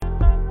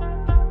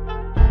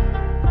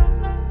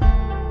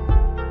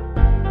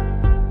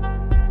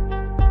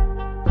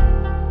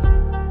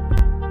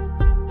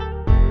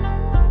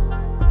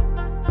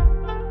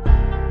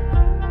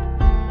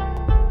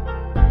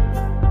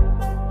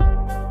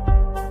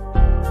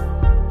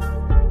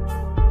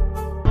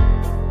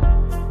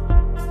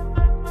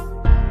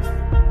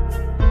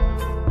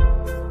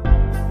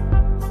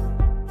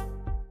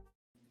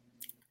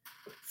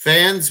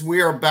Fans,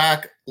 we are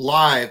back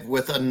live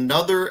with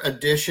another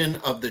edition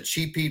of the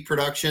Cheap Heat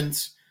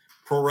Productions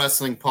Pro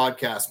Wrestling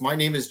Podcast. My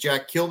name is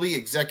Jack Kilby,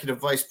 Executive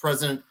Vice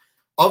President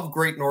of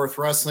Great North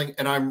Wrestling,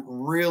 and I'm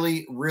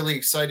really, really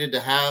excited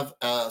to have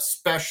a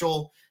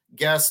special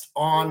guest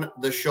on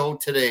the show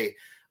today.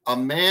 A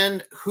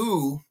man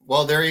who,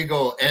 well, there you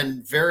go,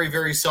 and very,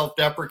 very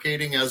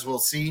self-deprecating, as we'll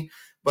see,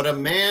 but a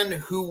man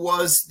who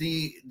was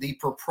the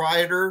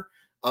proprietor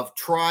of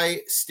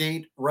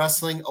Tri-State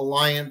Wrestling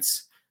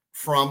Alliance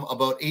from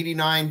about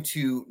 89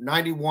 to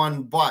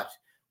 91, but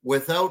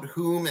without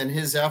whom and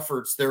his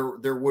efforts,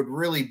 there would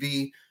really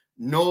be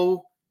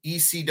no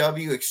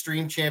ECW,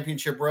 Extreme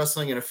Championship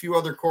Wrestling, and a few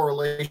other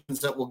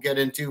correlations that we'll get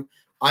into.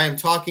 I am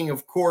talking,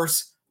 of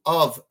course,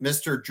 of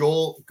Mr.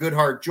 Joel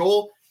Goodhart.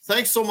 Joel,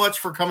 thanks so much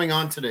for coming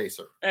on today,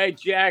 sir. Hey,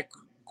 Jack,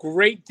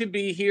 great to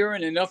be here,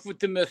 and enough with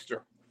the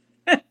mister.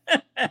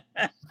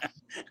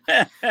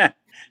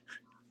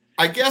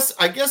 I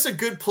guess a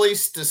good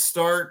place to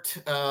start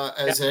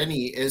as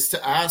any is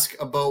to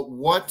ask about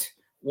what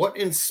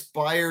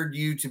inspired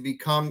you to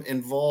become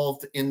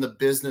involved in the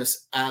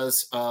business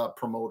as a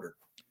promoter.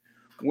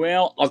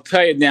 Well, I'll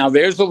tell you now,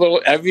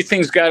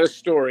 everything's got a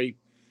story.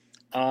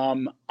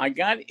 I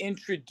got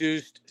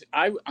introduced,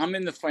 I'm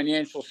in the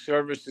financial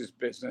services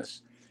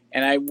business,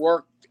 and I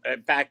worked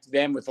back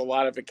then with a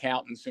lot of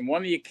accountants, and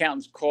one of the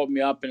accountants called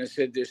me up and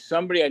said, there's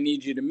somebody I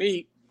need you to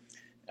meet.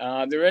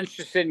 They're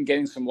interested in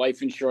getting some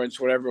life insurance,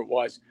 whatever it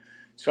was.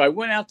 So I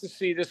went out to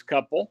see this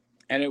couple,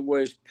 and it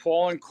was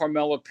Paul and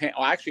Carmela,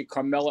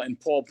 Carmela and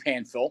Paul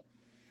Panfill.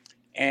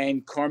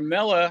 And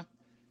Carmela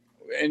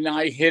and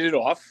I hit it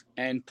off,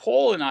 and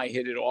Paul and I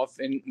hit it off.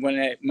 And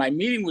when my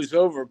meeting was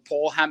over,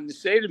 Paul happened to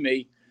say to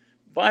me,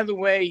 by the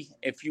way,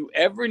 if you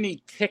ever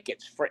need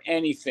tickets for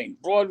anything,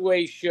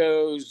 Broadway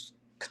shows,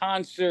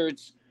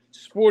 concerts,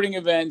 sporting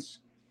events,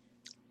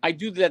 I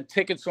do the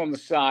tickets on the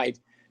side.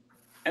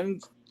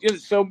 And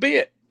so be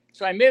it.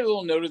 So I made a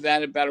little note of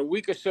that. About a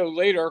week or so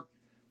later,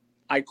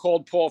 I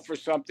called Paul for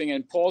something,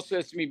 and Paul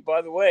says to me,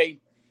 by the way,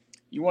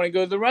 you want to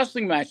go to the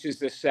wrestling matches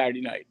this Saturday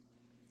night?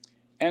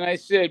 And I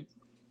said,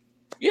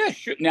 yeah,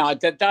 sure. Now, at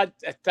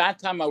that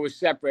time, I was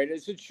separated. I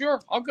said, sure,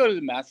 I'll go to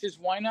the matches.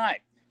 Why not?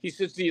 He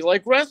says, do you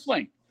like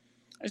wrestling?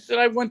 I said,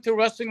 I went to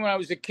wrestling when I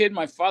was a kid.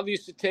 My father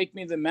used to take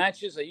me to the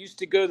matches. I used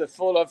to go to the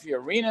Philadelphia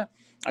Arena.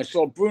 I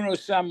saw Bruno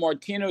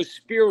Sammartino,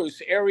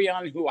 Spiros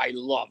Arion, who I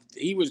loved.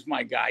 He was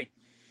my guy.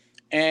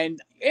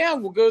 And, yeah,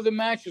 we'll go to the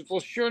matches.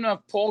 Well, sure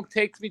enough, Paul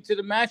takes me to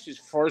the matches,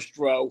 first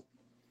row.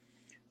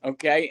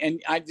 Okay,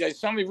 and I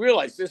suddenly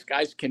realized this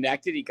guy's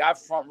connected. He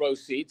got front row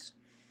seats.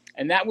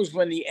 And that was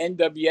when the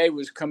NWA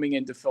was coming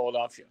into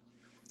Philadelphia.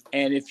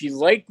 And if you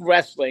like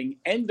wrestling,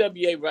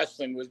 NWA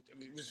wrestling was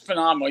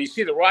phenomenal. You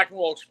see the Rock and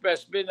Roll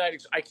Express,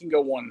 Midnight, I can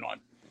go on and on.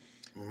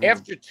 Mm-hmm.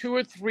 After 2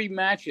 or 3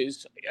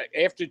 matches,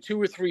 after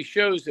 2 or 3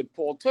 shows that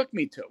Paul took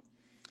me to,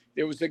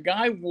 there was a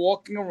guy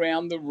walking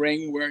around the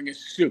ring wearing a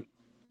suit.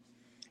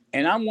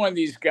 And I'm one of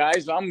these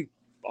guys,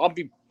 I'll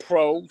be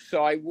pro.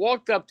 So I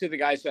walked up to the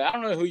guy and said, I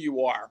don't know who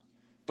you are,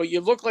 but you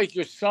look like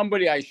you're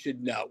somebody I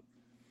should know.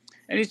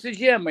 And he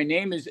says, yeah, my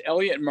name is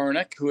Elliot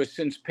Murnick, who has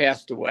since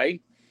passed away.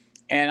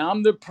 And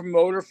I'm the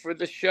promoter for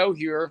the show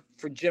here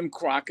for Jim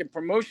Crockett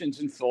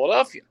Promotions in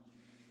Philadelphia.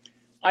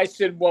 I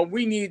said, well,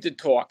 we need to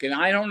talk. And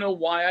I don't know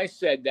why I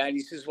said that. He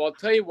says, well, I'll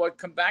tell you what,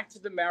 come back to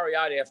the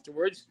Marriott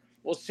afterwards.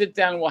 We'll sit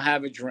down and we'll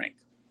have a drink.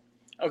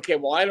 Okay,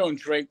 well, I don't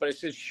drink, but I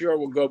said, sure,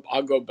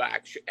 I'll go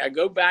back. I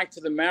go back to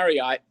the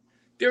Marriott.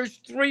 There's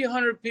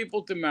 300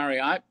 people at the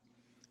Marriott.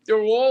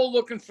 They're all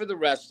looking for the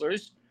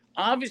wrestlers.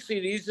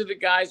 Obviously, these are the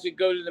guys that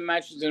go to the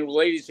matches and the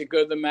ladies that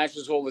go to the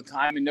matches all the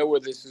time and know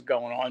where this is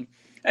going on.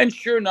 And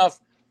sure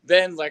enough,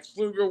 then Lex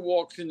Luger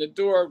walks in the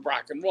door,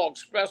 Rock and Roll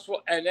Express,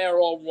 and they're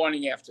all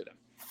running after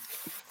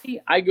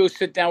them. I go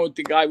sit down with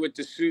the guy with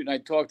the suit, and I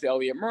talk to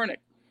Elliot Murnick.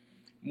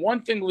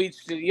 One thing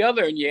leads to the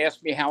other, and you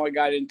ask me how I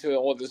got into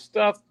all this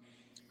stuff.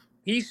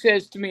 He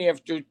says to me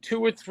after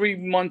 2 or 3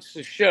 months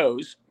of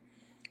shows,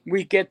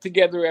 we get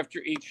together after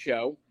each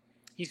show.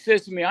 He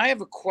says to me, I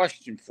have a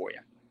question for you.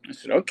 I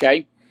said,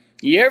 okay.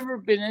 You ever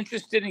been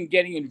interested in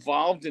getting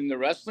involved in the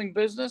wrestling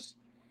business?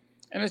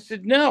 And I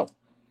said, no,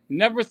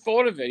 never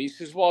thought of it. He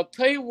says, well, I'll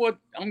tell you what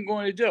I'm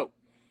going to do.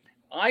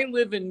 I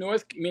live in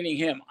North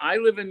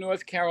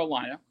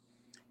Carolina,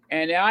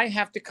 and I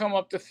have to come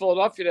up to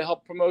Philadelphia to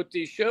help promote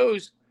these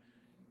shows.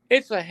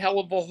 It's a hell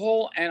of a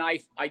haul, and I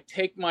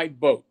take my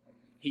boat.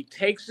 He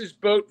takes his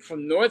boat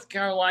from North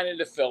Carolina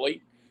to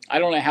Philly. I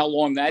don't know how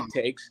long that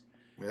takes.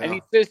 Yeah. And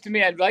he says to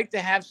me, I'd like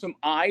to have some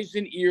eyes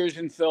and ears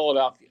in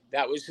Philadelphia.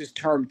 That was his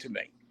term to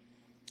me.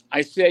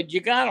 I said, you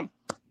got him.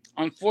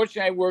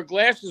 Unfortunately, I wear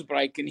glasses, but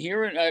I can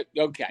hear it.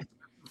 Okay.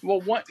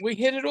 Well, we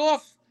hit it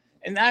off.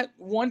 And that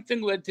one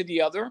thing led to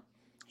the other.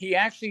 He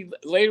actually,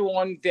 later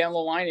on down the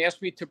line,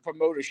 asked me to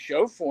promote a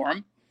show for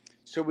him.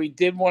 So we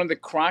did one of the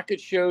Crockett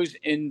shows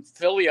in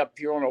Philly up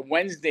here on a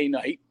Wednesday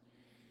night.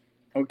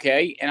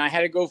 Okay. And I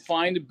had to go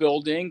find a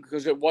building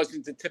because it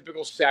wasn't the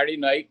typical Saturday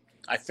night.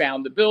 I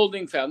found the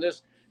building, found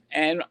this,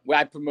 and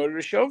I promoted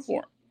a show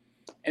for him.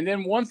 And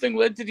then one thing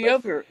led to the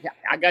other.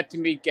 I got to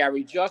meet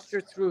Gary Juster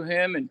through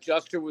him, and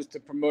Juster was the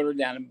promoter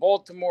down in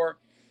Baltimore.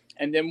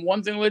 And then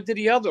one thing led to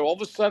the other. All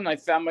of a sudden, I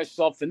found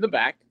myself in the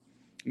back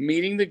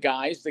meeting the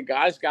guys. The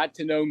guys got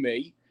to know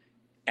me,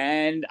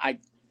 and I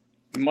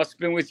must have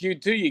been with you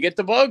too. You get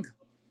the bug.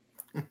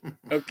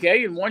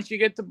 Okay. And once you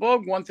get the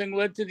bug, one thing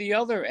led to the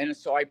other. And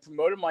so I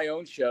promoted my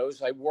own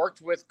shows. I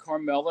worked with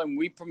Carmella, and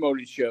we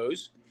promoted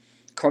shows.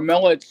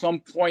 Carmella at some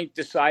point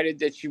decided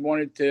that she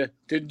wanted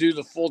to do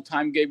the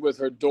full-time gig with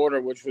her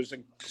daughter, which was a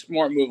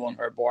smart move on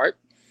her part.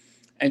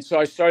 And so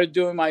I started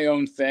doing my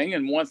own thing,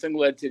 and one thing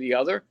led to the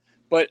other.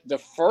 But the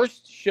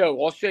first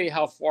show, I'll show you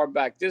how far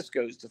back this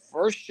goes. The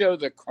first show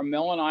that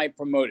Carmella and I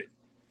promoted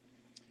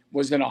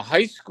was in a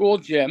high school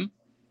gym.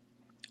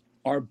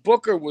 Our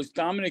booker was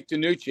Dominic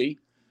DiNucci,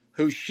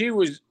 who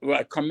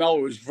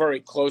Carmella was very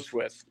close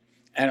with.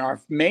 And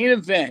our main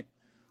event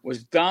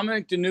was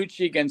Dominic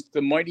DiNucci against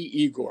the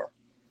mighty Igor.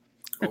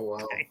 Oh, wow.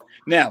 Okay.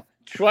 Now,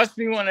 trust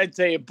me when I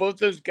tell you, both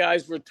those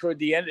guys were toward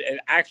the end,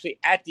 actually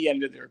at the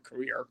end of their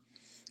career.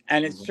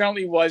 And it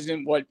certainly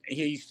wasn't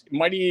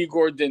Mighty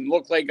Igor didn't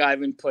look like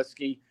Ivan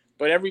Putski,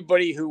 but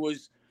everybody who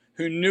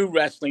knew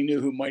wrestling knew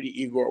who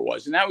Mighty Igor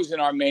was. And that was in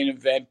our main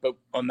event. But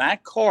on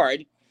that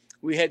card,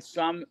 we had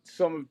some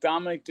of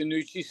Dominic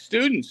DiNucci's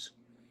students,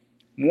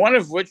 one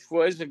of which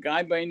was a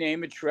guy by the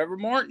name of Trey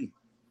Martin.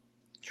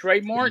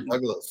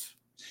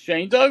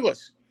 Shane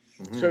Douglas.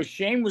 Mm-hmm. So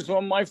Shane was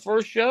on my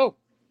first show.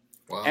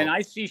 Wow. And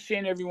I see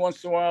Shane every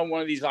once in a while on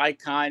one of these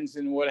icons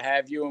and what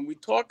have you. And we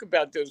talk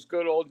about those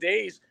good old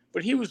days,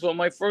 but he was on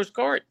my first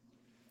card.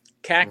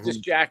 Cactus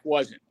Jack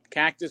wasn't.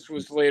 Cactus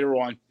was later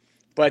on.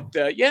 But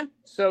yeah,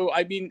 so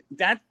I mean,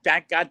 that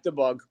got the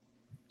bug.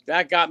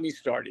 That got me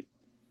started.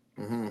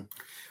 Mm-hmm.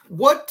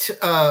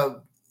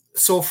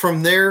 So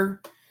from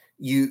there,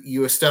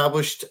 you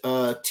established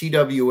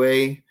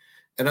TWA,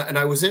 and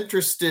I was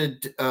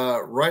interested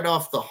right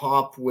off the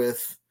hop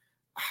with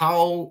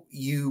how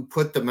you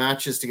put the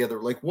matches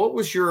together. Like, what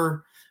was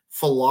your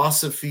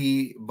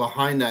philosophy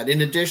behind that?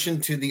 In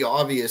addition to the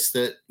obvious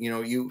that,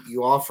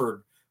 you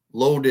offered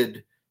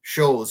loaded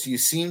shows, you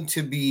seem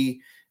to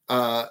be,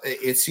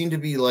 it seemed to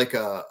be like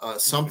a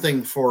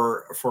something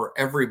for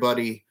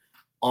everybody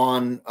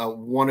on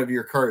one of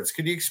your cards.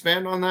 Could you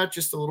expand on that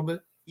just a little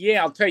bit?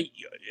 Yeah, I'll tell you.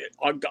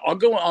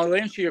 I'll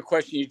answer your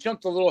question. You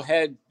jumped a little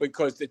ahead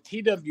because the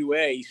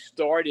TWA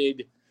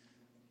started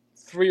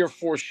 3 or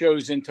 4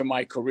 shows into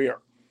my career.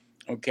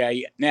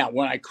 Okay. Now,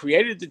 when I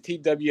created the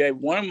TWA,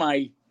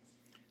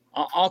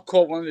 I'll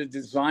call one of the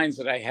designs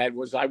that I had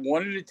was I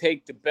wanted to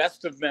take the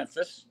best of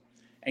Memphis.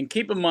 And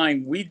keep in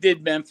mind, we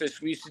did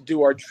Memphis. We used to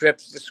do our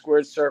trips, the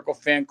Squared Circle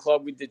Fan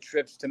Club. We did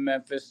trips to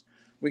Memphis.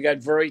 We got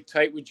very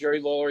tight with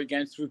Jerry Lawler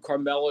again through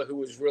Carmella, who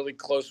was really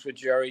close with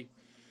Jerry.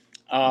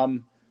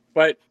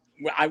 But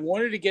I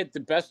wanted to get the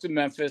best of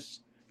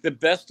Memphis, the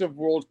best of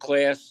World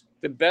Class,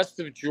 the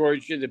best of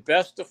Georgia, the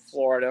best of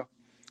Florida.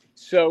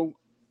 So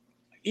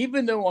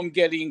even though I'm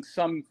getting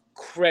some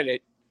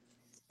credit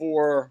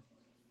for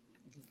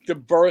the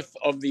birth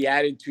of the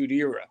Attitude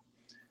Era,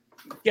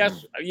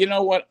 you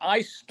know what?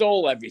 I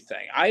stole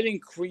everything. I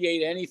didn't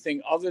create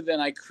anything other than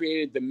I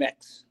created the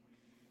mix.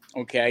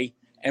 Okay.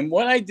 And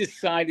what I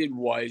decided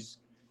was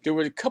there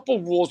were a couple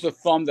rules of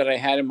thumb that I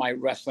had in my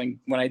wrestling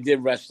when I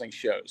did wrestling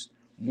shows.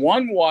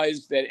 One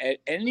was that at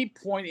any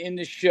point in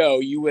the show,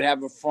 you would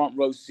have a front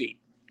row seat.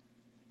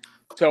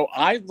 So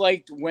I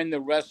liked when the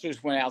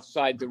wrestlers went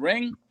outside the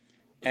ring,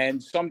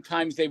 and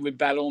sometimes they would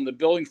battle in the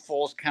building,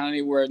 falls count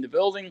anywhere in the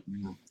building.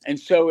 And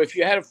so if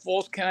you had a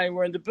falls count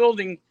anywhere in the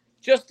building,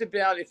 just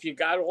about if you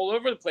got all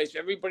over the place,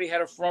 everybody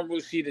had a front row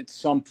seat at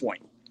some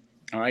point.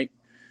 All right.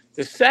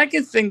 The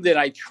second thing that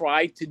I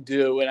tried to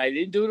do, and I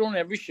didn't do it on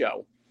every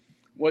show,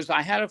 was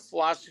I had a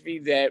philosophy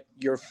that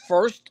your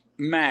first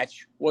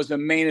match was a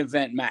main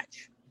event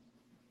match.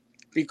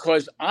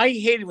 Because I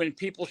hated when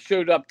people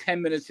showed up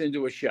 10 minutes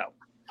into a show.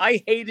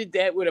 I hated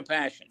that with a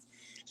passion.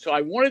 So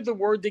I wanted the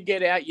word to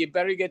get out, you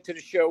better get to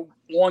the show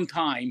on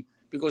time,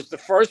 because the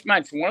first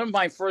match, one of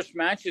my first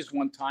matches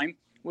one time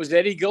was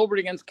Eddie Gilbert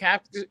against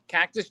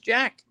Cactus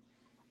Jack.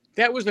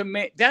 That's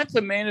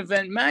a main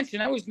event match,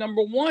 and that was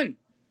number 1.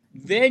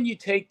 Then you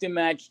take the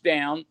match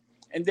down,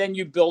 and then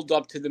you build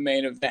up to the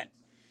main event.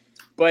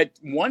 But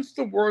once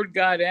the word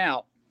got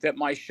out that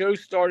my show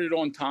started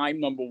on time,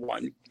 number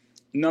 1.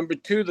 Number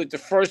 2, that the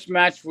first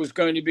match was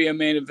going to be a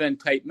main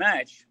event type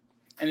match.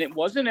 And it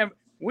wasn't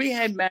we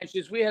had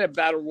matches. We had a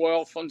battle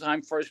royal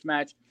sometime first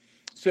match.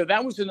 So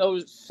that was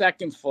another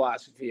second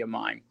philosophy of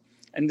mine.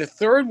 And the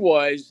third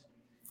was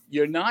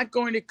you're not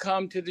going to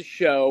come to the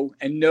show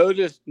and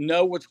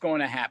know what's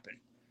going to happen.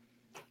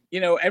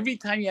 Every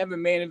time you have a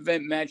main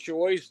event match, you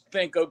always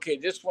think, okay,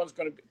 this one's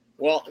going to be.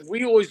 Well,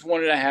 we always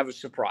wanted to have a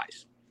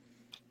surprise.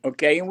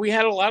 Okay. And we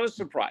had a lot of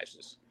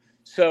surprises.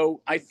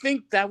 So I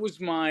think that was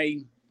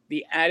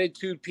the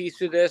attitude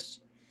piece of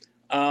this.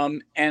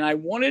 And I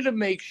wanted to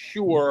make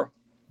sure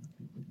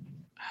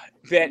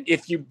that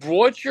if you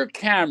brought your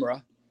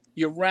camera,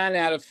 you ran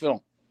out of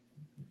film.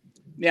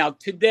 Now,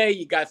 today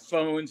you got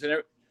phones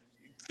and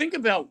think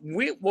about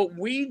what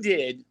we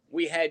did.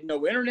 We had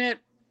no internet.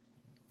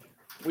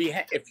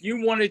 If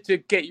you wanted to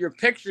get your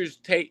pictures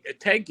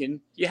taken,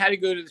 you had to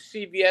go to the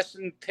CVS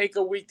and take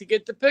a week to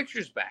get the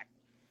pictures back.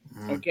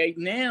 Okay,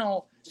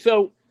 now,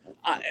 so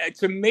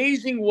it's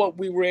amazing what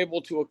we were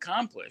able to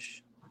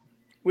accomplish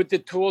with the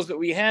tools that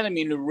we had. I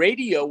mean, the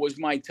radio was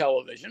my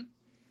television.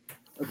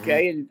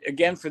 Okay, and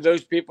again, for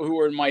those people who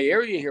were in my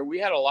area here, we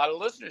had a lot of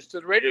listeners to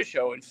the radio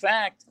show. In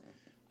fact,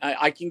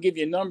 I can give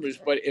you numbers,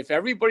 but if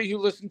everybody who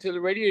listened to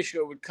the radio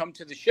show would come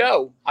to the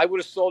show, I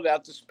would have sold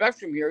out the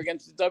Spectrum here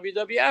against the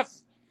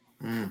WWF.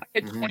 I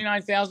had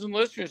 29,000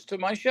 listeners to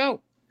my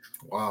show.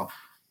 Wow.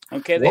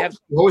 Okay,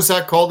 what was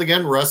that called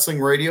again? Wrestling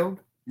Radio?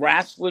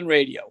 Wrestling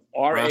Radio.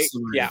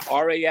 RASSLIN.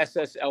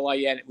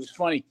 It was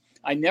funny.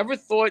 I never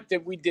thought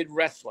that we did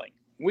wrestling.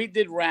 We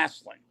did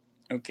wrestling.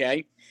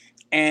 Okay.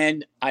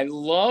 And I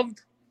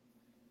loved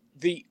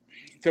the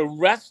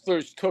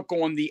wrestlers took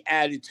on the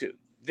attitude.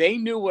 They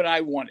knew what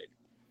I wanted.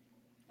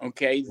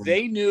 Okay.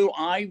 They knew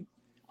I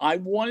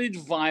wanted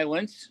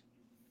violence.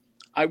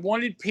 I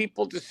wanted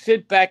people to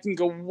sit back and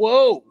go,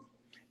 whoa.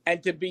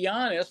 And to be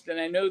honest,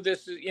 and I know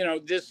this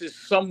is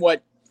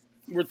somewhat,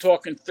 we're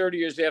talking 30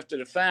 years after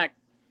the fact.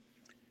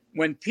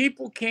 When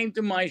people came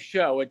to my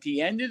show at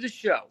the end of the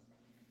show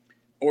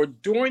or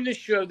during the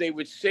show, they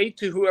would say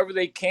to whoever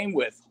they came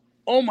with,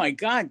 oh my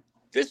God,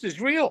 this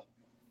is real.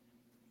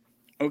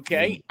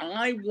 Okay.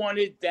 I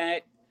wanted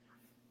that.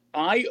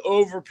 I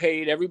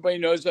overpaid. Everybody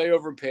knows I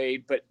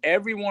overpaid, but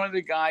every one of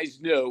the guys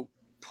knew,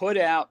 put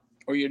out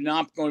or you're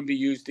not going to be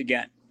used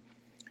again.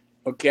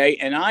 Okay.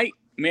 And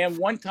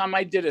one time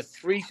I did a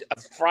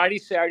Friday,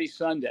 Saturday,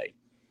 Sunday.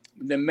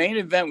 The main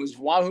event was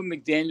Wahoo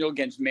McDaniel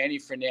against Manny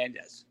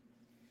Fernandez.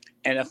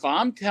 And if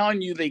I'm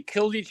telling you they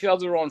killed each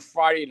other on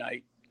Friday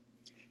night,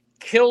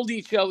 killed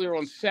each other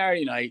on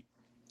Saturday night,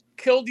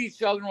 killed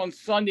each other on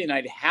Sunday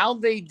night, how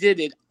they did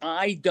it,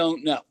 I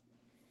don't know.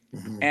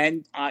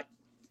 And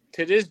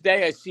to this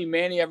day, I see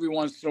Manny every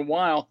once in a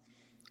while.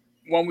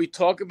 When we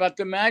talk about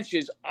the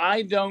matches,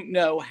 I don't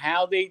know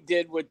how they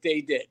did what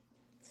they did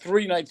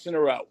 3 nights in a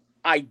row.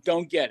 I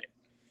don't get it.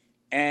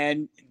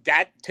 And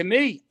that, to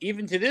me,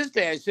 even to this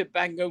day, I sit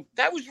back and go,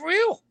 that was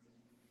real.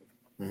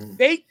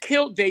 They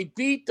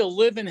beat the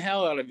living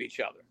hell out of each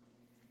other.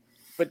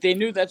 But they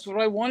knew that's what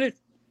I wanted.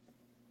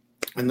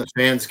 And the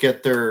fans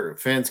get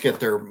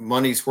their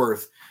money's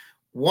worth.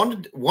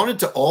 Wanted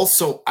to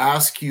also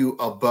ask you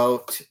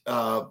about,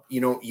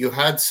 you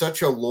had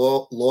such a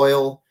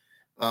loyal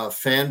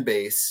fan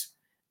base,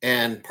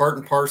 and part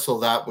and parcel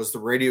of that was the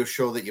radio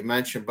show that you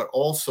mentioned, but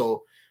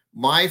also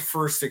my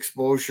first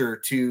exposure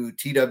to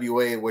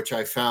TWA, which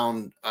I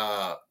found,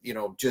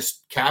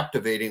 just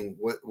captivating,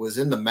 was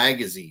in the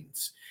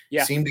magazines.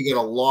 Yeah. Seemed to get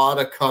a lot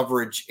of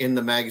coverage in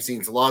the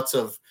magazines, lots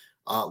of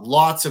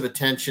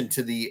attention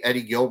to the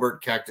Eddie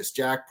Gilbert Cactus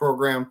Jack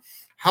program.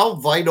 How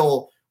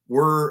vital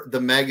were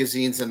the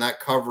magazines and that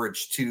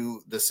coverage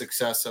to the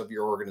success of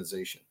your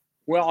organization?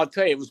 Well, I'll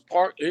tell you, it was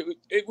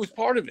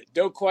part of it,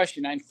 no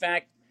question. In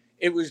fact,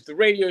 it was the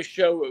radio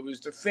show, it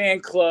was the fan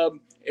club,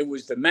 it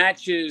was the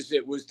matches,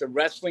 it was the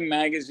wrestling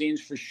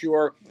magazines for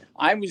sure.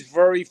 I was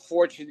very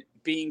fortunate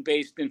being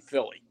based in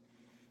Philly.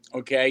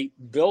 Okay,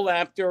 Bill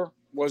Apter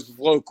was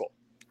local.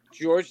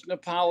 George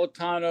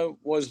Napolitano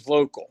was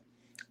local.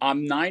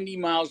 I'm 90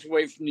 miles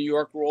away from New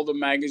York where all the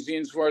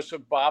magazines were, so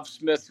Bob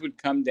Smith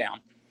would come down.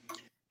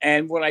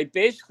 And what I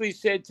basically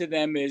said to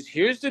them is,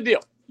 here's the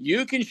deal.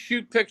 You can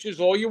shoot pictures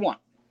all you want.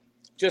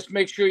 Just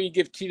make sure you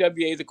give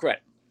TWA the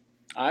credit.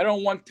 I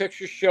don't want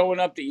pictures showing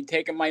up that you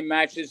take in my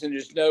matches and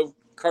there's no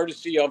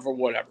courtesy of or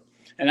whatever.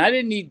 And I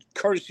didn't need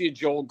courtesy of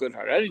Joel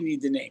Goodhart. I didn't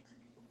need the name.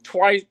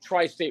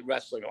 Tri-State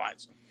Wrestling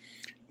Alliance.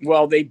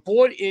 Well, they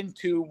bought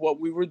into what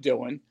we were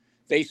doing.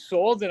 They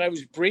saw that I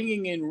was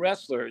bringing in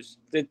wrestlers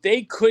that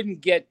they couldn't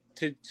get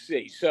to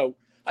see. So,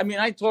 I mean,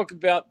 I talk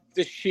about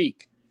the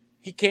Sheik.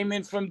 He came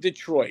in from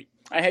Detroit.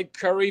 I had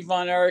Curry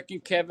Von Erich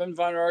and Kevin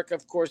Von Erich.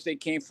 Of course, they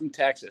came from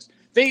Texas.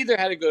 They either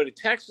had to go to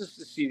Texas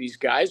to see these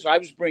guys, or I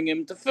was bringing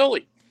them to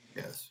Philly.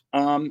 Yes.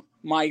 One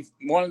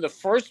of the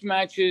first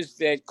matches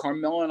that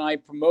Carmella and I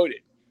promoted,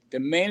 the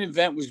main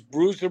event was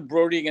Bruiser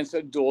Brody against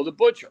Abdul the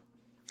Butcher.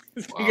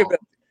 Wow.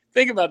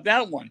 Think about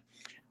that one.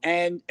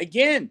 And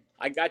again,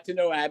 I got to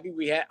know Abby.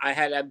 I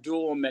had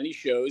Abdul on many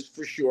shows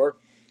for sure.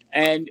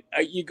 And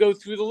you go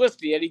through the list.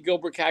 The Eddie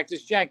Gilbert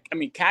Cactus Jack. I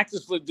mean,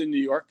 Cactus lived in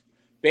New York.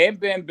 Bam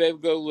Bam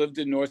Bigelow lived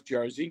in North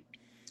Jersey.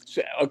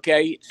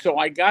 So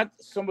I got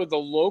some of the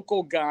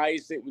local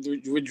guys that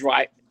would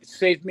drive. It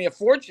saved me a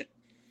fortune.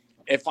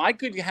 If I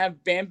could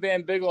have Bam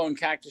Bam Bigelow and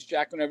Cactus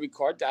Jack on every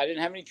card, I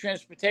didn't have any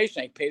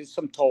transportation. I paid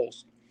some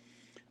tolls.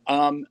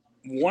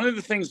 One of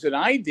the things that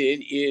I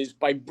did is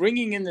by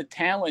bringing in the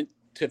talent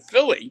to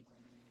Philly,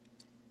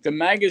 the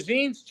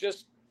magazines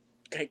just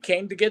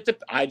came to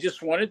I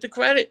just wanted the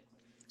credit.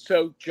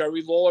 So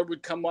Jerry Lawler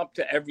would come up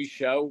to every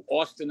show.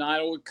 Austin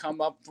Idol would come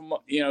up from,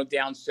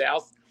 down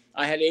south.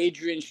 I had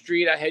Adrian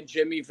Street. I had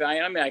Jimmy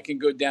Valiant. I mean, I can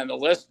go down the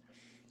list.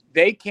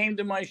 They came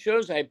to my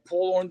shows. I had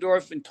Paul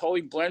Orndorff and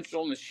Tully Blanchard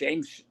on the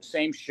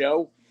same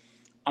show.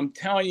 I'm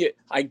telling you,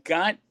 I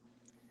got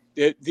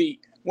the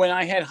when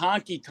I had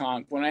Honky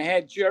Tonk, when I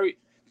had Jerry,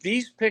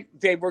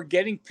 they were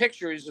getting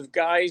pictures of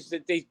guys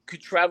that they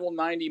could travel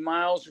 90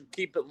 miles or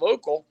keep it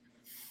local,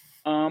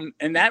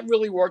 and that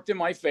really worked in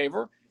my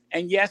favor.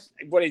 And yes,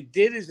 what it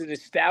did is it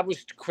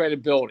established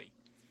credibility.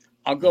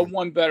 I'll go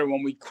one better.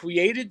 When we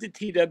created the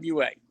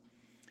TWA,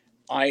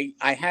 I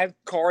had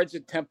cards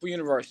at Temple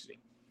University,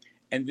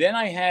 and then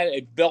I had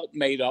a belt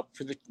made up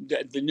for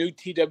the new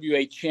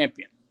TWA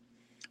champion.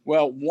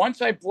 Well,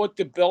 once I brought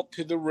the belt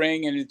to the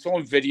ring, and it's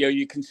on video,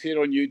 you can see it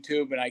on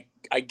YouTube, and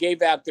I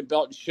gave out the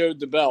belt and showed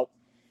the belt.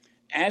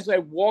 As I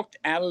walked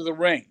out of the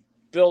ring,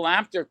 Bill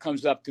Apter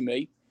comes up to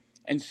me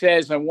and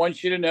says, I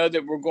want you to know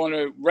that we're going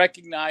to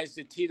recognize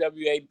the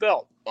TWA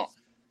belt. Oh,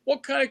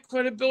 what kind of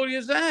credibility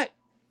is that?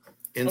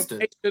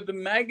 Instant. Okay, so the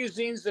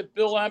magazines that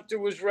Bill Apter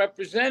was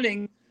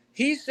representing,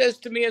 he says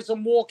to me as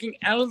I'm walking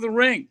out of the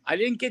ring, I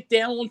didn't get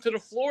down onto the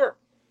floor,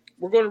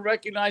 we're going to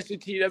recognize the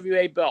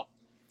TWA belt.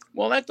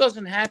 Well, that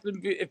doesn't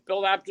happen if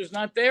Bill Apter's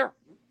not there.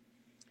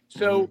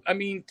 So, I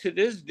mean, to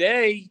this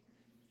day,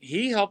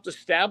 he helped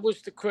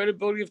establish the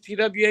credibility of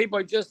TWA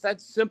by just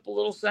that simple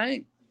little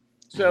saying.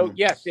 So,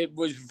 yes, it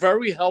was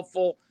very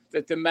helpful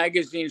that the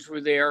magazines were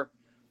there.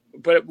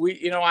 But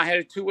I had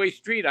a two-way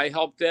street. I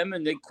helped them,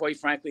 and they quite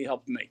frankly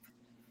helped me.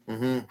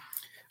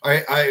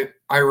 I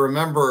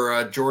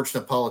remember George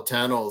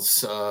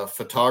Napolitano's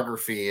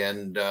photography,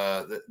 and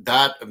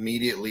that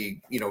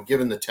immediately,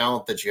 given the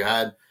talent that you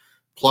had,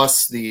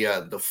 plus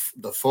the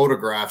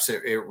photographs,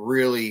 it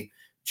really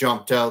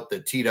jumped out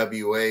that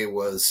TWA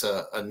was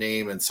a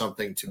name and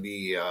something to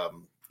be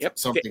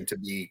to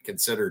be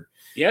considered.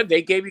 Yeah,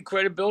 they gave you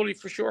credibility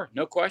for sure,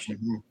 no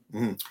question.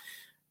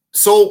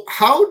 So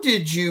how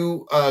did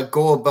you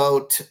go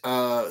about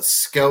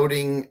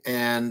scouting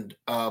and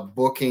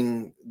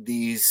booking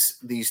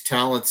these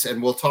talents?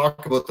 And we'll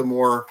talk about the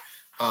more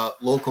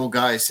local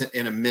guys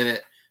in a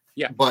minute.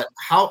 Yeah. But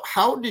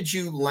how did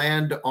you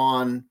land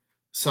on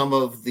some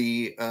of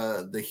the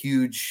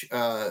huge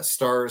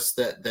stars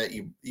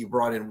that you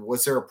brought in?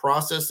 Was there a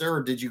process there,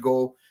 or did you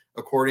go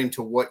according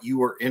to what you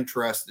were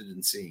interested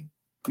in seeing?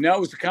 No,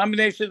 it was a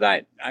combination of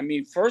that. I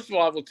mean, first of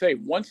all, I will tell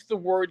you, once the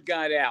word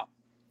got out,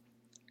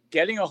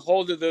 getting a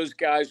hold of those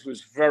guys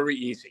was very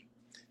easy.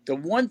 The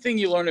one thing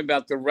you learn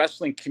about the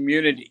wrestling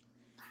community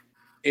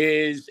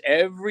is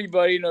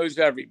everybody knows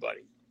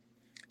everybody.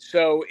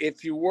 So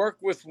if you work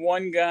with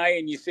one guy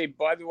and you say,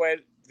 by the way,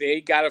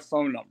 they got a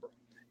phone number.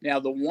 Now,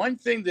 the one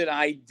thing that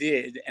I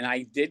did, and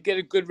I did get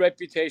a good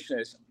reputation,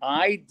 is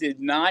I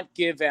did not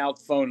give out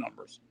phone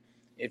numbers.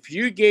 If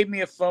you gave me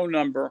a phone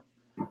number,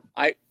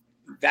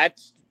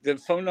 that's the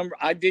phone number.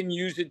 I didn't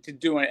use it to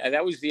do it.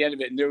 That was the end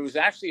of it. And there was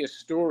actually a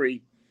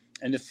story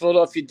in the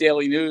Philadelphia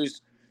Daily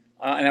News,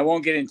 and I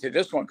won't get into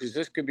this one because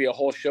this could be a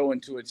whole show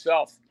into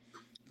itself.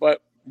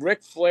 But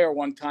Ric Flair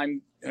one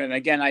time, and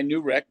again, I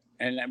knew Rick,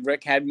 and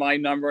Rick had my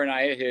number and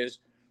I had his.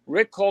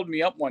 Rick called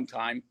me up one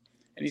time,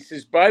 and he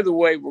says, by the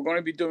way, we're going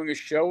to be doing a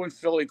show in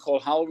Philly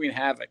called Halloween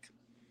Havoc.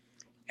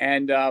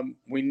 And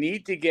we'd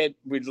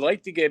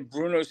like to get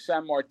Bruno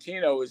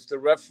Sammartino as the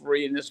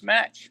referee in this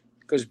match,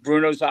 because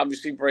Bruno's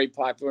obviously very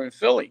popular in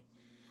Philly.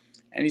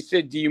 And he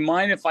said, do you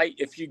mind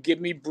if you give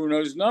me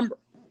Bruno's number?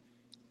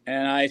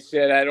 And I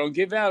said, I don't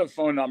give out a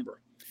phone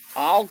number.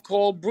 I'll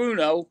call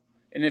Bruno,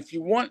 and if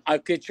you want, I'll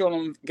get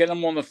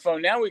him on the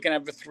phone. Now we can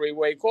have a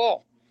three-way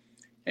call.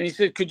 And he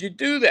said, could you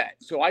do that?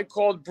 So I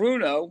called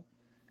Bruno,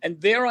 and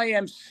there I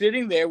am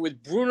sitting there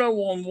with Bruno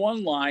on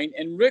one line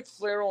and Ric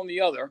Flair on the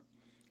other.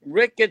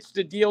 Rick gets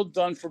the deal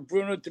done for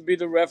Bruno to be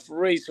the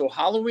referee. So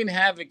Halloween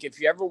Havoc, if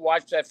you ever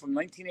watched that from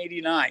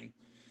 1989,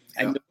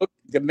 and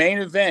the main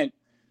event,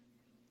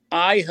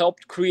 I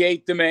helped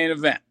create the main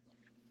event.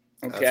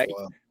 Okay.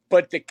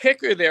 But the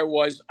kicker there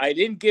was I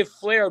didn't give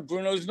Flair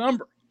Bruno's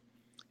number.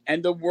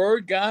 And the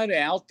word got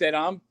out that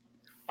I'm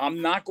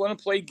not going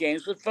to play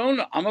games with phone.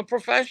 I'm a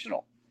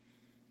professional.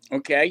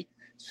 Okay.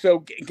 So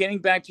getting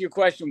back to your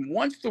question,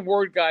 once the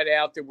word got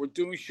out that we're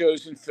doing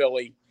shows in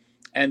Philly,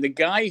 and the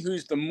guy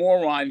who's the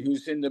moron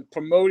who's in the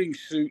promoting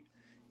suit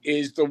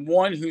is the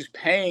one who's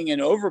paying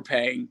and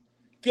overpaying,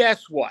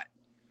 guess what?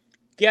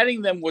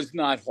 Getting them was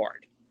not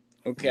hard.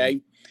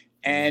 Okay.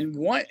 And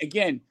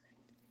again,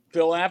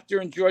 Bill Apter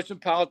and George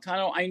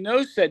Napolitano, I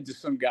know, said to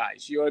some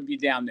guys, you ought to be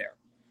down there.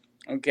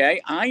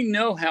 Okay. I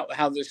know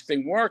how this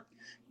thing worked.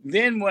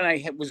 Then when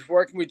I was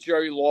working with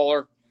Jerry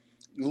Lawler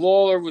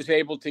was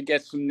able to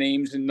get some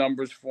names and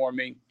numbers for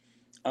me.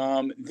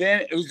 Then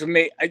it was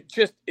amazing.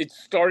 It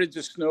started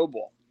to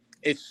snowball.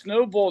 It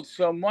snowballed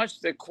so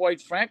much that,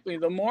 quite frankly,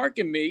 the mark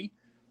in me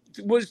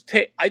was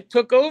I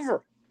took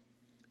over.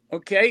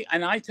 Okay.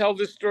 And I tell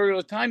this story all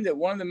the time that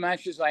one of the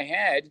matches I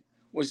had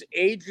was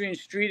Adrian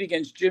Street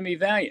against Jimmy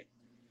Valiant.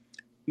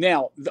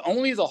 Now,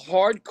 only the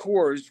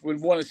hardcores would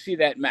want to see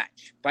that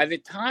match. By the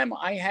time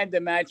I had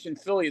the match in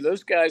Philly,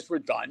 those guys were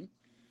done.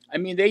 I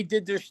mean, they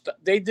did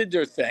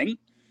their thing,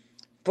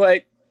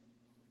 but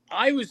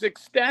I was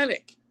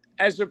ecstatic.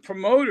 As a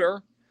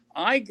promoter,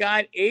 I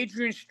got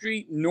Adrian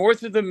Street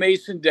north of the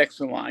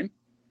Mason-Dixon line,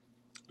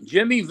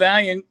 Jimmy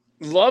Valiant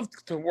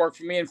loved to work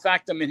for me. In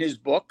fact, I'm in his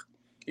book.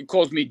 He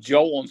calls me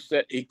Joel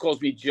instead. He calls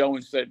me Joe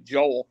instead of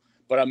Joel,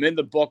 but I'm in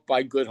the book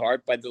by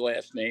Goodhart, by the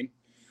last name.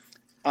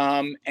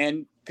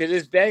 And to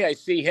this day, I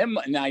see him,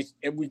 and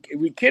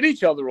we kid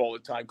each other all the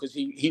time because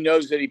he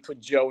knows that he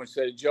put Joe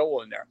instead of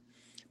Joel in there.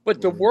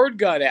 But the word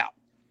got out,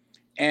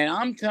 and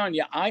I'm telling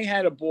you, I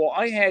had a ball.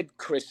 I had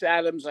Chris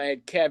Adams, I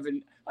had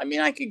Kevin. I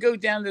mean, I could go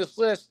down this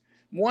list.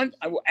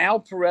 Al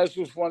Perez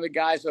was one of the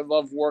guys I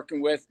loved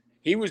working with.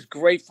 He was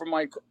great for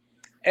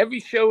every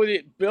show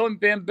that Bill and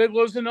Bam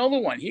Bigelow's another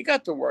one. He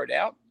got the word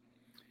out.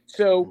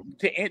 So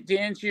to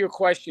answer your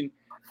question,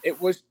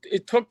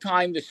 it took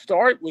time. The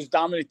start was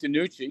Dominic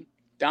DeNucci.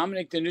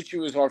 Dominic DeNucci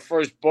was our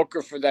first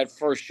booker for that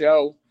first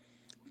show.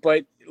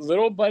 But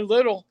little by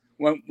little,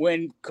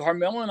 when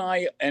Carmel and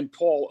I and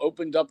Paul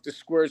opened up the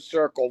Squared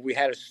Circle, we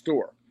had a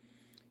store.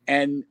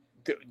 And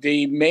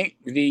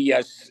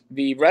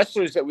the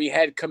wrestlers that we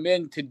had come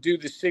in to do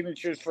the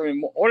signatures for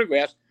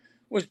autographs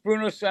was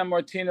Bruno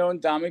Sammartino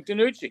and Dominic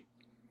DeNucci.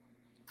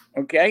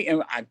 Okay,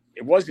 and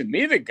it wasn't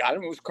me that got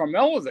him; it was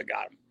Carmelo that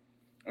got him.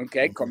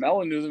 Okay,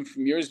 Carmelo knew them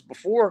from years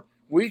before.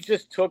 We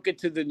just took it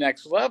to the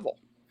next level,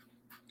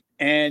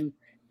 and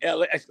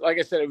like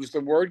I said, it was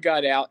the word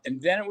got out,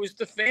 and then it was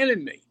the fan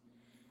in me.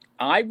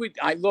 I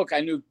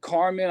knew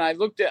Carmen. I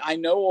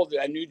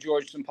knew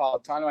George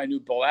Napolitano. I knew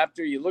Bill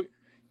Apter.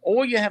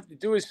 All you have to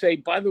do is say,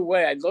 by the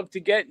way, I'd love to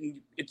get, and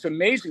it's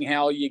amazing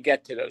how you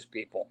get to those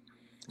people.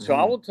 So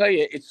I will tell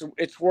you,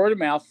 it's word of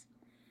mouth.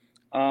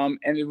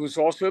 And it was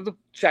also the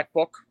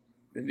checkbook.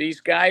 These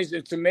guys,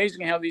 it's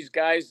amazing how these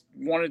guys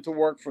wanted to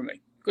work for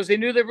me because they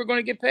knew they were going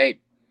to get paid.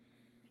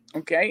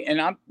 Okay. And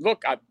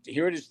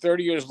here it is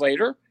 30 years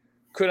later.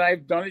 Could I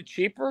have done it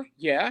cheaper?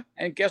 Yeah.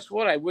 And guess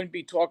what? I wouldn't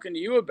be talking to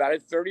you about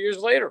it 30 years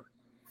later.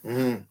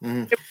 You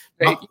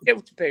get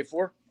what you pay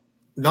for.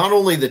 Not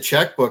only the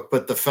checkbook,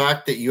 but the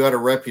fact that you had a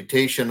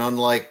reputation,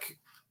 unlike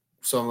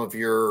some of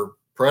your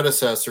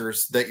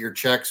predecessors, that your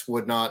checks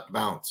would not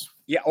bounce.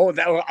 Yeah. Oh,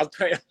 I'll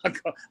tell you.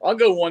 I'll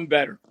go one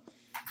better.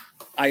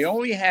 I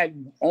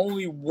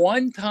only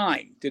one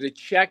time did a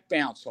check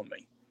bounce on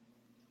me.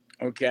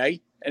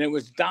 Okay, and it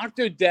was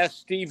Dr. Death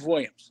Steve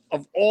Williams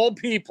of all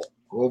people.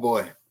 Oh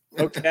boy.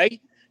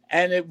 Okay,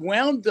 and it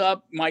wound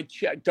up my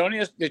check. Don't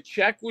ask. The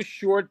check was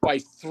short by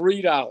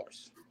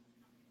 $3.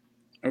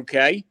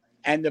 Okay,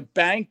 and the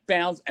bank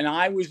bounced, and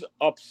I was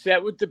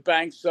upset with the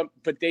bank.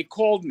 But they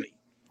called me.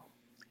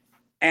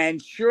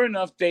 And sure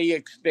enough, they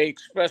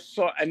expressed,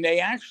 and they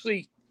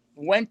actually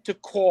went to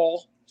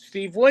call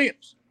Steve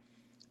Williams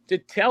to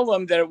tell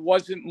him that it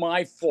wasn't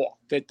my fault,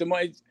 that the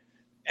money,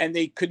 and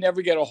they could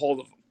never get a hold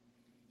of him.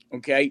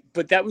 Okay,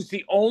 but that was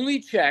the only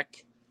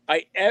check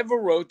I ever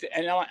wrote,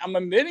 and I'm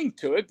admitting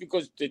to it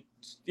because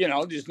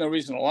there's no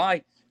reason to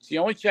lie. It's the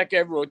only check I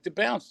ever wrote to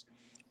bounce.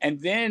 And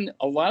then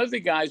a lot of the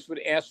guys would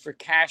ask for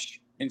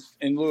cash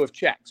in lieu of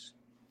checks.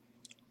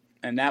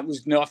 And that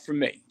was enough for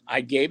me.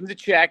 I gave them the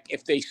check.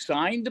 If they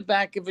signed the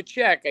back of a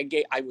check,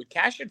 I would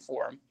cash it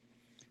for them,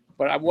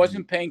 but I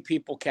wasn't paying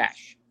people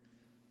cash.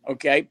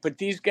 Okay, but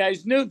these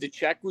guys knew the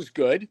check was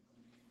good.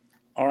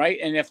 All right,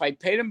 and if I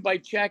paid them by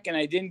check and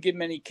I didn't give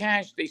them any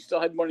cash, they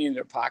still had money in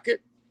their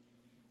pocket.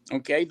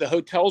 Okay, the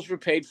hotels were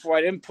paid for.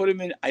 I didn't put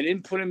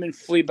them in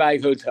flea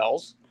bag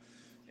hotels.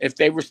 If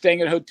they were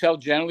staying at a hotel,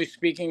 generally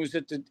speaking, it was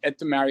at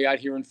the Marriott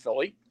here in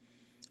Philly.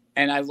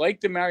 And I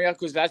liked the Marriott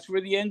because that's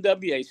where the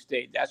NWA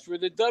stayed. That's where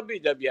the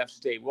WWF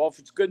stayed. Well, if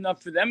it's good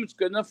enough for them, it's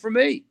good enough for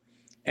me.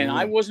 And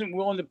I wasn't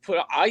willing to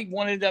I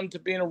wanted them to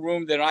be in a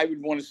room that I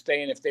would want to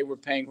stay in if they were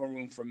paying a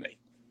room for me.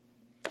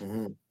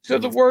 So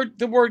the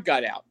word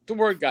got out. The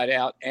word got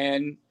out.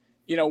 And,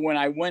 when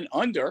I went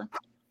under,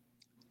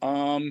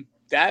 I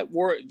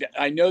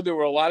know there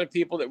were a lot of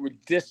people that were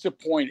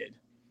disappointed.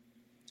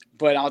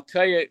 But I'll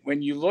tell you,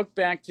 when you look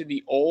back to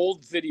the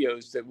old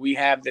videos that we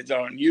have that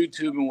are on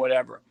YouTube and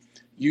whatever,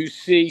 you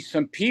see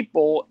some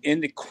people in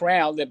the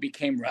crowd that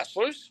became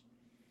wrestlers.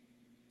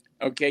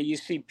 Okay, you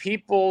see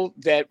people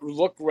that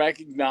look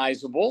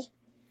recognizable.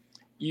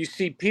 You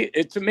see,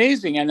 it's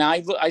amazing. And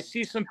I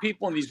see some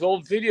people in these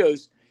old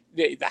videos,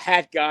 the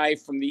hat guy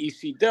from the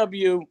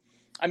ECW.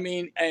 I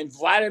mean, and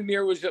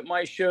Vladimir was at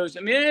my shows.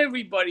 I mean,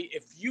 everybody,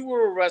 if you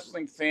were a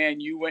wrestling fan,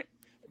 you went.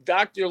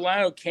 Dr.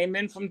 Lano came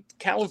in from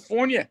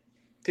California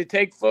to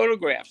take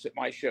photographs at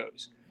my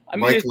shows. I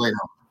mean, Mike Lano.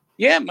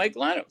 Yeah, Mike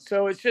Lano.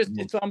 So it's just,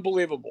 it's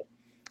unbelievable.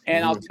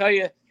 And I'll tell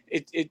you,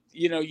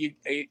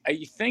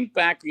 you think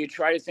back, or you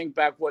try to think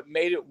back what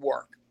made it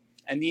work.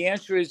 And the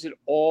answer is it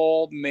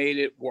all made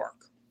it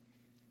work.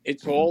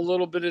 It's all a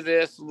little bit of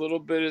this, a little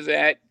bit of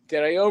that.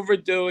 Did I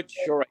overdo it?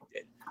 Sure I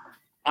did.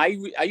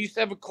 I used to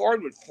have a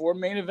card with 4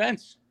 main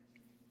events.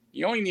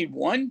 You only need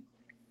one.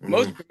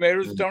 Most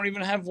promoters don't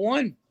even have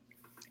one.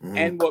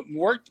 And what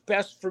worked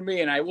best for me,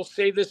 and I will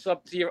say this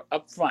up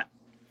front,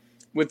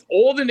 with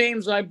all the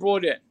names I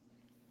brought in,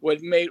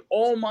 what made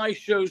all my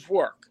shows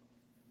work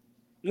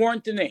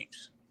weren't the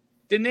names.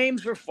 The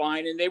names were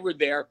fine, and they were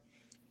there.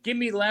 Give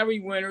me Larry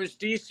Winters,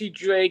 DC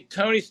Drake,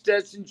 Tony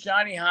Stetson,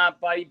 Johnny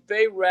Hotbody,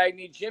 Bay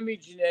Ragney, Jimmy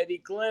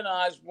Janetti, Glenn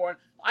Osborne.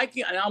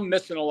 And I'm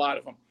missing a lot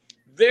of them.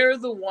 they're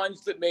the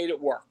ones that made it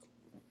work.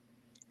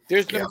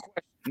 There's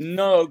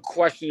no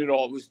question at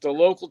all. It was the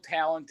local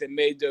talent that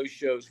made those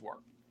shows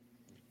work.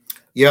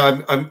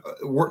 Yeah,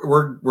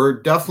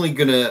 we're definitely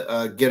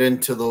gonna get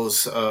into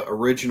those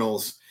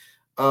originals,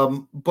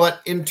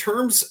 but in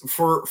terms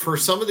for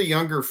some of the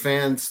younger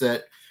fans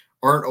that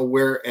aren't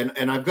aware,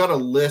 and I've got a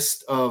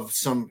list of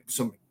some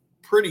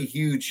pretty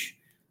huge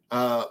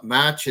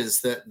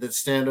matches that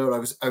stand out.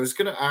 I was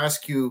going to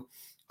ask you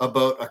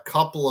about a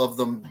couple of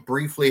them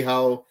briefly,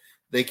 how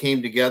they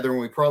came together, and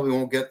we probably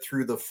won't get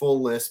through the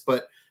full list,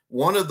 but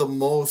one of the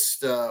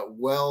most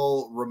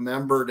well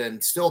remembered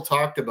and still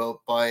talked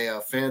about by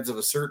fans of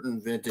a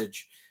certain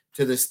vintage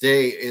to this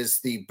day is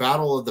the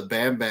Battle of the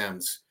Bam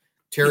Bams,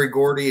 Terry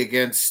Gordy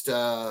against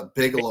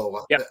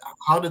Bigelow. Yep.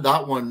 How did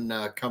that one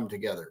come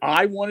together?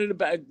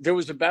 There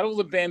was a Battle of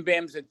the Bam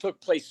Bams that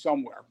took place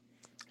somewhere,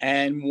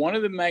 and one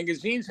of the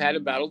magazines had a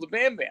Battle of the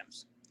Bam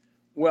Bams.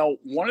 Well,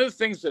 one of the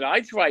things that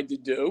I tried to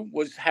do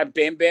was have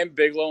Bam Bam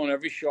Bigelow on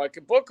every show I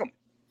could book him,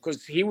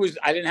 because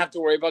I didn't have to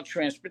worry about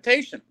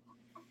transportation.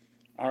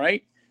 All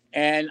right.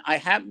 And I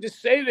happened to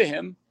say to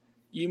him,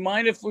 you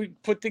mind if we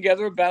put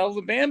together a Battle of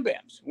the Bam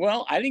Bams?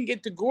 Well, I didn't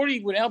get to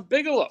Gordy without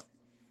Bigelow.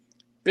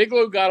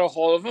 Bigelow got a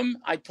hold of him.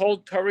 I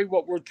told Terry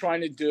what we're trying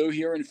to do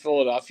here in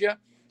Philadelphia.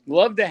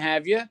 Love to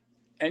have you.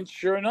 And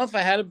sure enough,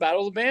 I had a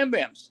Battle of the Bam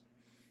Bams.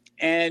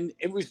 And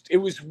it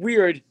was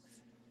weird.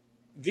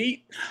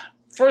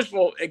 First of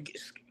all,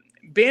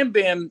 Bam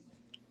Bam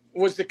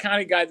was the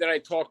kind of guy that I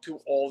talked to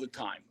all the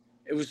time.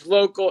 It was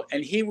local,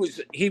 and he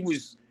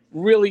was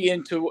really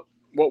into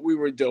what we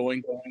were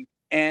doing.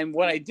 And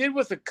what I did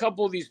with a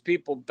couple of these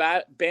people,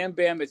 Bam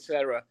Bam,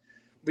 etc.,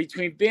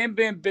 between Bam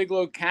Bam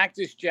Bigelow,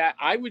 Cactus Jack,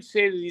 I would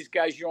say to these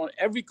guys, you're on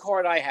every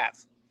card I have.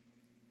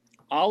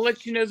 I'll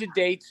let you know the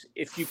dates.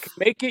 If you can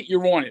make it,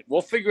 you're on it.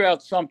 We'll figure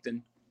out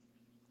something.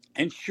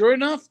 And sure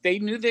enough, they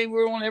knew they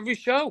were on every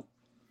show.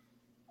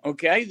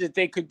 Okay, that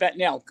they could bet.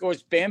 Now, of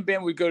course, Bam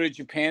Bam would go to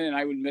Japan, and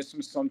I would miss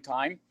him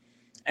sometime.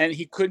 And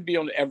he couldn't be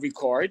on every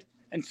card.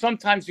 And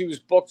sometimes he was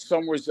booked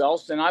somewhere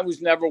else, and I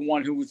was never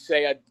one who would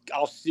say,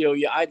 I'll steal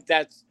you.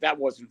 That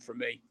wasn't for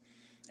me.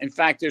 In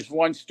fact, there's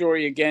one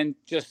story, again,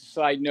 just a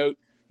side note.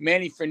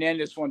 Manny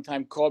Fernandez one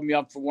time called me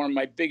up for one of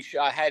my big shows.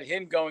 I had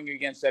him going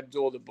against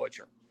Abdul the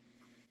Butcher.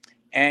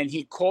 And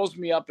he calls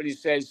me up and he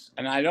says,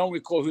 and I don't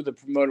recall who the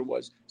promoter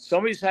was,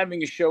 somebody's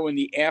having a show in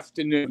the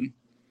afternoon.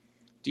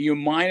 Do you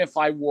mind if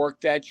I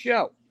work that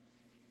show?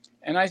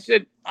 And I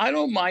said, I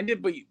don't mind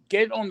it, but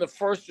get on the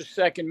first or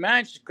second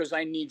match because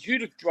I need you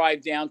to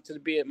drive down to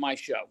be at my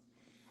show.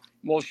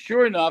 Well,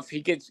 sure enough,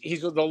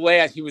 he's the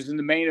last. He was in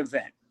the main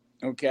event.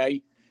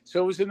 Okay.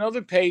 So it was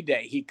another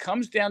payday. He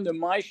comes down to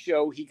my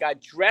show. He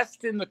got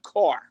dressed in the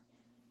car.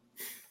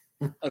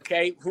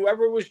 Okay.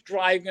 Whoever was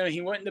driving,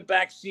 he went in the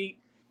back seat,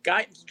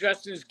 got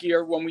dressed in his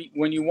gear.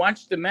 When you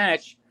watched the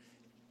match,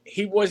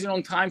 he wasn't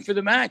on time for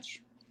the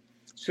match.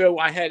 So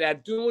I had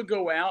Abdullah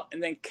go out,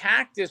 and then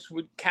Cactus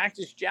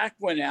Jack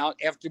went out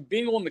after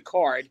being on the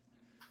card,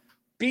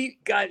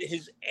 got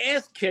his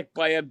ass kicked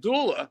by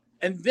Abdullah,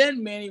 and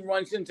then Manny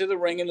runs into the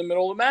ring in the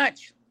middle of the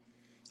match.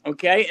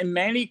 Okay, and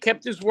Manny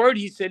kept his word.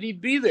 He said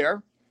he'd be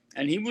there,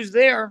 and he was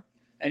there,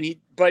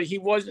 but he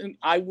wasn't.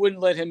 I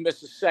wouldn't let him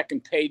miss a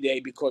second payday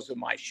because of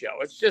my show.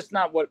 It's just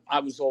not what I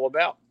was all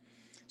about.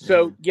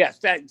 So yes,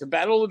 the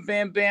Battle of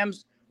Bam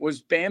Bams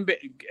was Bam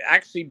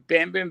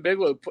Bam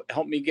Bigelow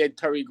helped me get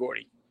Terry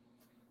Gordy.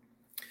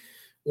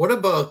 What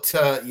about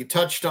you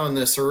touched on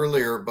this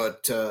earlier,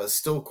 but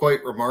still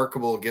quite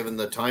remarkable given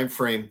the time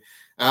frame?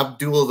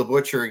 Abdullah the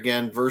Butcher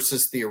again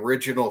versus the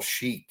original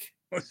Sheik.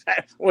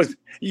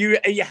 You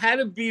had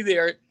to be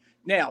there.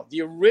 Now,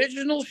 the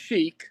original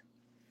Sheik,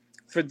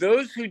 for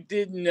those who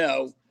didn't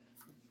know,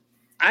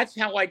 that's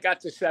how I got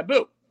to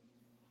Sabu.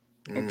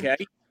 Okay,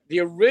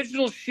 the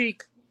original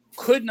Sheik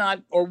could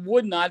not or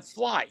would not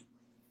fly.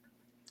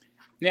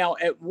 Now,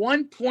 at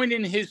one point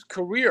in his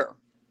career,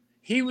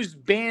 he was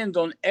banned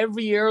on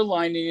every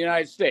airline in the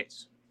United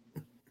States.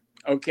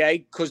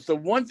 Okay, because the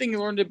one thing you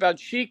learned about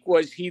Sheik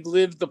was he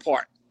lived the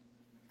part.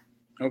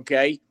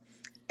 Okay,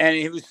 and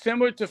it was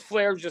similar to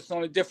Flair, just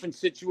on a different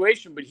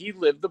situation, but he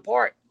lived the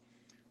part.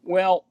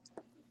 Well,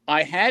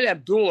 I had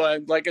Abdullah.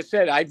 Like I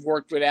said, I've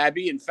worked with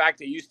Abby. In fact,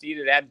 I used to eat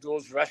at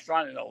Abdullah's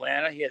restaurant in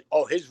Atlanta.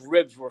 His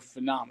ribs were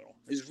phenomenal.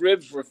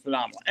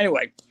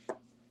 Anyway,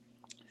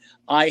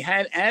 I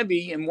had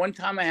Abby, and one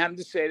time I happened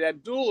to say to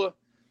Abdullah,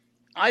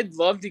 I'd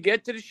love to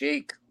get to the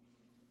Sheik.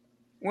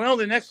 Well,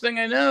 the next thing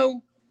I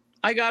know,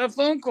 I got a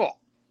phone call.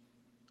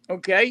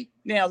 Okay.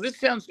 Now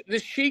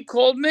the Sheik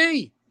called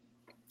me.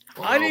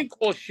 Wow. I didn't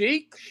call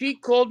Sheik.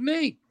 Sheik called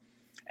me.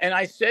 And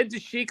I said to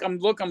Sheik, I'm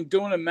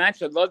doing a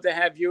match. I'd love to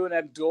have you and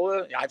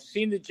Abdullah. I've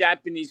seen the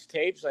Japanese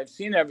tapes. I've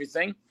seen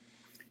everything.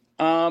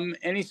 And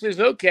he says,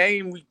 okay.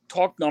 And we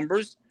talked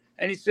numbers.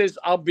 And he says,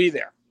 I'll be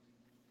there.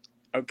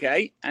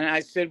 Okay. And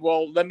I said,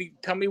 well,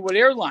 tell me what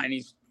airline.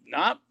 He's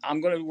not.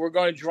 We're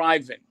going to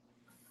drive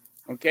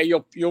in. Okay.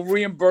 You'll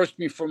reimburse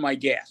me for my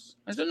gas.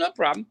 I said, no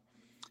problem.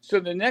 So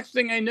the next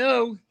thing I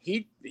know,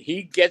 he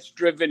gets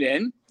driven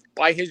in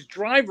by his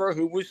driver,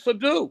 who was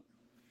Sabu.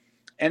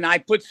 And I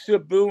put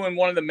Sabu in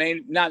one of the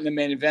main, not in the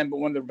main event,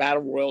 but one of the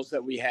battle royals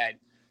that we had.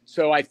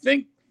 So I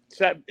think,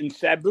 and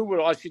Sabu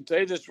would actually tell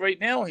you this right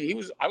now,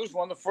 I was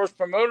one of the first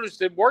promoters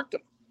that worked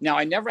him. Now,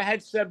 I never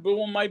had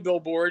Sabu on my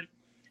billboard,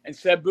 and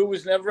Sabu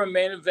was never a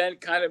main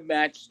event kind of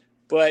match,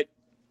 but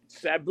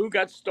Sabu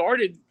got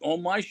started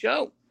on my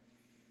show.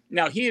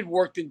 Now, he had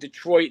worked in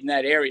Detroit in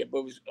that area,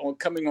 but was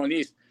coming on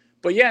East.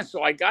 But yeah,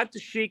 so I got the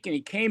Sheik, and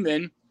he came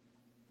in,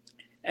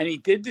 and he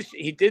did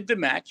the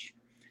match.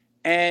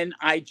 And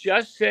I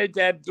just said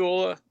to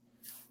Abdullah,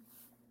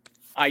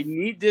 I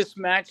need this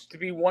match to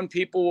be one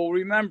people will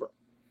remember.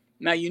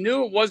 Now, you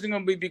knew it wasn't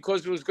going to be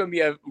because it was going to be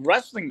a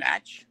wrestling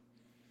match.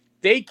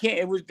 They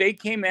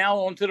came out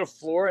onto the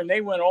floor and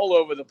they went all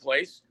over the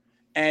place,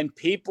 and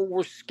people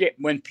were scared.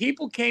 When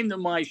people came to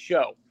my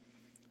show,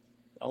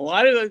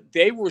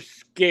 they were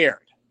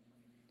scared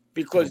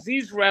because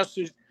these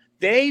wrestlers,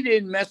 they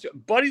didn't mess.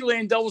 Buddy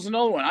Landell was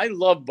another one. I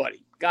love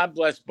Buddy. God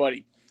bless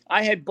Buddy.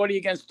 I had Buddy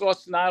against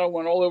Austin Idol,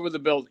 went all over the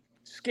building.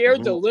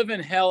 Scared the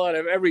living hell out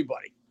of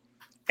everybody.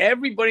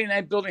 Everybody in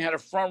that building had a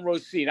front row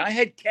seat. I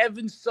had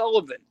Kevin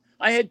Sullivan.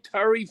 I had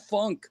Terry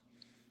Funk.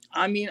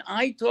 I mean,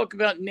 I talk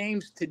about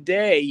names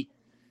today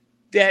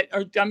that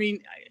are, I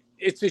mean,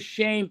 it's a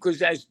shame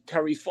because as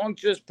Terry Funk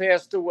just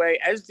passed away,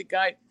 as the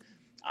guy,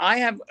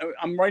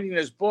 I'm writing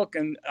this book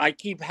and I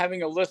keep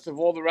having a list of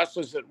all the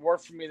wrestlers that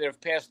work for me that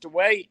have passed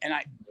away. And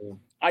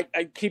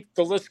I keep,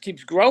 the list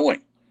keeps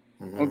growing.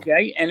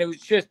 Okay. And it was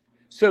just,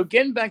 so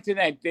getting back to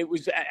that, it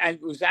was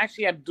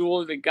actually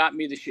Abdullah that got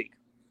me the Sheik.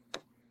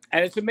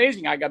 And it's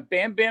amazing. I got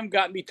Bam Bam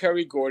got me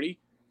Terry Gordy.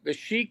 The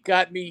Sheik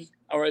got me,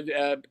 or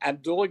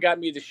Abdullah got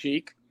me the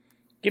Sheik.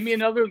 Give me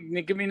another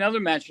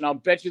match, and I'll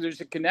bet you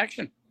there's a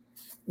connection.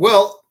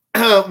 Well,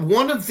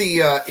 one of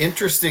the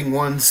interesting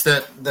ones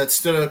that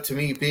stood out to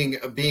me,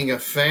 being a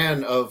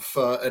fan of,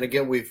 and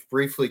again we've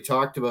briefly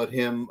talked about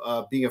him,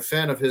 being a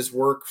fan of his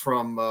work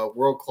from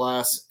World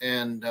Class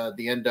and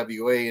the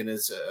NWA and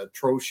his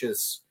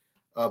atrocious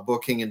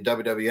booking in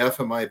WWF,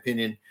 in my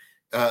opinion.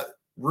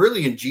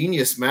 Really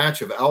ingenious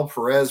match of Al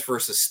Perez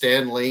versus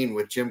Stan Lane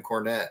with Jim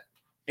Cornette.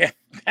 Yeah,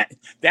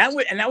 that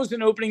was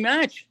an opening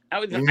match.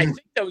 I think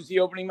that was the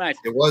opening match.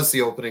 It was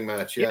the opening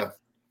match, yeah.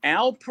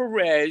 Al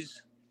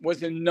Perez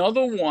was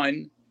another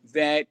one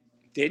that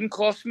didn't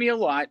cost me a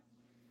lot.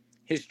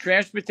 His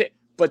transportation,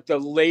 but the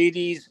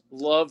ladies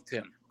loved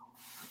him.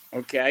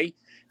 Okay,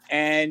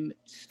 and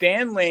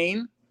Stan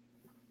Lane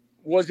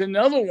was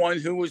another one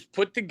who was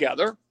put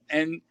together,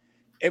 and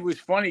it was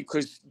funny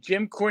because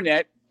Jim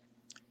Cornette.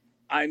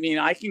 I mean,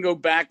 I can go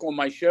back on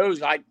my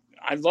shows. I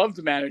love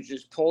the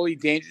managers. Paulie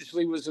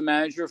Dangerously was a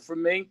manager for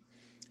me.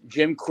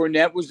 Jim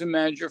Cornette was a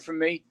manager for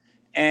me.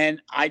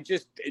 And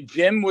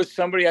Jim was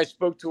somebody I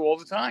spoke to all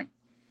the time.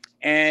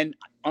 And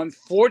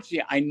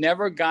unfortunately, I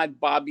never got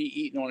Bobby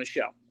Eaton on a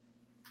show.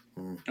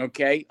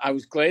 Okay. I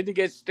was glad to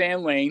get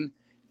Stan Lane,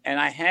 and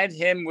I had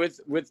him with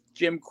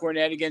Jim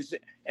Cornette against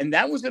it. And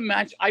that was a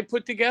match I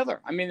put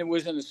together. I mean, there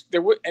was no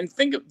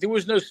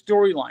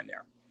storyline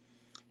there.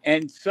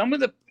 And some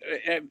of the,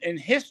 in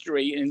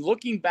history, and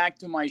looking back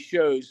to my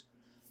shows,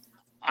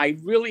 I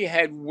really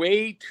had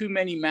way too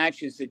many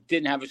matches that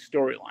didn't have a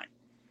storyline.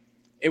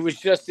 It was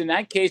just, in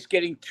that case,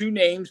 getting two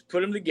names, put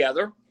them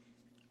together.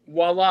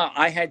 Voila.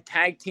 I had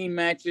tag team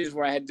matches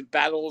where I had the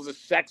Battle of the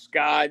Sex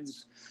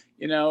Gods,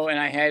 and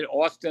I had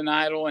Austin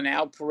Idol and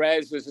Al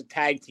Perez as a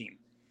tag team.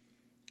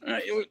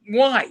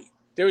 Why?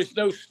 There was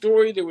no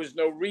story. There was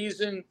no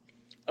reason.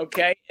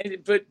 Okay.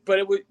 But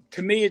it was,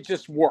 to me, it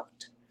just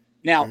worked.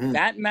 Now,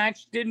 that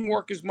match didn't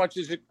work as much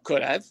as it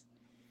could have,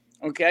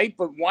 okay?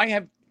 But why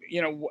have,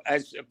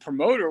 as a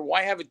promoter,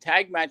 why have a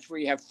tag match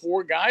where you have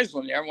four guys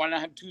on there? Why not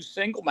have two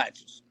single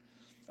matches,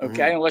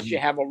 okay? Unless you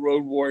have a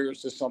Road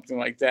Warriors or something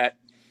like that.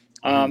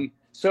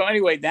 So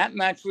anyway, that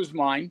match was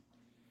mine.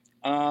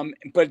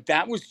 But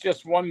that was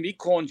just me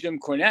calling Jim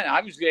Cornette.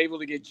 I was able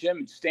to get Jim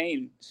and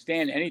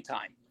Stan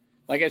anytime.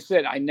 Like I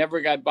said, I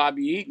never got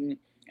Bobby Eaton,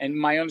 and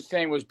my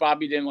understanding was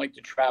Bobby didn't like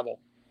to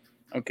travel.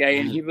 Okay,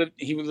 and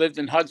he lived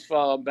in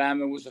Huntsville,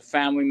 Alabama, was a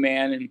family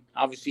man, and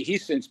obviously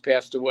he's since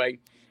passed away.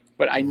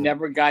 But I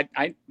never got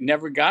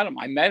him.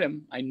 I met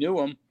him, I knew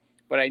him,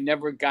 but I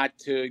never got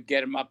to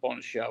get him up on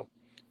a show.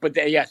 But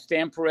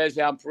Stan Perez,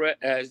 Al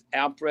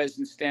Perez,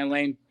 and Stan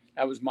Lane,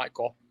 that was my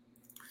call.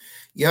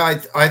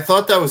 Yeah, I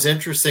thought that was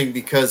interesting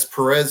because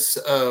Perez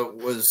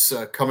was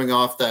coming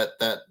off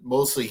that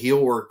mostly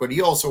heel work, but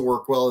he also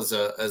worked well as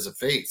a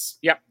face.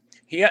 Yep,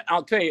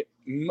 I'll tell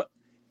you.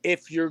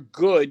 If you're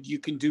good, you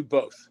can do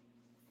both.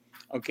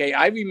 Okay,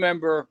 I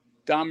remember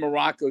Don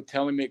Morocco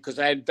telling me, because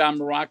I had Don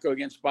Morocco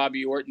against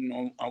Bobby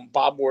Orton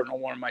Bob Orton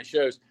on one of my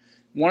shows.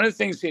 One of the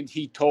things that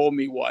he told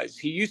me was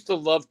he used to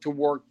love to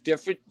work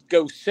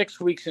go 6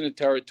 weeks in a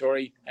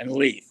territory and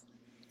leave.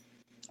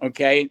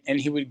 Okay, and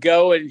he would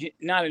go, and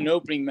not an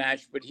opening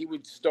match, but he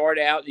would start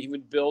out, he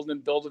would build,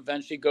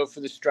 eventually go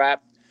for the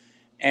strap,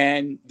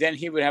 and then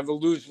he would have a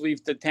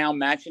leave the town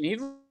match, and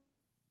he'd.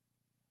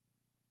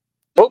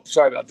 Oh,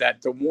 sorry about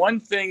that. The one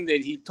thing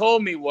that he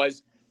told me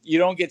was you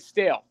don't get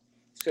stale.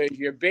 So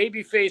you're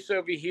baby face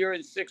over here,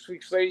 and 6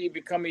 weeks later you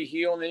become a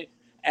heel,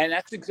 and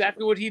that's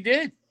exactly what he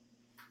did.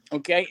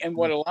 Okay, and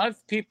what a lot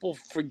of people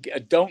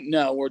don't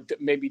know, or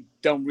maybe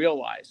don't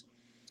realize,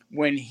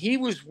 when he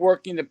was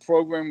working the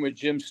program with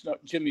Jimmy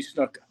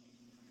Snuka,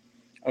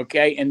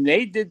 okay, and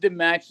they did the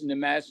match in the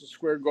Madison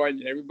Square Garden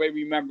that everybody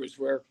remembers,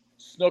 where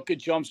Snuka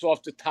jumps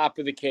off the top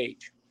of the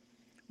cage.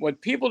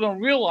 What people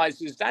don't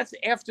realize is that's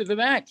after the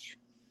match.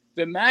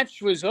 The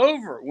match was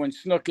over when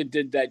Snuka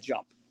did that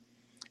jump.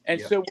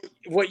 And so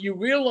what you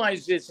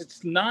realize is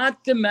it's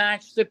not the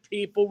match that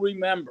people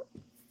remember.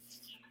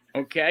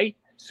 Okay?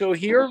 So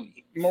here,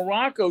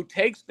 Morocco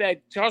takes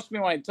that. Trust me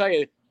when I tell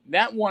you,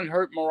 that one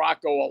hurt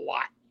Morocco a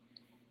lot.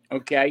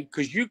 Okay?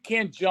 Because you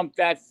can't jump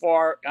that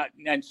far.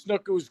 And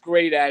Snuka was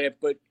great at it,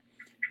 but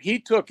he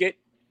took it,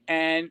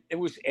 and it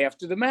was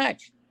after the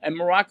match. And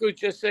Morocco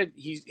just said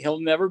he'll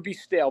never be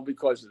stale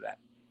because of that.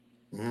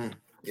 Mm,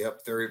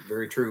 yep, very,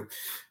 very true.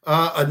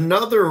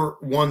 Another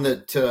one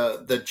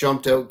that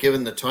jumped out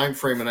given the time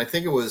frame, and I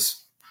think it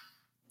was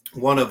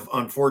one of,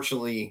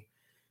 unfortunately,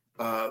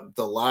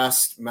 the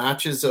last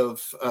matches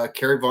of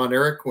Kerry Von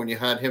Erich when you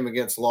had him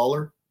against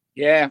Lawler.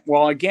 Yeah,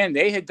 well, again,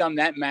 they had done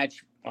that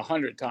match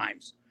 100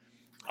 times.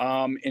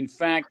 In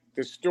fact,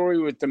 the story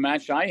with the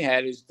match I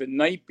had is the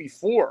night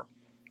before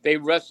they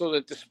wrestled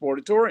at the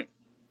Sportatorium.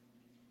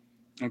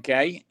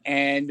 Okay,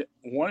 and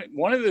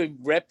one of the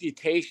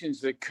reputations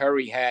that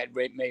Curry had,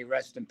 may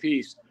rest in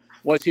peace,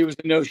 was he was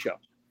a no-show.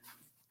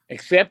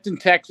 Except in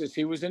Texas,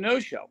 he was a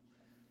no-show.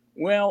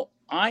 Well,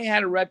 I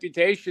had a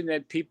reputation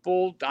that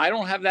I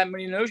don't have that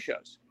many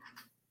no-shows.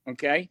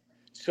 Okay,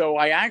 so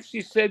I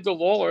actually said to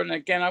Lawler, and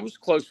again, I was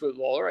close with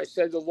Lawler. I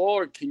said to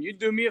Lawler, "Can you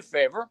do me a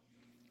favor?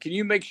 Can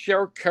you make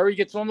sure Curry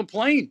gets on the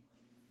plane?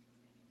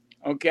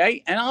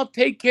 Okay, and I'll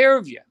take care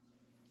of you."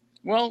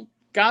 Well,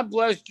 God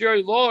bless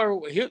Jerry Lawler.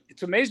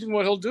 It's amazing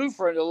what he'll do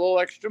for a little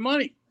extra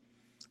money.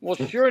 Well,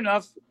 sure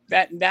enough,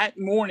 that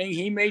morning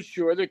he made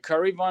sure that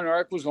Curry Von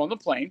Erich was on the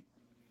plane.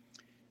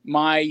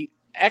 My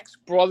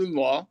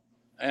ex-brother-in-law,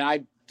 and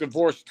I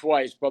divorced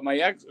twice, but my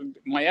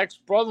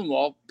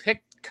ex-brother-in-law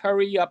picked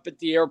Curry up at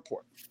the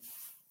airport.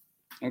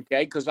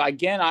 Okay, because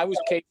again, I was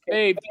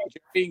kayfabe,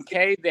 Jerry and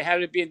Kay, they had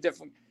to be in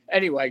different.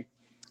 Anyway,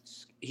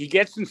 he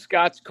gets in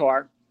Scott's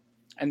car.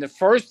 And the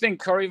first thing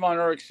Curry Von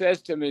Erich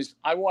says to him is,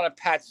 "I want a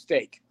Pat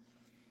steak."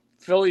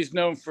 Philly's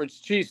known for its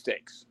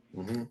cheesesteaks.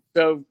 Mm-hmm.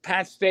 So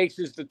Pat Steaks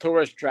is the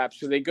tourist trap.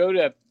 So they go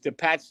to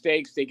Pat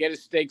Steaks, they get a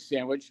steak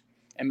sandwich.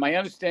 And my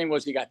understanding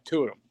was he got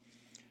 2 of them.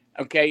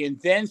 Okay, and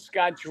then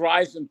Scott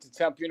drives him to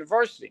Temple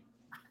University.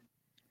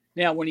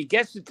 Now, when he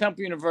gets to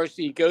Temple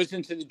University, he goes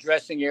into the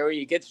dressing area,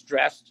 he gets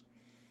dressed.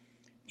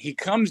 He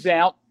comes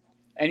out,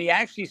 and he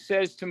actually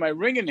says to my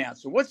ring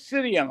announcer, "What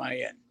city am I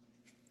in?"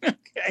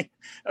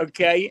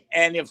 Okay.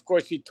 And of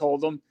course he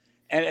told them.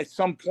 And at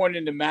some point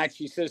in the match,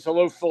 he says,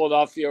 "Hello,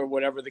 Philadelphia," or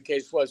whatever the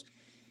case was.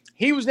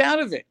 He was out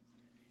of it.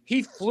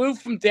 He flew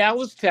from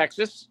Dallas,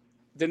 Texas,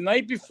 the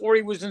night before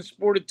he was in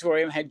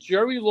Sportatorium, had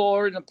Jerry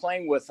Lawler in the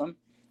plane with him,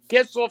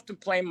 gets off the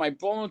plane. My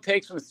brother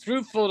takes him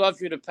through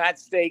Philadelphia to Pat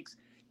Steaks,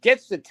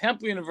 gets to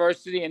Temple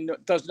University, and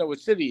doesn't know what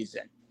city he's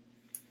in.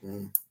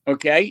 Mm.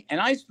 Okay,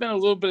 and I spent a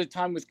little bit of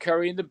time with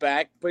Curry in the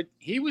back, but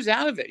he was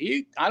out of it.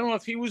 I don't know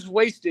if he was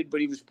wasted, but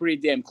he was pretty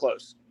damn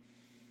close.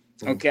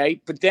 Okay,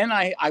 but then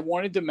I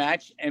wanted to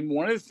match, and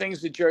one of the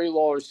things that Jerry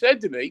Lawler said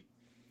to me,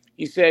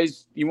 he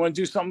says, "You want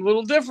to do something a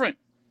little different?"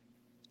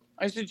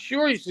 I said,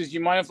 "Sure." He says,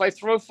 "You mind if I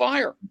throw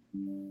fire?"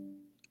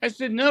 I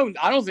said, "No,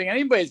 I don't think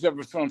anybody's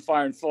ever thrown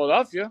fire in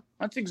Philadelphia."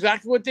 That's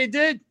exactly what they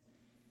did.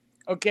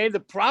 Okay, the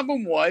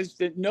problem was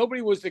that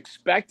nobody was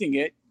expecting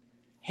it.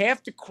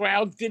 Half the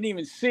crowd didn't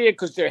even see it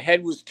because their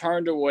head was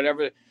turned or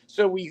whatever.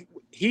 So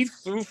he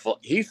threw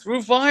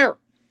fire,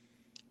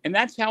 and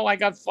that's how I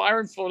got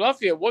fire in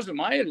Philadelphia. It wasn't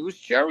my head; it was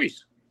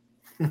Cherry's.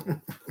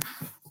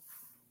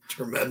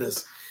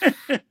 Tremendous.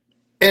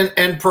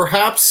 and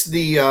perhaps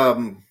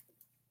the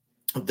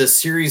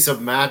series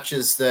of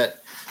matches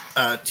that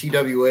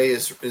TWA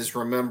is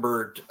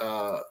remembered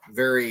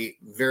very,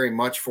 very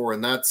much for,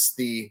 and that's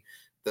the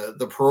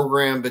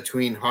program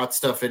between Hot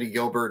Stuff Eddie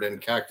Gilbert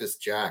and Cactus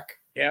Jack.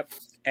 Yep.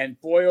 And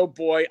boy, oh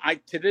boy,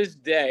 to this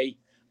day,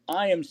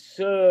 I am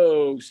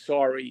so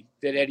sorry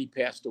that Eddie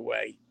passed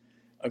away.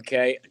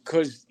 Okay,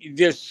 because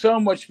there's so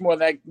much more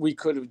that we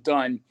could have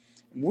done.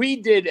 We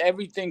did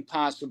everything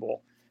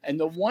possible. And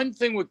the one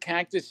thing with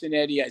Cactus and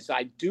Eddie is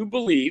I do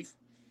believe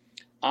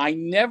I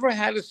never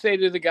had to say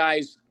to the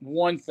guys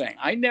one thing.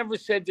 I never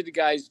said to the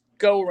guys,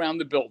 "Go around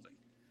the building."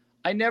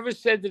 I never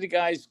said to the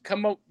guys,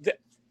 "Come up."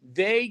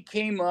 They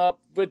came up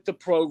with the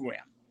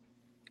program.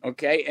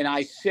 Okay, and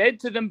I said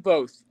to them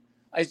both,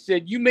 I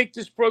said, "You make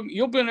this program,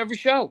 you'll be on every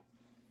show,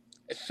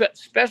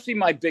 especially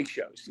my big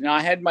shows." Now,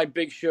 I had my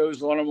big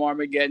shows, Autumn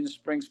Armageddon,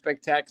 Spring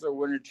Spectacular,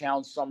 Winter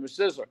Challenge, Summer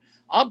Sizzler.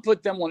 I'll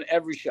put them on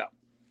every show.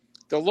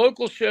 The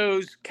local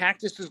shows,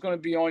 Cactus is going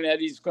to be on,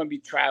 Eddie's going to be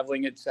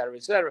traveling, et cetera,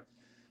 et cetera.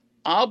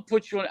 I'll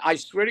put you on. I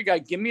swear to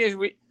God, give me a.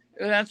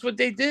 And that's what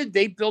they did.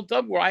 They built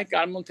up where I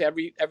got them onto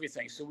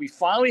everything. So we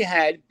finally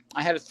I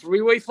had a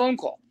 3-way phone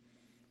call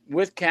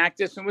with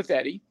Cactus and with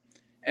Eddie.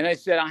 And I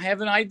said, I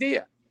have an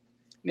idea.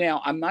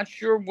 Now, I'm not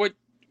sure what,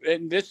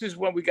 and this is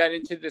when we got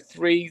into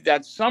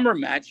that summer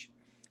match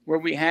where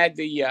we had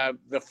the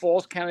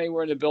Falls County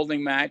were in the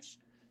building match.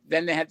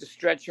 Then they had the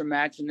stretcher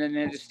match, and then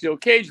they had the steel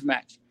cage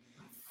match.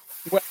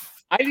 Well,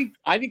 I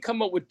didn't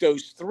come up with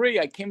those three.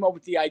 I came up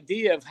with the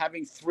idea of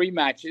having 3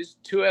 matches,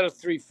 2 out of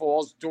 3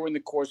 falls during the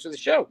course of the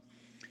show.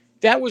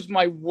 That was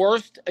my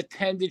worst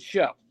attended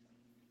show.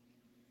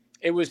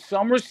 It was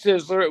Summer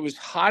Sizzler. It was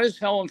hot as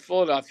hell in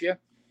Philadelphia,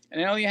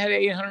 and I only had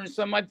 800 and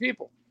some odd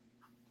people.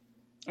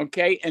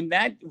 Okay, and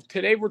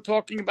today we're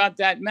talking about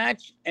that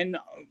match, and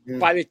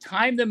by the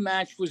time the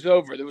match was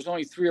over, there was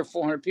only 300 or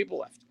 400 people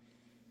left.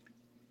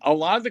 A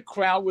lot of the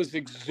crowd was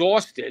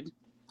exhausted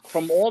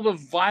from all the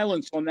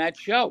violence on that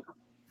show.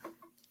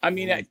 I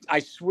mean, I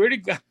swear to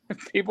God,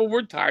 people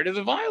were tired of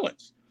the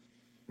violence.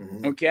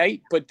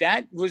 Okay, but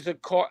that was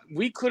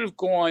we could have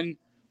gone.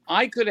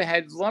 I could have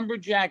had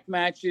lumberjack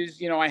matches.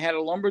 You know, I had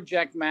a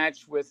lumberjack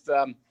match with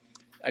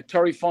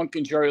Terry Funk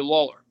and Jerry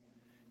Lawler,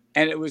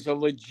 and it was a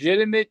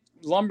legitimate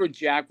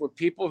lumberjack where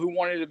people who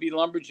wanted to be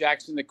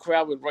lumberjacks in the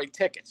crowd would write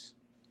tickets.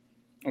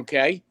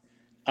 Okay,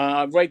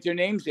 write their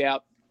names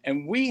out,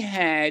 and we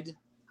had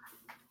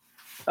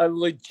a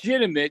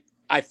legitimate.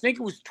 I think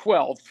it was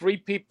 12, 3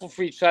 people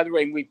for each side of the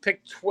ring. We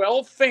picked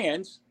 12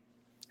 fans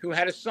who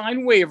had to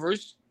sign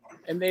waivers,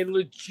 and they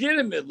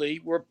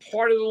legitimately were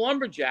part of the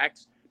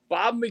Lumberjacks.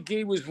 Bob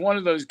McGee was one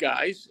of those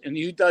guys, and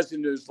he does the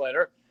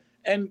newsletter.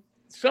 And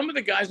some of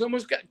the guys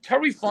almost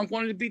Terry Funk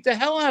wanted to beat the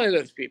hell out of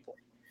those people.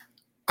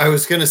 I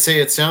was going to say,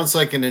 it sounds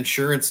like an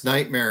insurance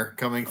nightmare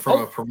coming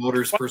from a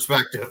promoter's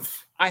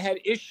perspective. I had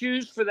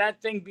issues for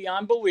that thing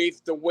beyond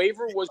belief. The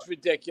waiver was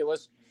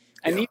ridiculous.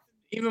 And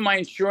even my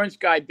insurance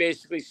guy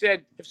basically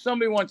said, if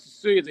somebody wants to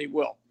sue you, they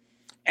will.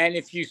 And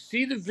if you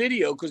see the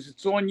video, because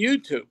it's on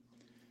YouTube,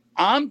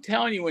 I'm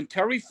telling you, when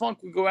Terry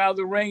Funk would go out of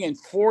the ring and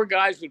 4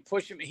 guys would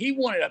push him,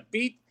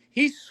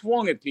 he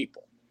swung at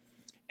people.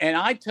 And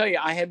I tell you,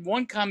 I had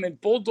one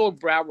comment, Bulldog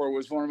Brower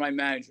was one of my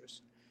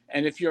managers.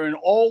 And if you're an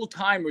old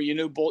timer, you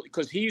knew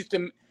because he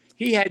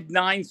had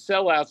 9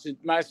 sellouts at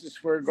Madison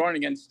Square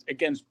Garden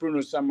against Bruno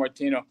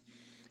Sammartino.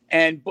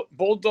 And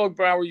Bulldog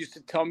Brower used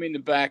to tell me in the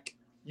back,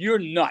 "You're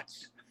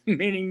nuts,"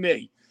 meaning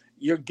me.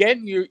 You're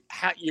going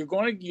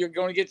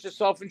to get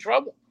yourself in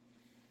trouble.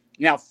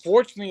 Now,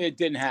 fortunately, it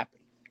didn't happen.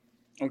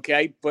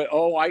 Okay, but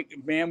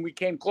we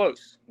came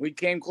close. We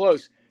came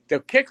close.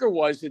 The kicker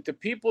was that the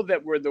people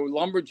that were the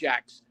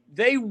lumberjacks,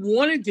 they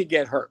wanted to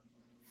get hurt.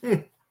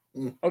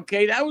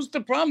 Okay, that was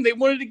the problem. They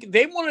wanted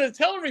to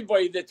tell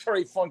everybody that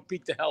Terry Funk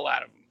beat the hell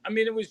out of them. I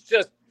mean, it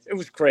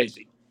was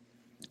crazy.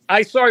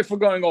 Sorry for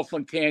going off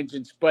on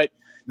tangents, but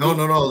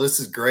no, this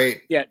is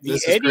great. Yeah,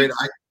 this is great.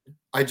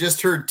 I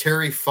just heard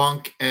Terry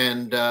Funk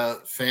and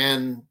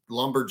fan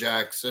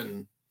lumberjacks,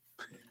 and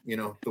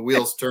the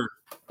wheels turn.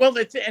 Well,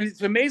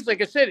 it's amazing.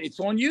 Like I said,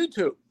 it's on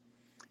YouTube,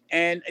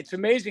 and it's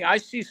amazing. I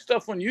see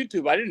stuff on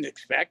YouTube I didn't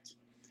expect,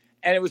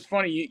 and it was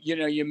funny.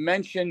 You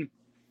mentioned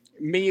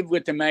me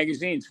with the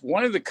magazines.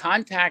 One of the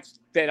contacts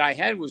that I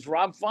had was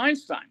Rob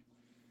Feinstein,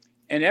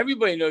 and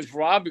everybody knows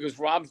Rob because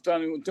Rob's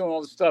doing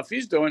all the stuff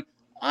he's doing.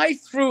 I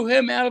threw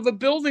him out of a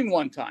building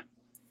one time.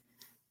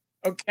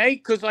 Okay,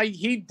 because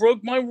he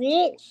broke my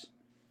rules.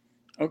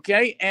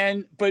 Okay,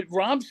 but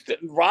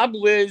Rob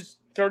lives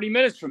 30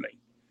 minutes from me.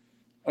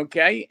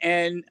 Okay,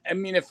 and I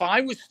mean, if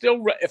I was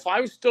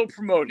still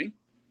promoting,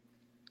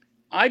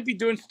 I'd be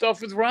doing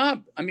stuff with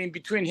Rob. I mean,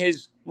 between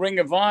his Ring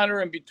of Honor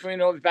and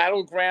between all the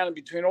Battleground and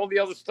between all the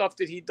other stuff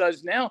that he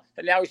does now,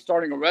 and now he's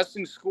starting a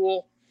wrestling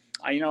school.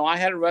 I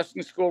had a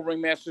wrestling school,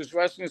 Ringmasters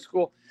Wrestling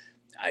School.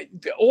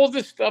 All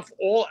this stuff,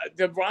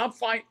 the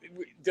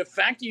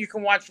fact that you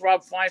can watch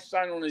Rob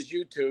Feinstein on his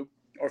YouTube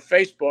or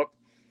Facebook,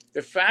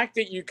 the fact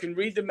that you can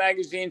read the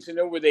magazines and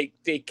know where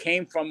they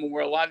came from and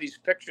where a lot of these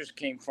pictures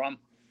came from,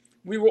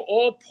 we were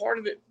all part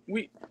of it.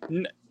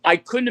 I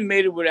couldn't have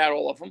made it without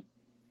all of them.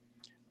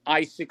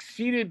 I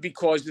succeeded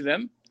because of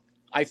them.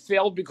 I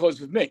failed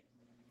because of me.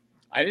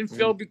 I didn't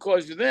fail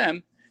because of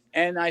them,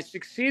 and I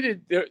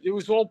succeeded. It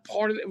was all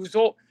part of it. It was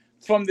all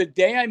from the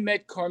day I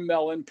met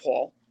Carmel and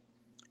Paul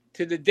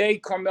to the day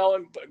Carmel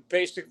and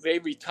basically they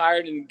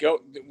retired and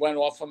went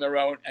off on their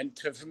own. And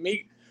for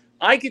me,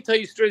 I could tell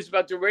you stories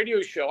about the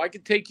radio show. I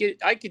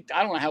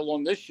don't know how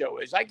long this show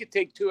is. I could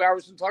take 2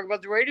 hours and talk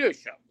about the radio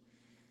show.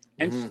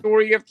 And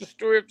story after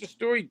story after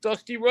story,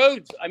 Dusty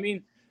Rhodes. I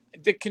mean,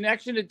 the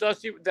connection to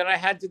Dusty that I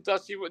had to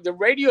Dusty, the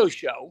radio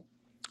show,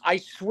 I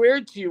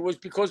swear to you, was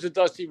because of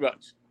Dusty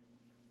Rhodes.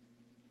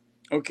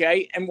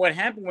 Okay, and what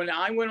happened when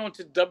I went on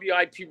to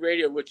WIP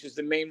Radio, which is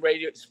the main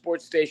radio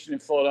sports station in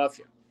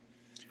Philadelphia,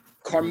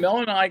 Carmel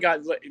and I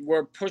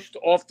were pushed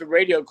off the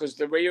radio because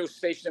the radio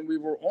station that we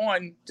were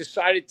on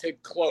decided to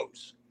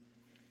close.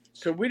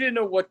 So we didn't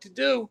know what to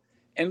do.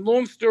 And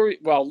long story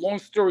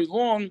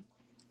long,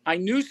 I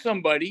knew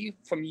somebody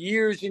from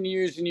years and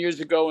years and years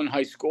ago in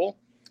high school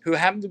who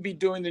happened to be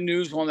doing the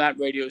news on that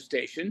radio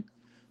station.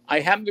 I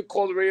happened to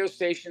call the radio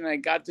station, and I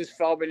got this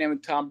fellow by the name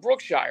of Tom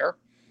Brookshire.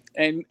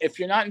 And if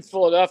you're not in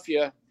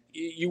Philadelphia,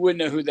 you wouldn't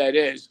know who that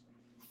is.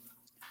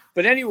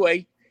 But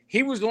anyway,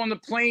 he was on the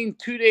plane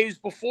 2 days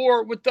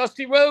before with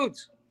Dusty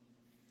Rhodes.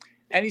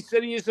 And he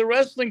said he is a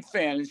wrestling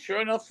fan. And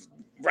sure enough,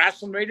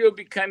 Wrestling Radio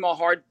became a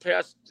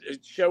hard-pressed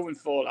show in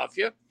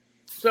Philadelphia.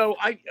 So,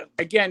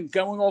 again,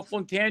 going off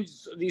on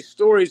tangents, these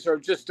stories are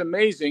just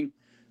amazing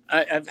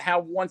of how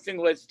one thing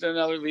leads to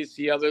another, leads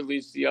to the other,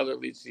 leads to the other,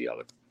 leads to the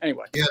other.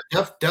 Anyway.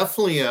 Yeah,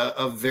 definitely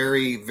a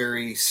very,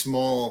 very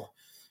small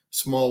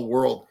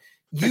world.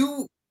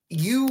 You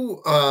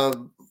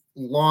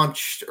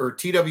launched, or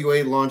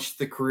TWA launched,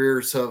 the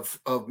careers of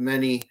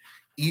many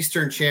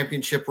Eastern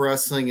Championship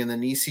Wrestling and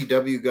then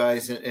ECW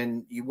guys,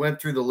 and you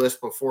went through the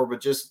list before, but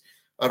just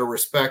out of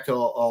respect,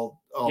 I'll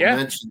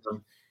mention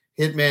them: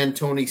 Hitman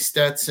Tony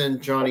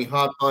Stetson, Johnny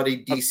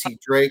Hotbody, DC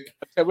Drake,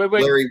 wait.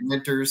 Larry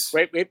Winters.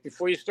 Wait,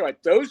 before you start,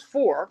 those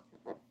four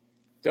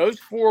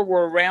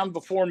were around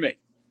before me.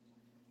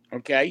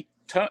 Okay,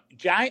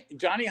 Johnny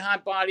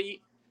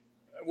Hotbody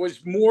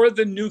was more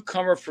the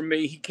newcomer for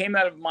me. He came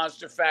out of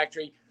Monster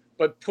Factory,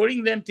 but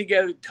putting them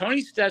together,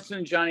 Tony Stetson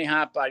and Johnny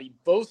Hotbody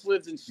both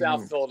lived in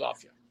South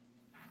Philadelphia.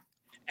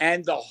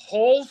 And the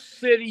whole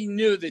city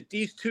knew that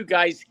these two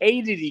guys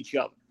hated each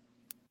other.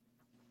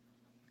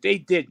 They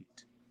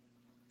didn't.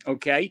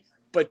 Okay?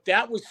 But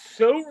that was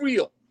so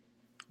real.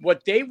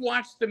 What they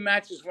watched the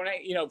matches when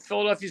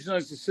Philadelphia's known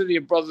as the city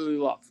of brotherly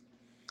love.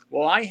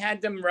 Well, I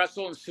had them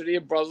wrestle in the city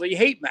of brotherly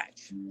hate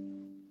match.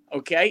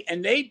 Okay?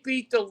 And they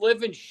beat the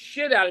living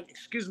shit out of,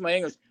 excuse my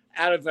English,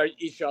 out of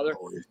each other.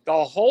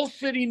 The whole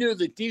city knew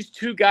that these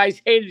two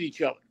guys hated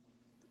each other.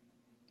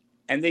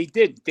 And they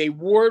did. They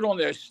wore it on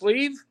their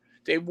sleeve.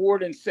 They wore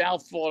it in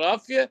South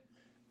Philadelphia.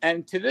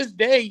 And to this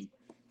day,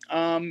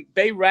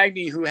 Bay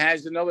Ragney, who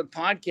has another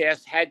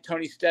podcast, had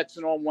Tony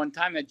Stetson on one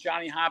time, had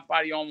Johnny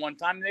Hotbody on one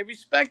time, and they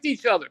respect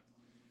each other.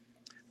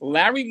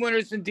 Larry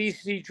Winters and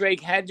DC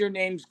Drake had their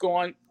names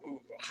going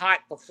hot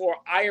before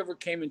I ever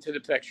came into the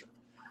picture.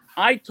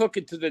 I took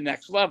it to the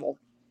next level.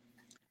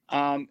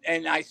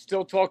 And I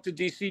still talk to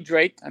DC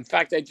Drake. In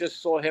fact, I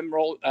just saw him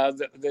roll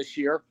this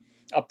year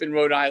up in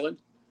Rhode Island.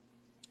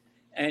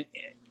 And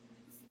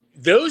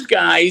those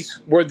guys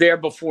were there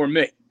before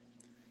me.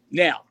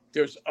 Now,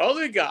 there's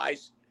other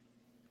guys.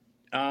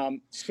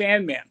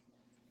 Sandman.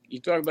 You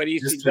talk about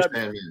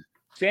ECW.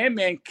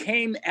 Sandman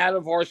came out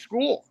of our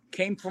school,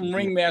 came from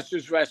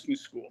Ringmasters Wrestling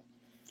School.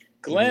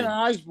 Glenn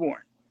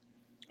Osborne,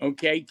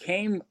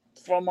 came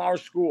from our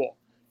school.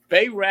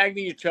 Bay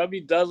Ragney and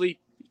Chubby Dudley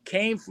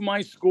came from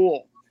my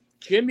school.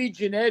 Jimmy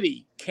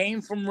Giannetti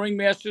came from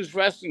Ringmasters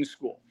Wrestling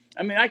School.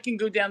 I mean, I can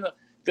go down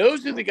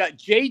those are the guys.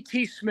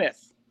 JT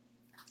Smith.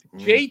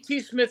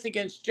 JT Smith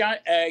against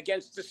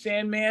the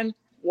Sandman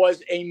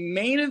was a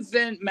main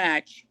event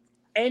match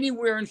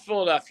anywhere in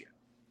Philadelphia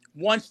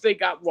once they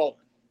got rolling.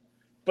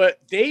 But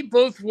they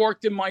both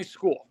worked in my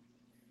school.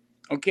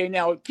 Okay,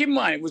 now keep in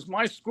mind, it was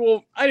my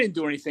school. I didn't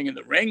do anything in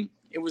the ring.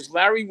 It was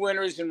Larry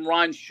Winters and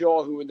Ron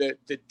Shaw who were the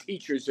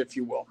teachers, if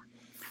you will.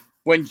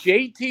 When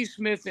JT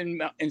Smith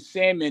and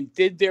Sandman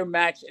did their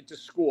match at the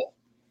school,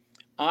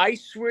 I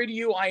swear to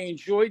you, I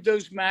enjoyed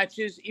those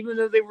matches, even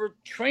though they were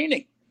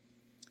training.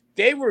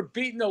 They were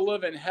beating the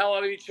living hell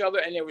out of each other,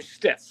 and they were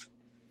stiff.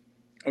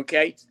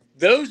 Okay?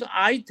 Those,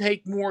 I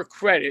take more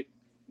credit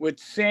with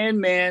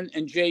Sandman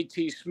and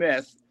JT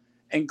Smith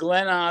and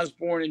Glenn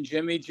Osborne and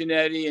Jimmy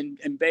Giannetti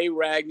and Bay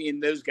Ragney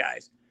and those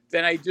guys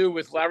than I do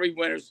with Larry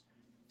Winters,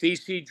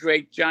 DC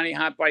Drake, Johnny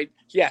Hotbody.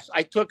 Yes,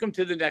 I took them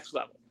to the next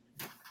level.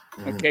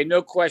 Okay,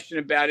 no question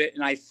about it.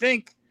 And I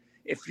think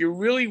if you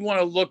really want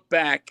to look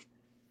back,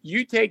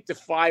 you take the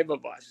five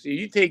of us. So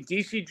you take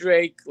DC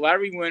Drake,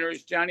 Larry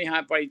Winters, Johnny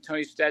Hotbody,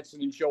 Tony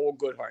Stetson, and Joel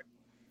Goodhart.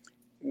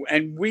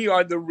 And we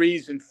are the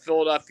reason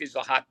Philadelphia's a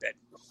hotbed.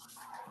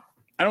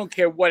 I don't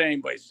care what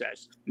anybody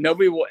says.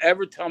 Nobody will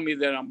ever tell me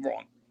that I'm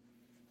wrong.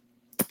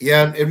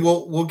 Yeah, and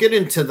we'll get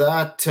into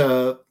that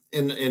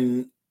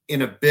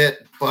in a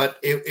bit, but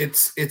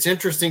it's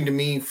interesting to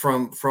me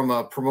from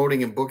a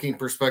promoting and booking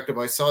perspective.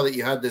 I saw that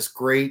you had this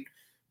great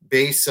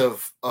base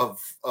of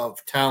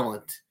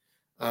talent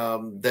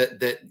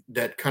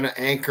that kind of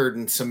anchored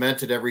and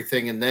cemented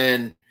everything, and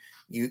then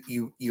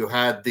you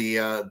had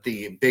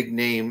the big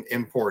name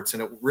imports,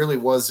 and it really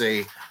was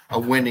a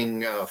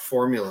winning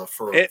formula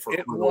for it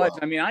was.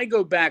 I mean, I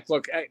go back.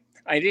 Look,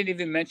 I didn't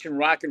even mention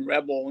Rock and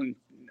Rebel, and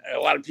a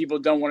lot of people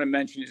don't want to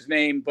mention his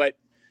name, but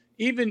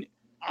even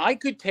I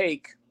could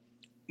take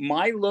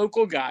my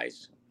local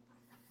guys,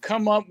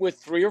 come up with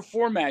 3 or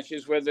 4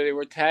 matches, whether they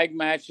were tag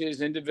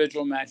matches,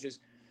 individual matches,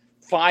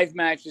 5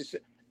 matches,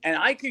 and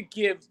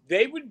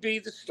they would be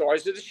the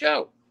stars of the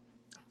show.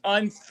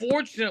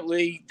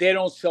 Unfortunately, they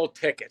don't sell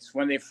tickets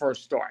when they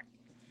first start.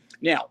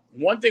 Now,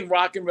 one thing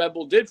Rock and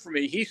Rebel did for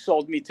me, he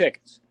sold me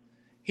tickets.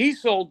 He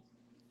sold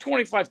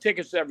 25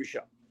 tickets to every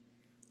show.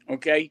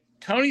 Okay?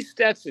 Tony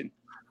Stetson,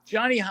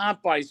 Johnny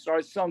Hotbody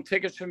started selling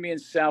tickets for me in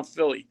South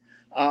Philly.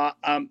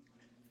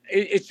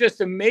 It's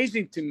just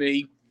amazing to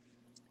me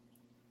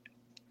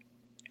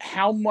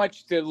how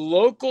much the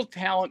local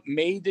talent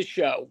made the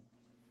show.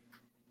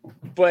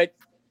 But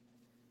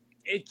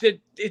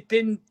it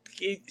didn't.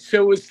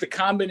 So it's the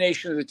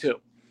combination of the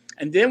two.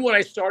 And then what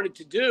I started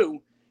to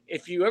do,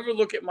 if you ever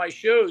look at my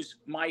shows,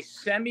 my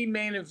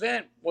semi-main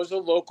event was a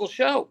local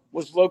show,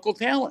 was local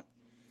talent.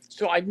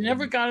 So I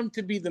never got them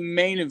to be the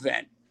main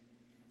event,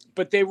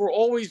 but they were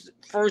always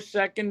first,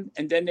 second,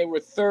 and then they were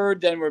third,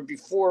 then were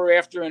before or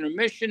after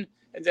intermission,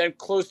 and then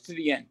close to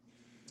the end.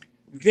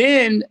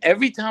 Then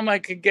every time I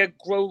could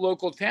grow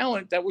local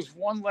talent, that was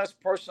one less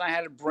person I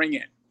had to bring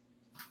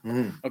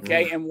in.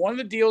 Okay. And one of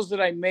the deals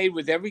that I made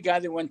with every guy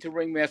that went to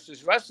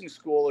Ringmasters Wrestling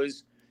School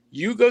is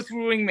you go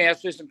through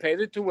Ringmasters and pay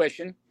the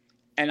tuition,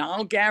 and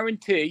I'll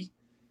guarantee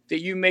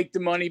that you make the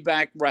money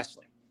back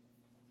wrestling.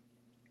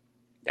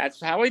 That's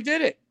how I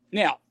did it.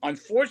 Now,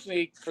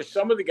 unfortunately, for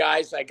some of the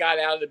guys, I got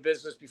out of the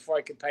business before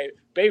I could pay.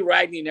 Bay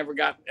Ragney never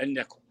got a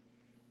nickel.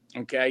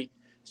 Okay.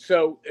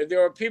 So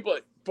there are people,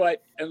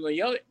 but on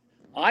the other,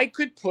 I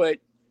could put,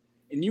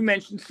 and you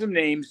mentioned some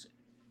names.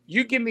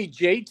 You give me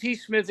J.T.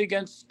 Smith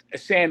against a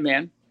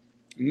Sandman,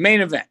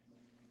 main event.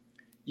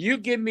 You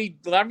give me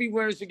Larry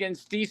Winters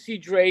against D.C.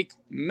 Drake,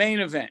 main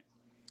event.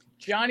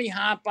 Johnny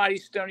Hotbody,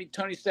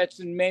 Tony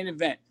Stetson, main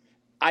event.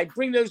 I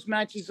bring those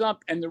matches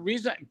up, and the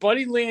reason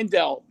Buddy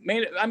Landell,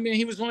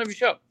 he was on every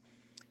show.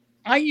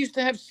 I used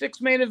to have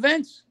 6 main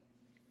events.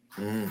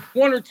 1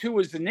 or 2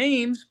 was the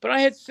names, but I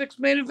had 6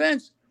 main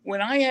events.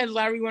 When I had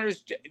Larry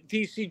Winters,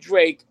 D.C.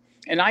 Drake,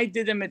 and I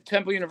did them at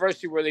Temple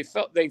University, where they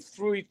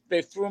threw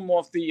them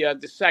off the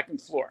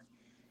second floor.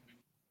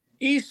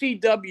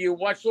 ECW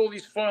watched all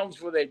these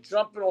films where they're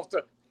jumping off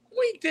the.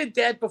 We did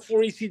that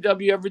before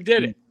ECW ever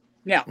did it.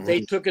 Now they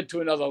took it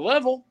to another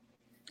level.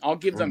 I'll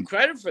give them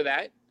credit for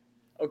that.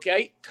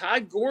 Okay,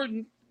 Todd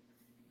Gordon.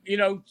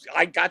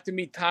 I got to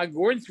meet Todd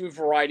Gordon through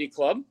Variety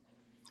Club.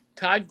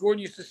 Todd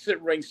Gordon used to sit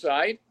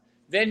ringside.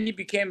 Then he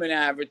became an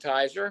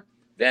advertiser.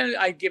 Then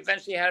I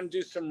eventually had him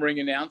do some ring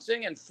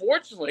announcing. And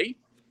fortunately,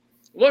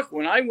 look,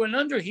 when I went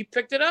under, he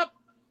picked it up.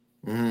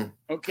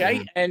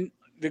 Okay. And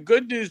the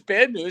good news,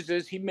 bad news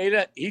is he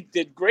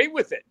did great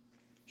with it.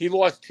 He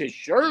lost his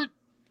shirt.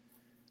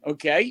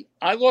 Okay.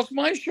 I lost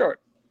my shirt.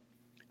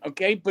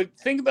 Okay. But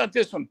think about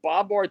this one.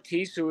 Bob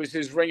Ortiz, who was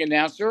his ring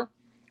announcer,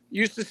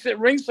 used to sit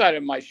ringside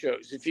at my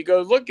shows. If you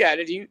go look at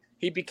it,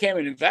 he became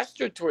an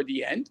investor toward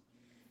the end.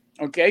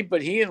 Okay.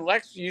 But he and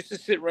Lex used to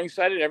sit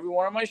ringside at every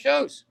one of my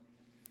shows.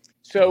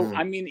 So,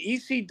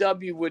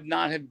 ECW would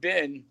not have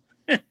been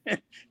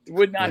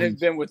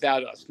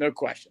without us. No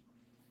question.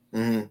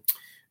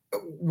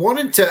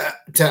 Wanted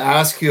to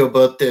ask you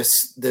about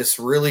this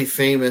really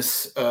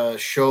famous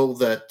show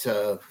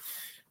that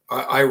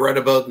I read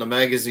about in the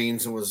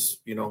magazines and was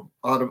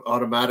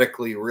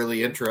automatically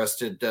really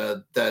interested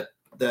that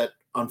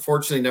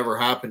unfortunately never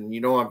happened.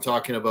 I'm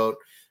talking about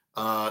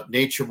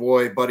Nature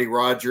Boy Buddy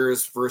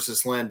Rogers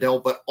versus Landell,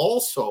 but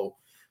also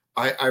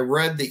I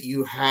read that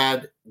you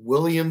had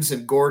Williams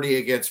and Gordy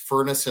against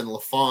Furnace and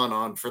LaFawn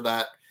on for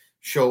that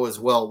show as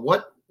well.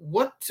 What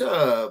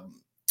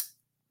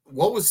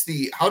was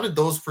how did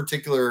those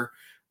particular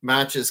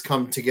matches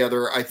come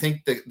together? I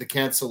think the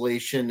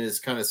cancellation is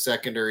kind of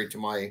secondary to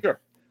my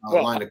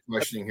line of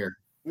questioning here.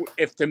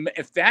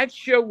 If that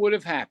show would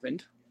have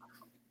happened,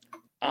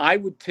 I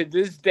would to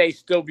this day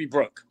still be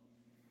broke.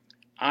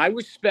 I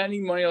was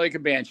spending money like a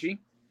banshee.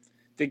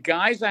 The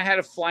guys I had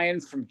to fly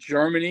in from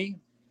Germany,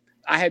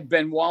 I had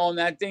Benoit on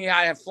that thing.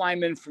 I had to fly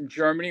him in from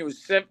Germany. It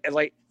was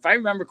if I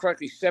remember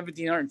correctly,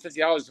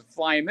 $1,750 to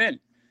fly him in.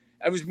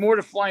 It was more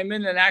to fly him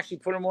in than actually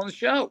put him on the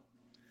show.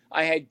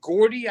 I had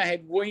Gordy, I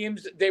had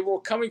Williams. They were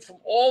coming from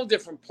all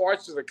different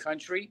parts of the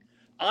country.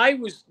 I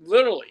was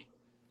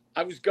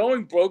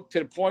going broke to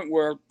the point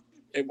where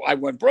I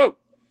went broke.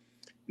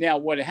 Now,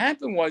 what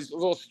happened was a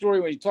little story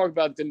when you talk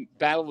about the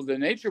Battle of the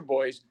Nature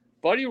Boys.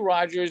 Buddy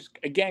Rogers,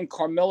 again,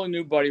 Carmella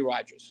knew Buddy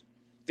Rogers.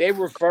 They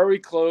were very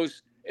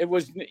close. It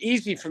was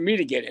easy for me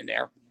to get in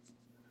there.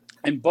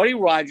 And Buddy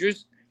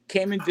Rogers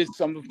came and did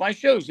some of my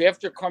shows.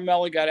 After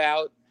Carmella got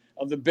out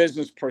of the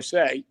business per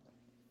se,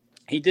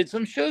 he did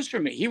some shows for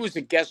me. He was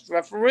a guest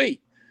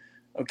referee.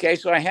 Okay,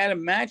 so I had a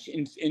match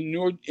in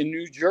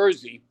New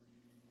Jersey.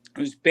 It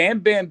was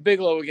Bam Bam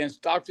Bigelow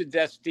against Dr.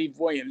 Death Steve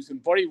Williams,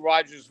 and Buddy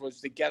Rogers was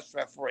the guest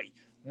referee.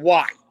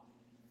 Why?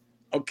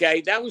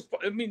 Okay, that was,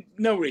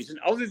 no reason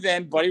other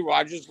than Buddy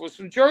Rogers was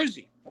from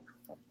Jersey.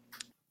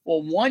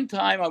 Well, one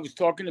time I was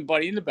talking to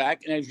Buddy in the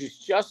back, and it was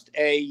just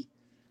a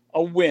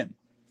whim.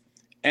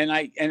 And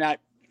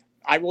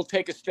I will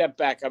take a step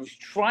back. I was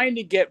trying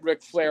to get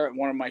Ric Flair at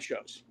one of my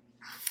shows.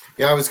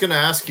 Yeah, I was going to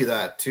ask you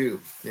that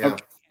too. Yeah.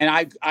 Okay.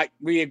 And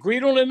we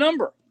agreed on a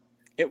number.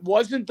 It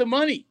wasn't the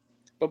money.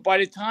 But by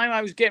the time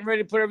I was getting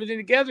ready to put everything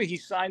together, he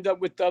signed up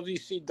with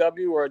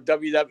WCW or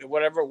WW,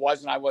 whatever it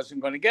was, and I wasn't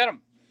going to get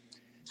him.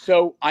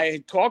 So I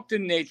had talked to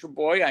Nature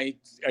Boy. I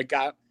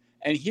got,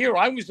 and here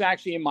I was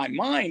actually in my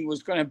mind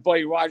was going to have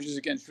Buddy Rogers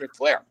against Ric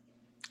Flair.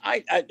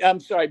 I'm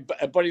sorry,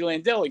 Buddy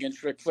Landell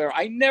against Ric Flair.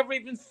 I never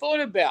even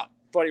thought about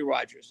Buddy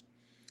Rogers.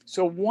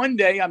 So one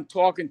day I'm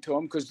talking to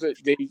him because the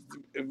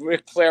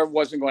Ric Flair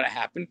wasn't going to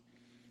happen.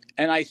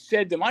 And I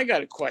said to him, I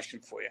got a question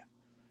for you.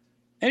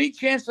 any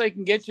chance I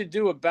can get you to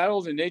do a Battle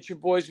of the Nature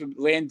Boys with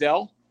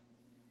Landell?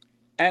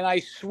 And I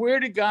swear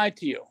to God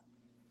to you,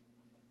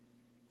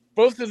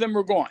 both of them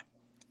are gone.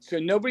 So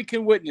nobody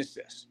can witness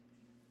this.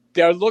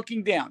 They're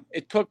looking down.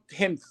 It took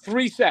him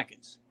 3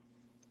 seconds.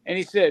 And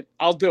he said,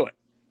 I'll do it.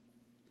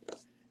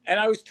 And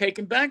I was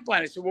taken back by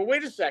it. I said, well,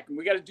 wait a second.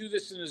 We got to do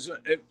this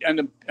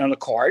on a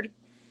card.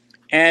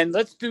 And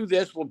let's do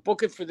this. We'll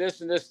book it for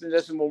this and this and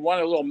this. And we'll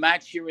run a little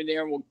match here and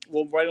there. And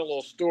we'll write a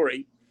little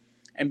story.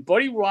 And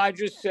Buddy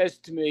Rogers says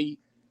to me,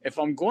 if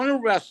I'm going to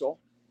wrestle,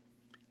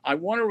 I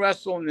want to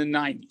wrestle in the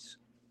 90s.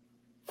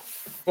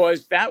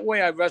 Because that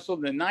way I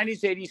wrestled in the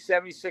 90s, 80s,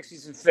 70s,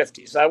 60s, and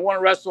 50s. I want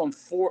to wrestle in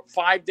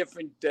 5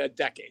 different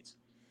decades.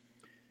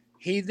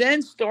 He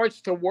then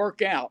starts to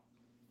work out.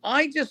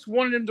 I just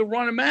wanted him to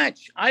run a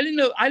match. I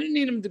didn't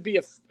need him to be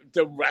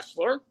the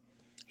wrestler.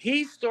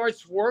 He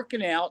starts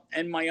working out,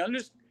 and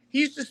he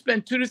used to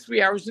spend 2 to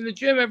 3 hours in the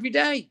gym every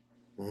day.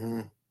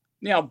 Mm-hmm.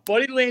 Now,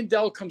 Buddy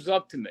Landell comes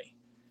up to me,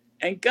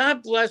 and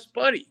God bless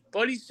Buddy.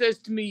 Buddy says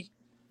to me,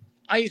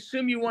 I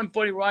assume you want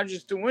Buddy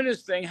Rogers to win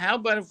this thing. How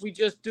about if we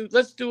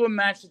let's do a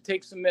match that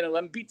takes a minute.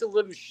 Let him beat the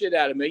living shit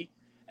out of me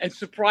and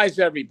surprise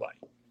everybody.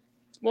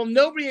 Well,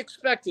 nobody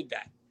expected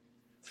that.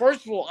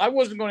 First of all, I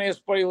wasn't going to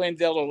ask Buddy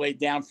Landell to lay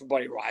down for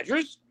Buddy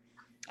Rogers.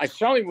 I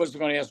certainly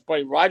wasn't going to ask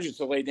Buddy Rogers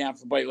to lay down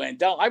for Buddy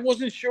Landell. I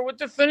wasn't sure what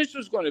the finish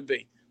was going to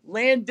be.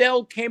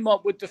 Landell came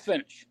up with the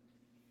finish.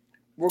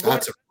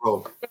 That's a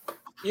pro.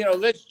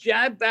 Let's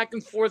jab back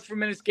and forth for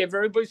minutes, give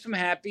everybody some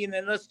happy, and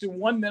then let's do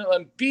 1 minute.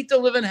 Let him beat the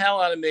living hell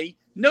out of me.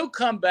 No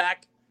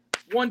comeback.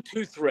 1,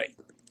 2, 3.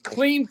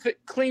 Clean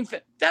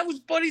fit. That was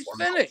Buddy's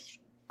finish.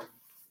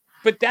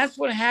 But that's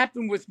what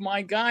happened with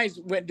my guys.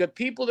 When the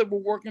people that were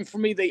working for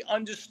me, they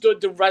understood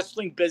the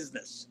wrestling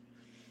business.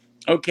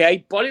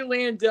 Okay? Buddy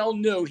Landell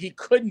knew he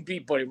couldn't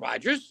beat Buddy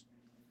Rogers.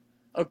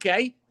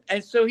 Okay?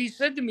 And so he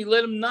said to me,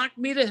 let him knock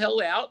me the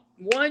hell out.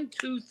 1,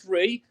 2,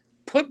 3.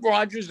 Put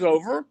Rogers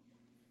over.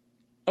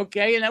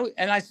 Okay?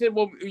 And I said,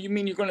 well, you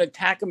mean you're going to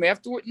attack him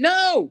afterward?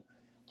 No!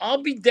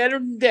 I'll be deader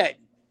than dead.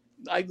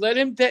 I let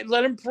him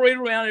parade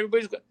around.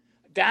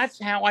 That's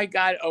how I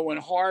got Owen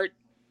Hart.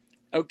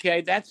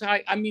 Okay, that's how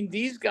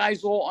these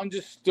guys all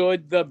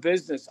understood the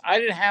business. I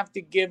didn't have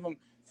to give them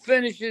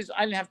finishes.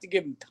 I didn't have to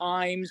give them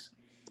times.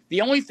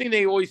 The only thing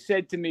they always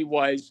said to me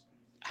was,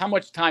 how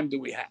much time do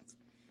we have?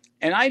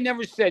 And I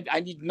never said, I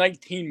need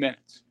 19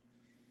 minutes.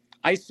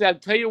 I said, I'll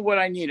tell you what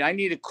I need. I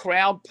need a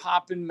crowd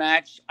popping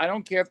match. I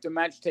don't care if the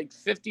match takes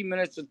 50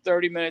 minutes or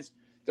 30 minutes.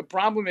 The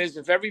problem is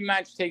if every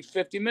match takes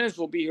 50 minutes,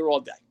 we'll be here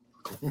all day.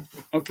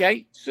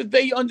 Okay, so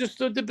they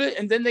understood the bit,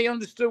 and then they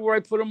understood where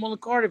I put them on the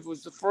card. If it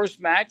was the first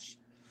match,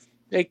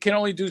 they can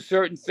only do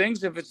certain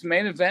things. If it's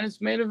main event, it's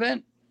main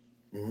event.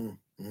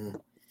 Mm-hmm. Mm-hmm.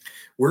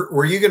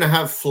 Were you going to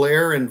have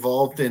Flair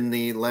involved in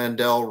the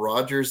Landell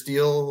Rogers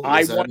deal?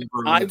 I wanted.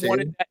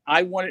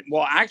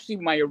 Well, actually,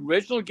 my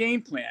original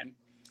game plan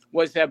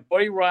was to have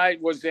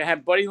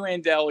Buddy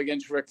Landell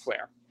against Ric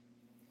Flair.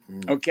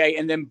 Mm-hmm. Okay,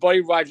 and then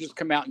Buddy Rogers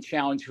come out and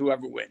challenge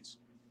whoever wins.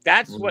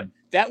 That's what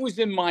that was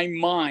in my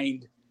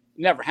mind.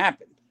 Never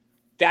happened.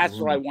 That's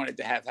what I wanted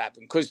to have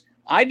happen because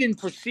I didn't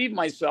perceive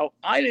myself.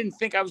 I didn't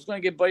think I was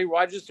going to get Buddy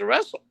Rogers to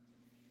wrestle.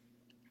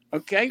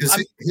 Okay.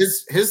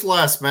 His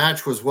last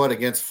match was what,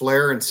 against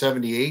Flair in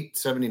 78,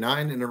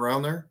 79 and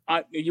around there?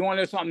 You want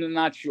to know something? I'm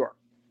not sure.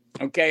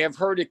 Okay. I've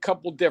heard a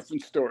couple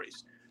different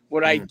stories.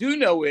 What I do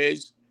know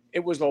is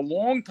it was a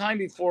long time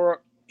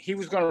before he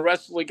was going to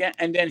wrestle again.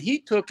 And then he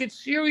took it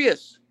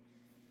serious.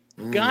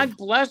 God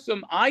bless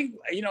him. I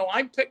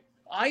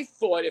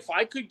thought if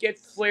I could get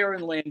Flair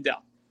and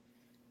Landell,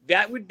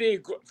 that would be,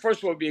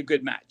 first of all, be a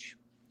good match.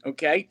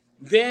 Okay.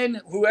 Then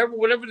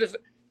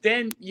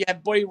then you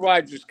have Buddy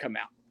Rogers come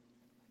out.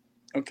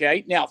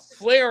 Okay. Now,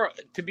 Flair,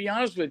 to be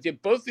honest with you,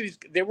 both of these,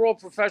 they were all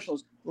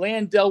professionals.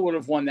 Landell would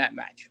have won that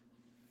match.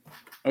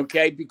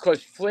 Okay.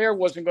 Because Flair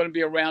wasn't going to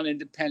be around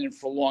independent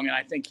for long. And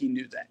I think he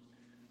knew that.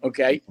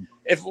 Okay.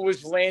 If it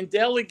was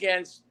Landell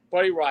against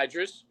Buddy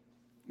Rogers,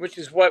 which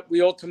is what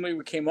we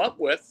ultimately came up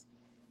with.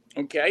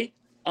 Okay.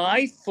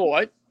 I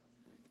thought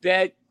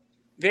that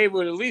they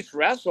would at least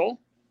wrestle.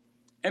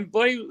 And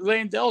Buddy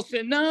Landell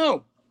said,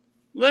 no,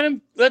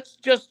 let's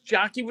just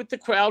jockey with the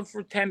crowd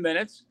for 10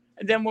 minutes.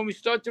 And then when we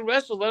start to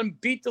wrestle, let him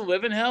beat the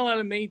living hell out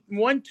of me.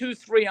 1, 2,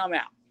 3, I'm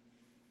out.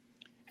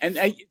 And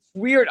it's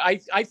weird. I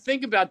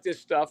think about this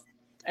stuff,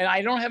 and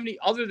I don't have any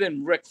other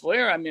than Ric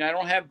Flair. I mean, I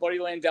don't have Buddy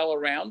Landell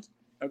around.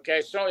 Okay,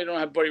 I certainly don't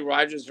have Buddy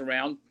Rogers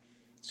around.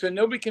 So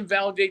nobody can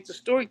validate the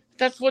story.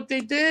 That's what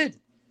they did.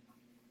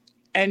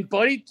 And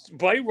Buddy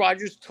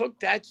Rogers took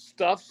that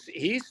stuff.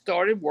 He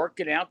started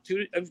working out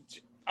to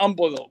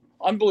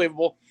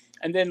unbelievable.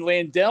 And then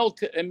Landell,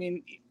 to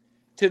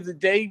the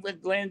day when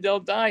Landell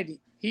died,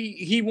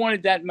 he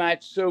wanted that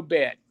match so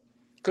bad.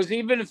 Because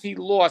even if he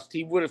lost,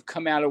 he would have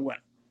come out a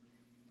winner.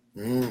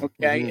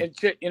 Okay? And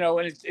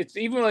it's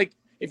even like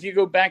if you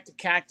go back to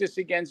Cactus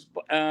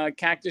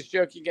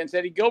Jockey against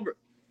Eddie Gilbert.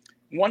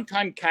 One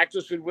time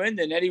Cactus would win,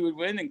 then Eddie would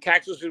win, and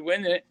Cactus would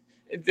win.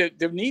 And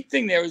the neat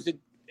thing there is that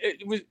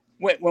it was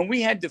when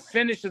we had the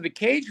finish of the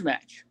cage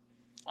match,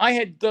 I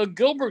had Doug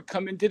Gilbert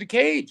come into the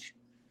cage.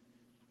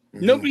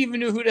 Mm-hmm. Nobody even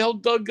knew who the hell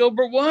Doug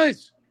Gilbert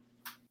was.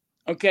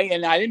 Okay,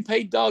 and I didn't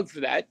pay Doug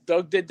for that.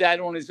 Doug did that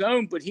on his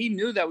own, but he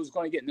knew that was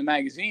going to get in the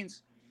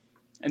magazines,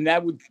 and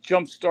that would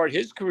jumpstart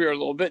his career a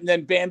little bit. And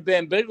then Bam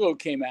Bam Bigelow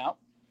came out.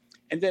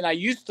 And then I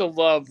used to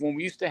love when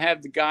we used to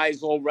have the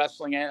guys all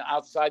wrestling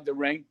outside the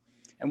ring.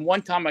 And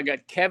one time I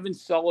got Kevin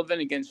Sullivan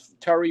against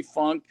Terry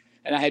Funk,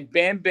 and I had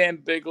Bam Bam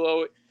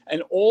Bigelow,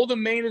 and all the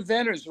main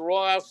eventers were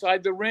all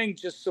outside the ring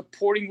just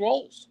supporting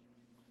roles.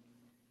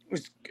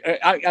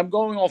 I'm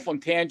going off on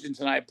tangents,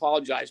 and I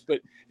apologize,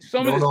 but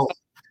some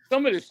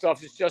of this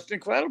stuff is just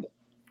incredible.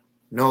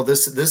 No,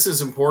 this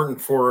is important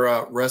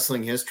for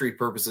wrestling history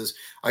purposes.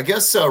 I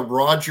guess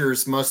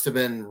Rogers must have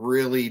been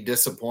really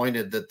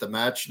disappointed that the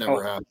match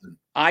never happened.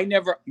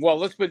 Well,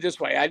 let's put it this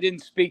way. I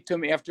didn't speak to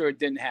him after it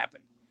didn't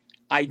happen.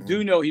 I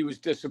do know he was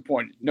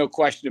disappointed, no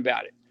question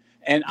about it.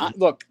 And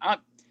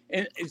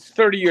it's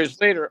 30 years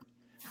later,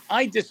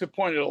 I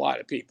disappointed a lot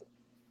of people.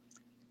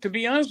 To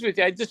be honest with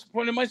you, I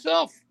disappointed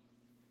myself.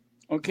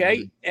 Okay.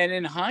 Mm-hmm. And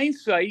in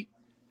hindsight,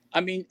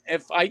 I mean,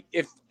 if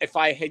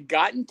I had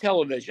gotten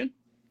television,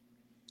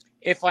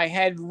 if I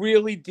had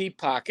really deep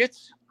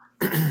pockets.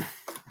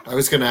 I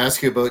was going to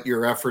ask you about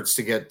your efforts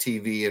to get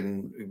TV,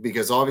 and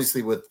because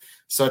obviously with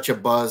such a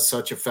buzz,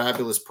 such a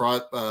fabulous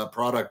product,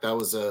 that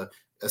was a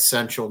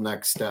essential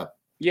next step.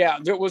 Yeah,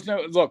 there was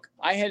no look.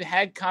 I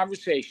had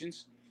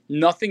conversations.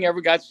 Nothing ever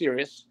got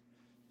serious.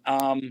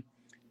 And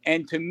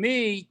to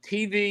me,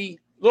 TV.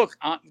 Look,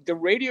 the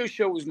radio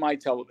show was my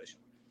television.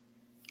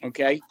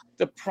 Okay.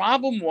 The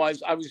problem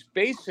was I was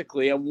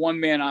basically a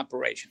one-man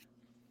operation.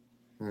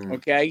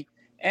 Okay.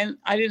 And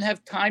I didn't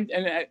have time,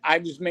 and I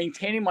was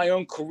maintaining my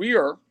own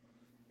career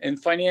in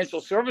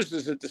financial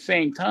services at the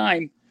same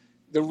time.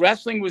 The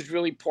wrestling was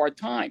really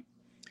part-time.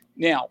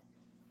 Now,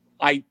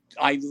 I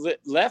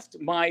left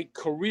my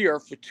career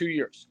for 2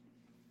 years,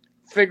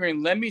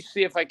 figuring, let me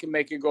see if I can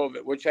make a go of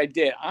it, which I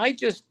did. I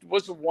just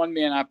was a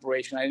one-man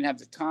operation. I didn't have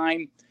the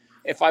time.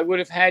 If I would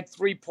have had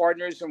 3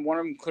 partners and one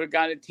of them could have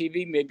gotten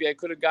TV, maybe I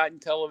could have gotten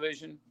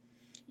television.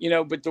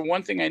 But the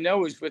one thing I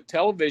know is with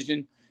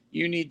television,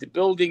 you need the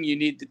building, you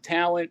need the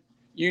talent,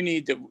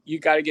 you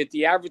got to get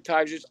the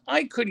advertisers.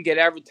 I couldn't get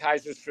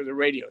advertisers for the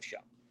radio show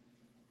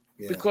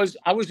because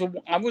I was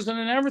in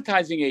an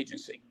advertising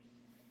agency,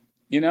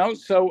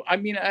 So I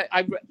mean,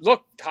 I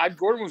look, Todd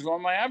Gordon was one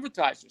of my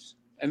advertisers,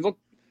 and look,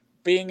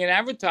 being an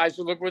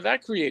advertiser, look where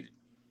that created.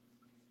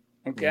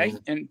 Okay,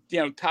 and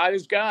Todd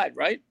is God,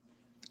 right?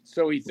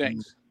 So he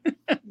thinks.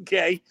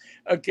 Okay.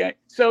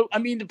 So I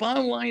mean, the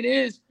bottom line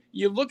is,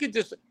 you look at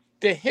this,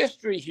 the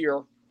history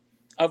here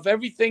of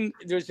everything.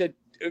 There's a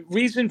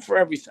reason for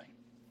everything.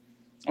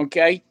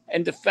 Okay.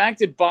 And the fact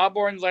that Bob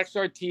Orr and Lex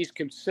Ortiz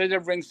could sit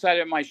at ringside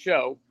at my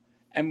show,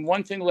 and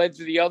one thing led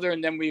to the other,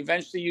 and then we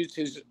eventually used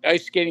his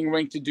ice skating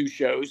rink to do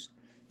shows.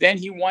 Then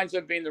he winds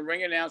up being the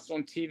ring announcer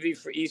on TV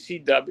for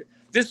ECW.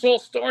 This all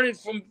started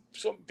from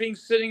being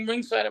sitting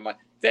ringside at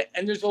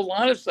and there's a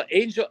lot of stuff.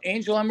 Angel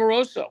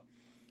Amoroso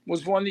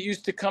was one that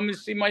used to come and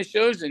see my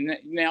shows, and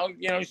now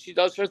she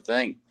does her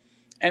thing.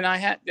 And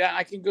I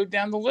can go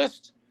down the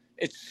list.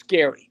 It's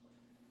scary.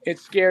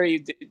 It's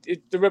scary.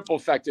 The ripple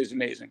effect is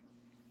amazing.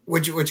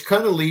 Which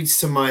kind of leads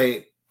to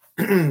my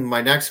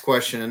my next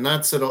question, and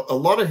that's that a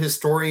lot of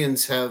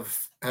historians have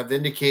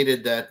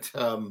indicated that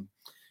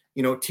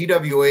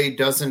TWA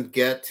doesn't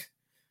get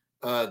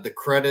the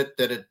credit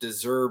that it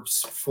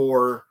deserves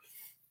for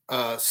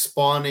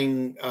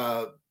spawning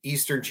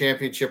Eastern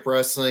Championship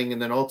Wrestling,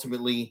 and then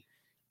ultimately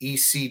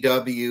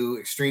ECW,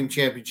 Extreme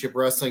Championship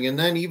Wrestling, and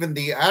then even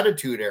the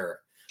Attitude Era.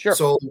 Sure.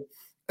 So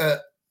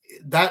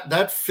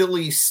that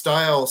Philly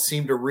style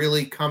seemed to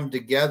really come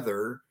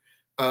together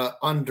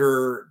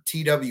under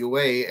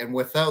TWA, and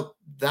without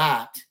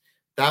that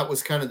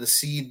was kind of the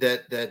seed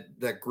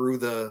that grew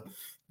the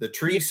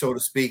tree, so to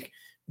speak.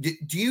 Do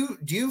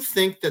you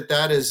think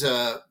that is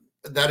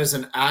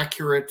an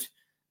accurate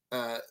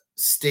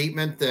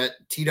statement, that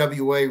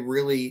TWA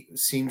really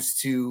seems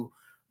to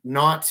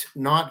not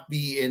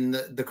be in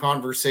the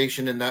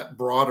conversation in that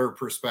broader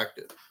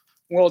perspective?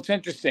 Well, it's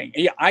interesting.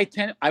 Yeah,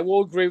 I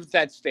will agree with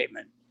that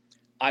statement.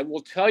 I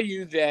will tell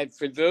you that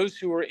for those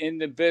who are in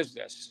the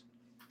business,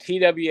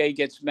 TWA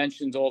gets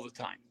mentioned all the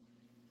time.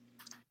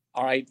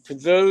 All right. For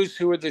those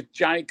who are the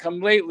Johnny come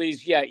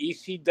latelys,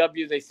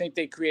 ECW, they think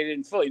they created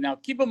in Philly. Now,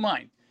 keep in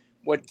mind,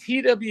 what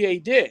TWA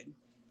did,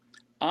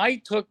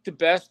 I took the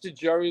best of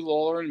Jerry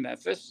Lawler in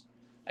Memphis.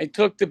 I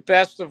took the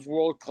best of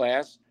World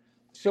Class.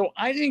 So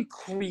I didn't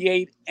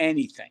create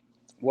anything.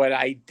 What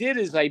I did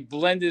is I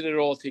blended it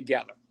all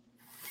together.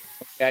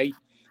 Okay.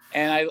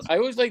 And I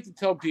always like to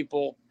tell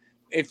people,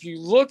 if you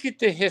look at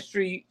the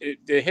history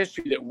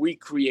that we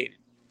created,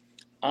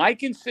 I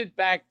can sit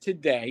back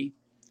today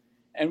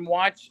and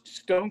watch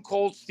Stone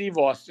Cold Steve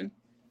Austin.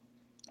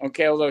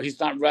 Okay. Although he's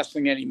not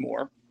wrestling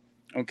anymore.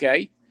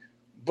 Okay.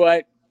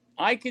 But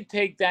I could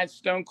take that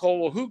Stone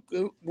Cold.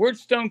 Well, where'd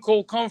Stone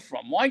Cold come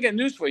from? Well, I got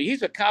news for you.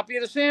 He's a copy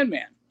of the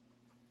Sandman.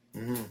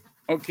 Mm-hmm.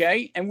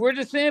 Okay. And where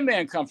did the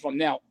Sandman come from?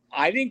 Now,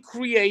 I didn't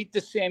create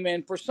the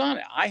Sandman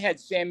persona. I had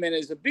Sandman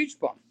as a beach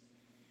bum.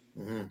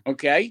 Mm-hmm.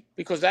 Okay,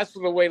 because that's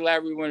the way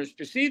Larry Winters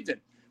perceived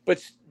him.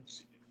 But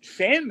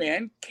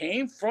Sandman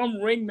came from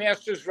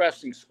Ringmasters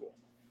Wrestling School.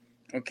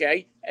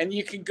 Okay, and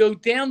you can go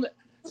down.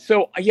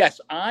 So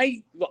yes,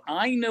 I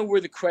know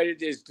where the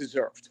credit is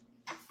deserved.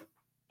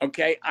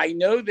 Okay, I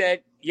know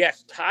that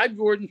yes, Todd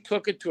Gordon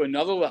took it to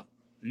another level,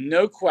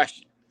 no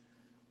question.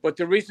 But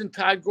the reason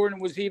Todd Gordon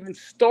was even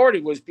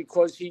started was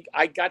because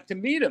I got to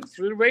meet him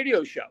through the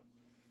radio show.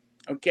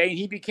 Okay, and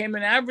he became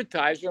an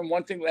advertiser,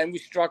 and we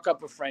struck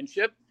up a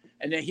friendship.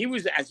 And then he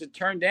was, as it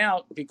turned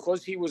out,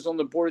 because he was on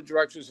the board of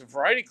directors of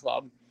Variety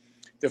Club,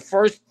 the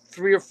first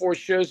 3 or 4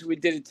 shows we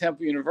did at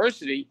Temple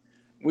University,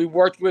 we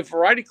worked with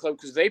Variety Club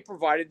because they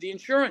provided the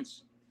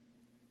insurance.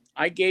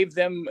 I gave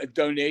them a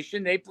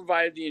donation. They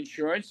provided the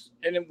insurance,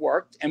 and it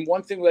worked. And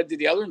one thing led to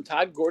the other, and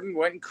Todd Gordon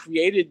went and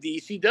created the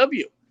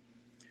ECW.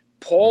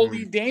 Paul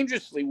Lee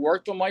Dangerously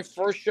worked on my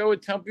first show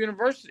at Temple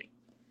University.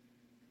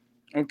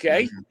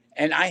 Okay? Mm-hmm.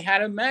 And I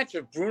had a match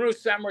of Bruno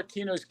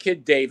Sammartino's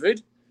kid,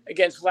 David,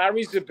 against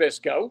Larry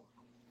Zbyszko.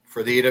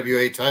 For the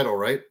AWA title,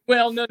 right?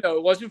 Well, no,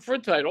 it wasn't for a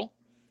title.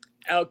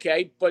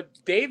 Okay, but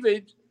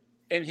David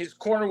in his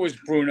corner was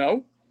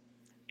Bruno,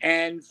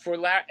 and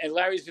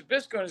Larry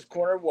Zbyszko in his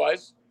corner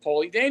was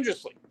Paulie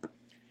Dangerously.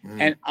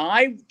 And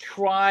I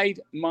tried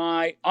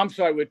we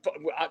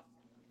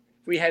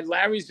had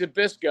Larry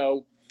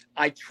Zbyszko.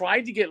 I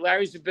tried to get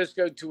Larry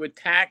Zbyszko to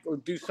attack or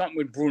do something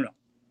with Bruno.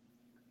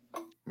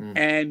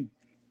 And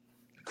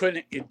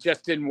couldn't. It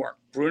just didn't work.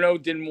 Bruno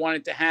didn't want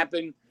it to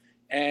happen,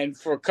 and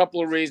for a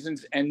couple of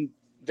reasons, and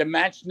the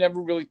match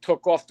never really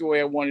took off the way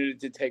I wanted it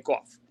to take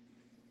off.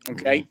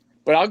 Okay,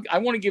 but I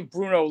want to give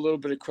Bruno a little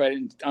bit of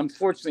credit.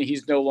 Unfortunately,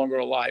 he's no longer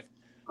alive.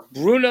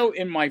 Bruno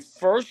in my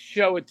first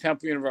show at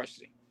Temple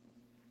University.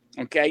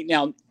 Okay,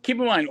 now keep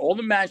in mind all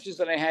the matches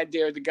that I had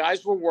there. The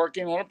guys were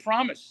working on a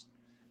promise.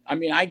 I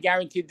mean, I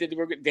guaranteed that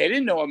they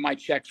didn't know if my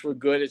checks were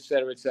good, et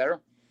cetera, et cetera.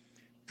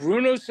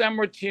 Bruno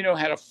Sammartino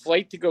had a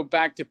flight to go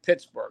back to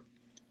Pittsburgh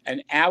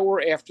an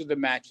hour after the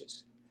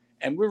matches.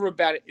 And we were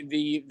about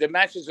the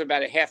matches were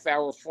about a half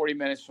hour, 40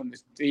 minutes from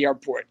the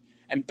airport.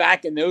 And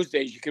back in those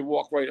days, you could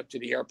walk right up to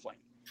the airplane.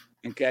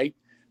 Okay.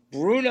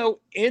 Bruno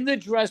in the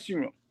dressing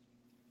room,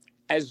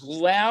 as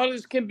loud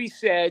as can be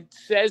said,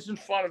 says in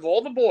front of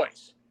all the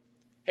boys,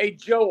 "Hey,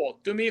 Joel,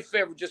 do me a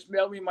favor. Just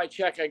mail me my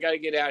check. I got to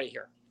get out of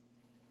here."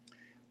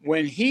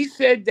 When he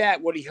said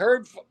that, what he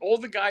heard, all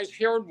the guys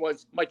heard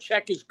was, "My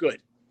check is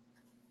good."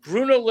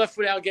 Bruno left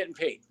without getting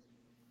paid.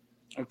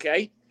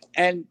 Okay.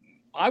 And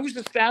I was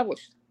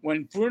established.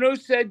 When Bruno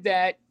said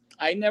that,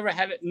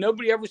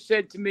 nobody ever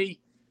said to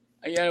me,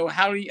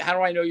 how do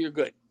I know you're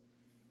good?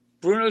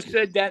 Bruno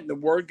said that and the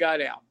word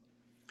got out.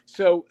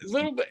 So a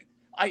little bit,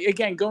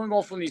 again, going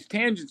off on these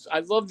tangents, I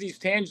love these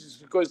tangents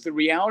because the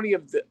reality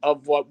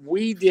of what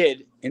we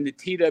did in the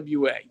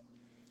TWA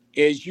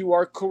is, you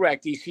are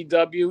correct.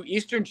 ECW,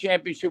 Eastern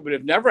Championship would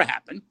have never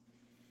happened.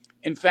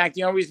 In fact,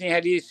 the only reason he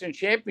had the Eastern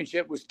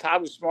Championship was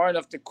Todd was smart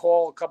enough to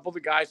call a couple of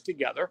the guys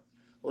together,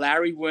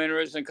 Larry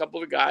Winters and a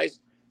couple of the guys,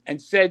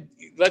 and said,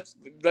 let's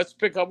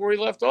pick up where he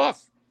left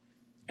off.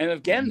 And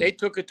again, they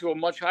took it to a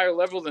much higher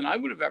level than I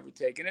would have ever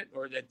taken it,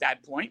 or at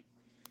that point.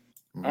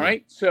 All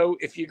right. So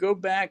if you go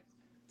back,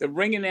 the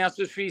ring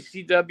announcers for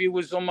ECW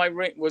was on my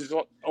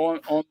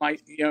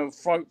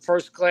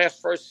first class,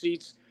 first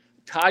seats.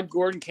 Todd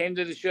Gordon came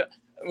to the show.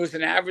 It was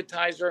an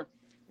advertiser.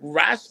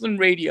 Wrestling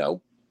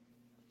Radio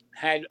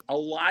had a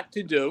lot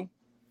to do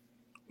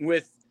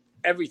with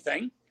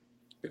everything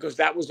because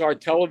that was our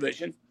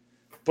television.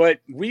 But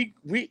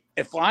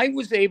if I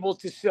was able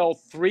to sell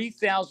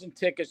 3,000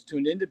 tickets to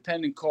an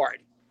independent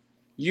card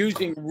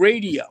using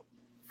radio,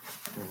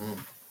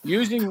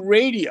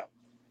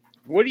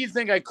 what do you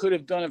think I could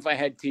have done if I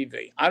had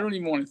TV? I don't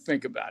even want to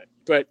think about it,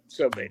 but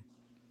so be it.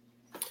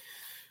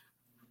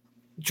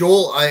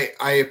 Joel,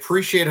 I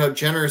appreciate how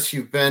generous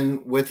you've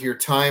been with your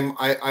time.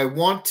 I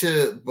want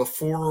to,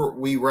 before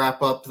we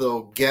wrap up,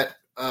 though, get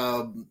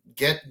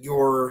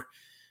your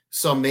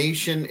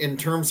summation in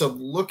terms of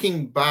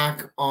looking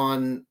back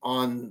on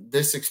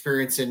this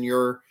experience in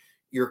your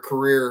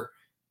career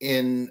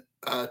in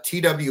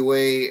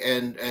TWA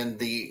and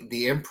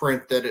the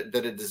imprint that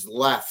it has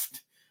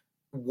left.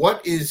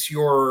 What is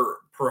your,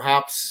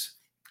 perhaps,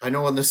 I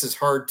know, and this is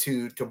hard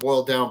to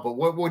boil down, but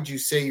what would you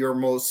say your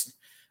most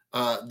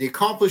the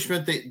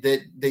accomplishment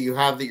that you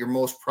have that you're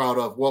most proud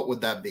of? What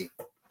would that be?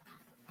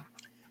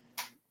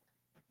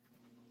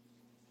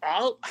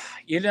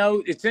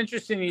 It's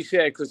interesting you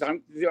said, because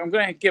I'm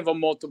going to give a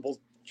multiple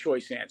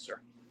choice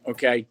answer.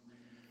 Okay.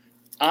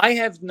 I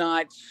have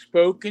not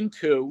spoken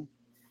to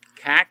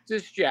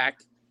Cactus Jack,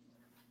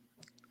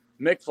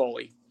 Mick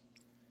Foley,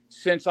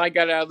 since I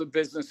got out of the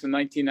business in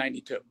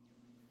 1992.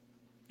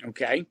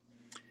 Okay.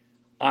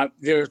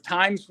 There are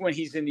times when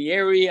he's in the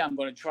area, I'm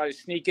going to try to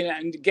sneak in.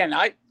 And again,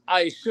 I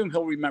assume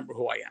he'll remember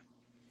who I am.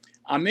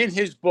 I'm in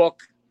his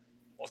book,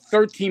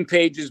 13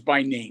 pages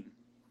by name.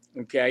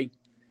 Okay.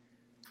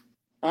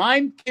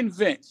 I'm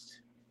convinced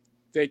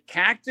that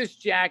Cactus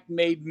Jack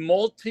made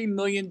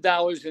multi-million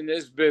dollars in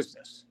this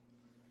business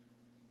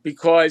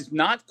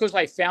not because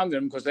I found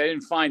him, because I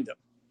didn't find him,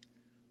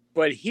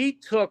 but he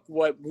took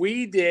what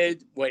he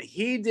did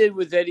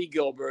with Eddie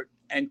Gilbert,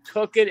 and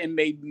took it and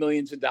made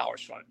millions of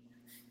dollars from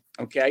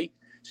it. Okay,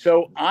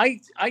 so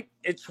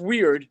it's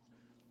weird,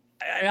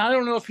 and I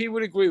don't know if he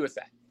would agree with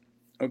that.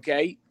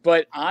 Okay,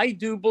 but I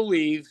do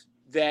believe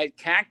that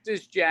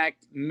Cactus Jack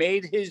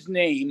made his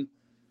name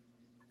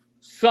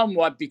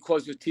somewhat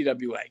because of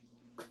TWA.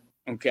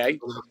 Okay,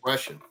 No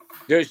question.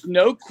 There's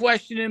no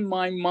question in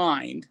my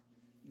mind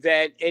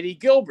that Eddie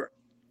Gilbert,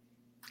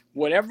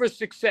 whatever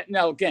success,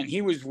 now again,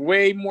 he was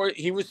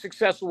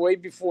successful way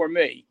before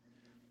me.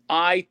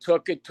 I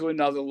took it to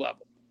another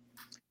level.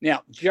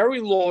 Now, Jerry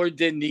Lawler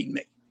didn't need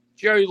me.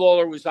 Jerry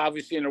Lawler was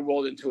obviously in a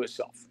world into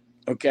himself.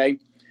 Okay.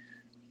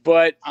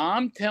 But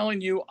I'm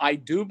telling you, I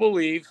do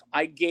believe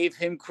I gave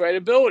him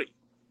credibility.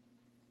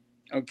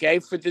 Okay.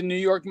 For the New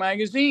York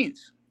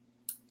magazines.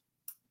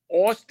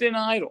 Austin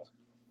Idol.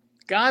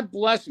 God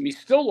bless him. He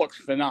still looks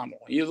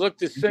phenomenal. You look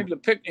the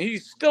picture, he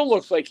still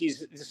looks like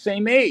he's the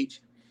same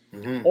age.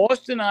 Mm-hmm.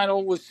 Austin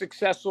Idol was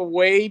successful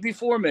way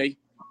before me.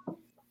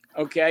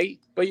 Okay.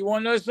 But you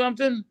want to know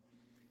something?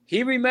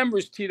 He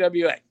remembers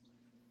TWA.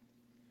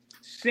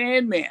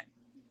 Sandman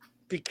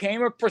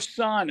became a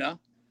persona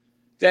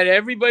that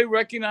everybody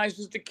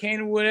recognizes, the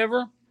Kane or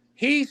whatever.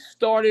 He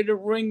started a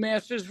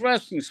Ringmasters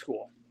Wrestling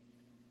School.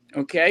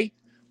 Okay.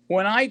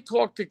 When I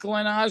talked to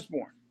Glenn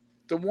Osborne,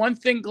 the one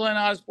thing Glenn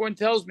Osborne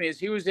tells me is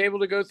he was able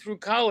to go through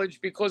college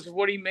because of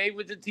what he made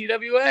with the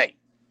TWA.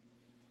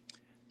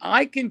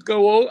 I can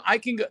go.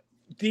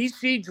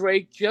 DC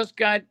Drake just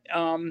got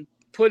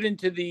put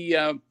into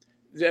the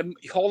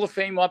Hall of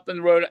Fame up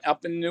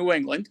in New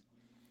England.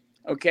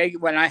 Okay,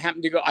 when I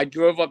happened to go, I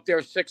drove up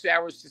there 6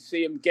 hours to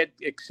see him get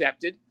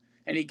accepted,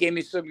 and he gave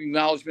me some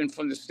acknowledgement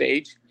from the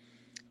stage.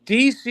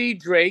 DC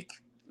Drake,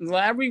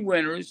 Larry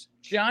Winters,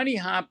 Johnny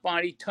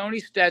Hotbody, Tony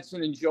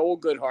Stetson, and Joel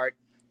Goodhart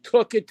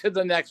took it to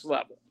the next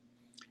level.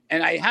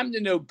 And I happen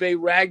to know Bay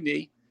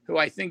Ragney, who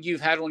I think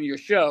you've had on your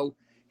show.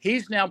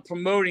 He's now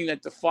promoting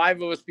that the five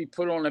of us be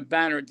put on a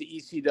banner at the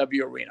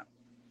ECW arena.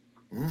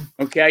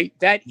 Okay,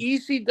 that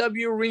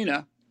ECW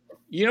arena,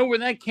 you know where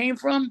that came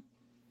from?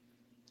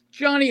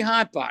 Johnny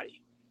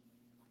Hotbody.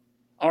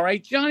 All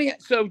right, Johnny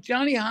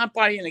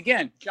Hotbody, and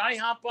again, Johnny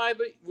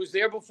Hotbody was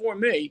there before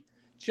me.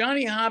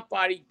 Johnny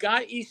Hotbody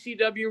got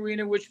ECW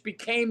arena, which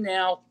became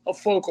now a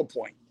focal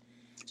point.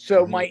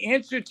 So my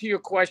answer to your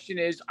question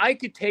is, I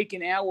could take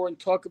an hour and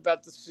talk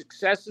about the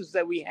successes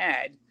that we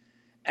had,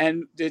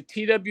 and the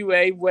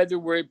TWA, whether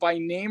we're by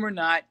name or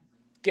not.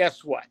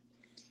 Guess what?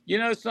 You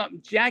know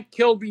something? Jack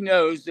Kilby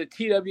knows that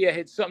TWA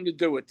had something to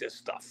do with this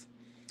stuff,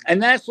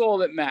 and that's all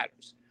that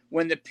matters.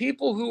 When the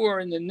people who are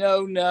in the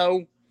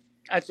know,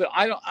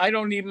 I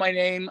don't need my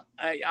name.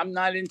 I'm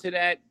not into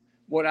that.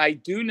 What I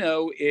do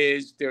know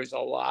is there's a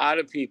lot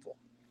of people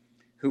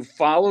who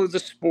follow the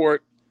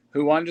sport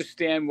who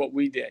understand what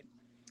we did.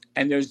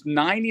 And there's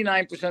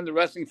 99% of the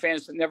wrestling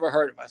fans that never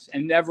heard of us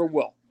and never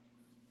will.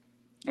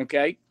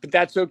 Okay? But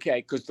that's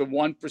okay, because the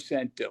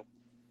 1% do.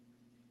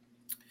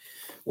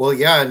 Well,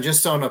 yeah, and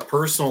just on a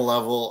personal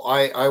level,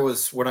 I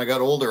was, when I got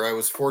older, I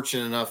was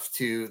fortunate enough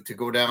to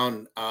go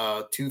down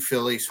to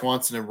Philly,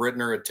 Swanson and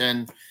Rittner,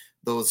 attend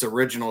those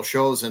original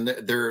shows, and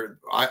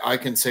I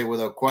can say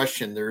without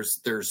question,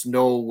 there's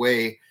no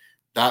way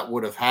that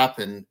would have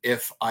happened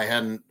if I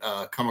hadn't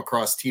come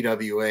across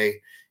TWA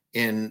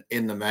in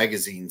the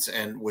magazines,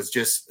 and was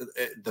just,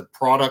 the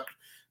product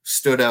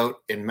stood out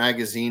in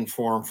magazine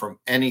form from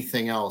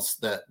anything else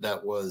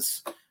that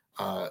was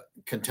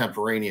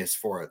contemporaneous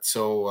for it.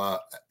 So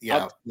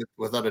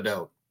without a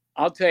doubt.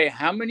 I'll tell you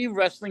how many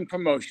wrestling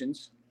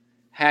promotions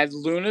had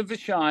Luna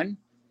Vachon,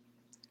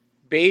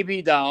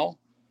 Baby Doll,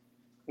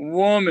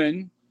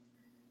 Woman,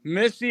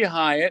 Missy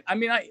Hyatt. I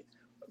mean,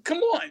 come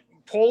on,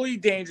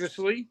 Paulie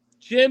Dangerously,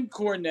 Jim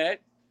Cornette.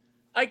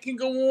 I can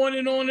go on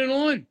and on and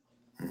on.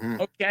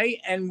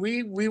 Okay, and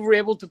we were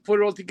able to put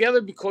it all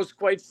together because,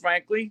 quite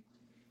frankly,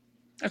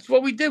 that's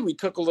what we did. We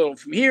took a little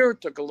from here,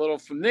 took a little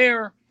from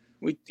there.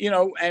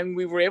 And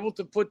we were able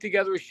to put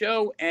together a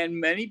show, and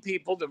many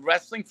people, the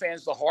wrestling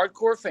fans, the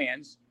hardcore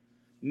fans,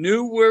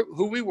 knew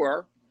who we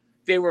were.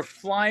 They were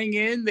flying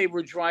in, they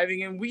were driving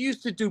in. We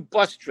used to do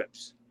bus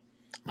trips.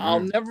 I'll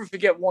never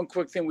forget one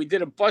quick thing. We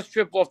did a bus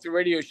trip off the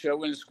radio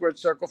show in the Squared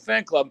Circle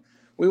Fan Club.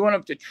 We went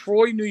up to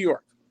Troy, New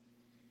York,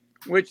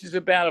 which is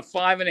about a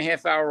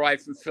 5.5 hour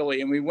ride from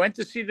Philly. And we went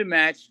to see the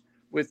match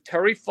with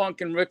Terry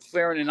Funk and Ric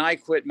Flair in an I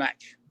Quit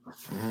match.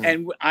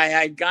 And I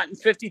had gotten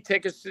 50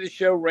 tickets to the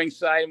show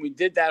ringside, and we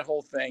did that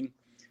whole thing.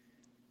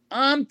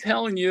 I'm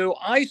telling you,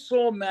 I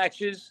saw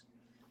matches,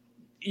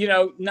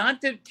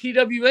 not that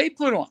TWA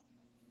put on,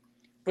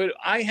 but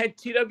I had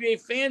TWA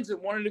fans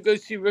that wanted to go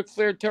see Ric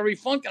Flair, Terry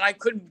Funk, and I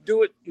couldn't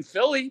do it in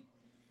Philly.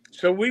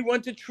 So we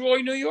went to Troy,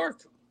 New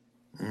York.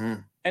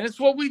 And it's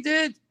what we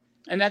did.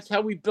 And that's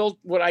how we built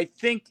what I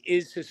think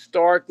is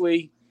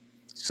historically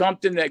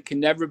something that can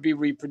never be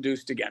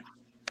reproduced again.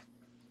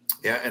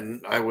 Yeah,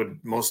 and I would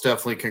most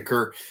definitely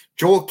concur.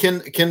 Joel,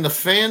 can the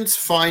fans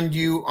find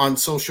you on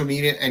social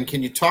media, and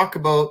can you talk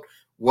about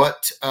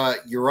what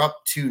you're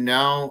up to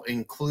now,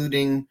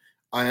 including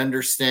I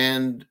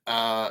understand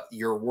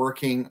you're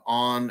working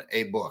on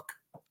a book.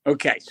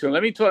 Okay, so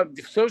let me talk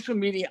social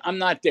media. I'm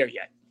not there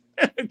yet.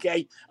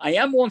 Okay, I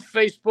am on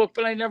Facebook,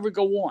 but I never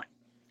go on.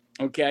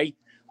 Okay,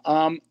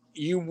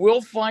 you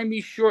will find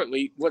me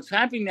shortly. What's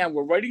happening now?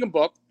 We're writing a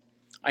book.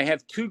 I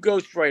have 2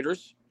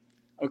 ghostwriters.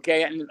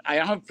 Okay, and I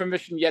don't have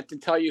permission yet to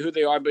tell you who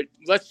they are, but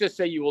let's just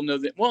say you will know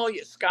that. Well,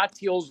 yeah, Scott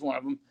Teal's one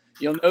of them.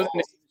 You'll know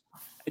the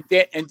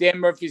name, and Dan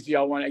Murphy's the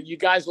other one. You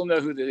guys will know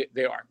who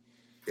they are.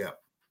 Yeah.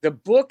 The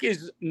book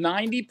is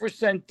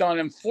 90% done.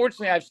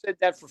 Unfortunately, I've said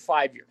that for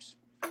 5 years.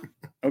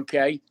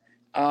 Okay.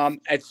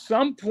 At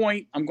some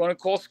point, I'm going to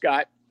call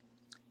Scott,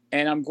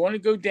 and I'm going to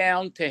go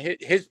down to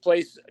his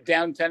place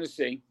down in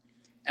Tennessee,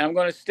 and I'm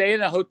going to stay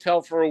in a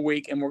hotel for a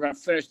week, and we're going to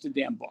finish the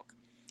damn book.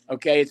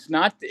 Okay. It's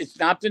not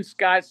been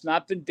Scott. It's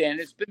not been Dan.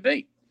 It's been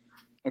me.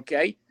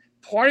 Okay.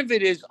 Part of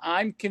it is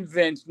I'm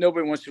convinced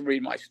nobody wants to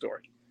read my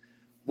story.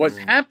 What's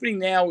happening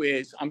now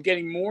is I'm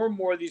getting more and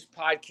more of these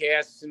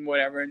podcasts and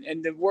whatever,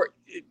 and the work.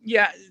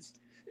 Yeah,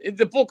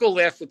 the book will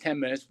last for 10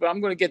 minutes, but I'm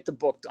going to get the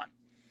book done.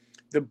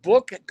 The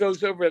book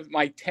goes over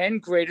my 10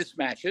 greatest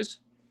matches.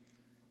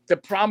 The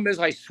problem is,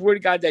 I swear to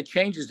God, that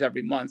changes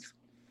every month.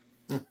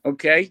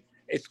 Okay,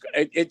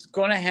 it's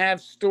going to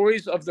have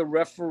stories of the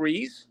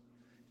referees.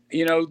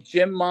 You know,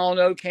 Jim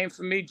Molyneux came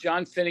from me.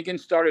 John Finnegan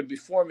started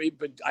before me,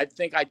 but I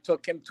think I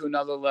took him to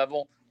another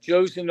level.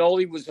 Joe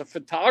Zanoli was a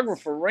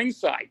photographer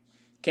ringside,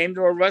 came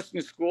to a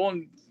wrestling school,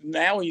 and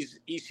now he's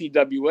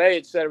ECWA,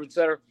 et cetera, et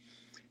cetera.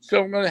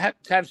 So I'm going to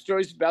have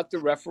stories about the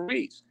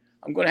referees.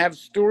 I'm going to have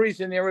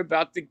stories in there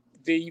about the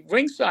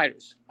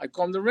ringsiders. I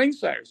call them the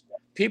ringsiders.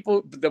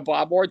 People, the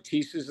Bob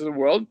Ortizes of the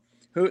world,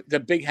 who the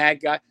big hat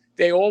guy,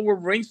 they all were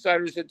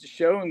ringsiders at the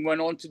show and went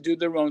on to do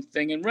their own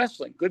thing in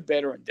wrestling, good,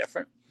 better, and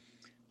different.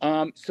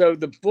 So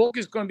the book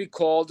is going to be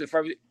called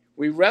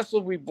We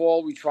Wrestled, We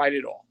Balled, We Tried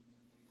It All.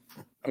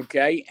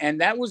 Okay. And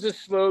that was a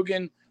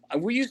slogan.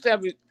 We used to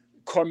have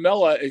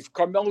Carmela. If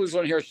Carmela was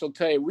on here, she'll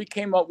tell you, we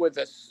came up with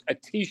a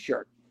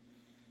T-shirt.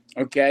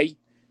 Okay.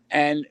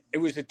 And it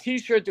was a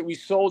T-shirt that we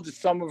sold at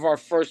some of our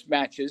first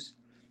matches.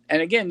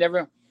 And again,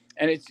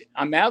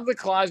 I'm out of the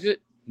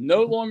closet,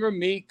 no longer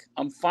meek.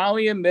 I'm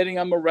finally admitting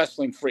I'm a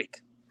wrestling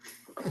freak.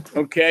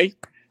 Okay.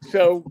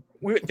 So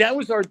we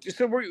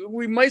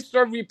might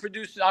start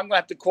reproducing. I'm going to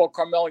have to call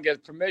Carmel and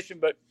get permission,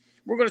 but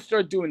we're going to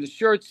start doing the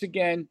shirts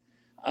again.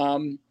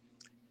 So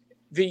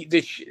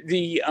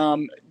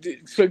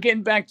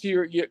getting back to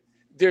your,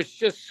 there's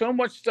just so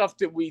much stuff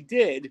that we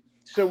did.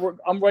 So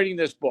I'm writing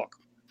this book.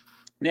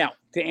 Now,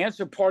 to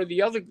answer part of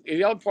the other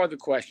part of the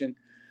question,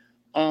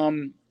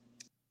 I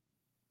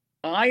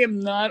am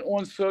not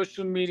on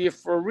social media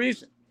for a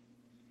reason.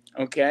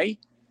 Okay.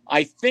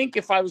 I think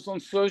if I was on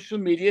social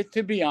media,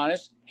 to be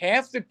honest,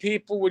 half the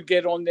people would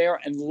get on there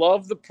and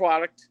love the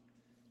product,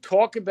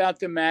 talk about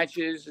the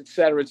matches, et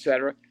cetera, et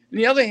cetera. And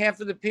the other half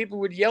of the people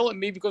would yell at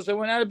me because I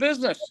went out of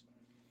business.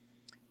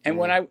 And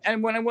when I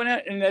went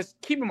out, and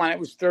keep in mind, it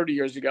was 30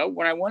 years ago.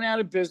 When I went out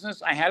of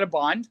business, I had a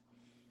bond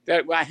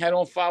that I had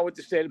on file with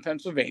the state of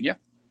Pennsylvania,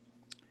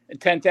 a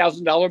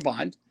 $10,000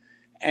 bond.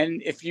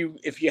 And if you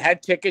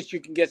had tickets,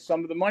 you can get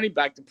some of the money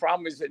back. The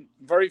problem is that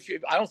very few.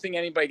 I don't think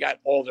anybody got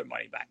all their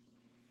money back.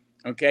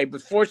 Okay,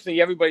 but fortunately,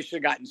 everybody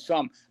should have gotten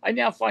some. I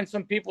now find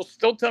some people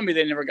still tell me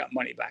they never got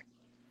money back.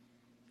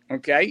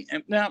 Okay,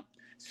 and now,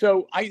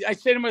 so I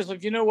say to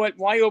myself, you know what?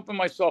 Why open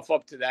myself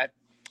up to that?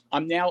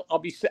 I'll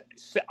be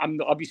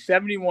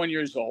 71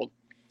 years old.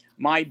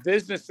 My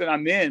business that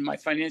I'm in, my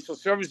financial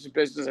services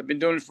business, I've been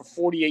doing it for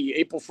 48.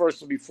 April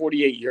 1st will be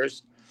 48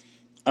 years.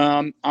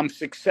 I'm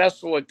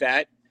successful at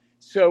that.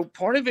 So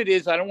part of it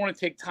is I don't want to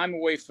take time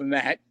away from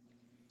that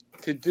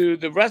to do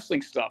the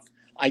wrestling stuff.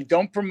 I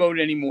don't promote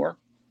anymore.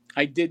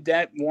 I did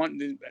that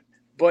one,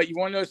 but you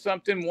want to know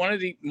something? One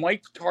of the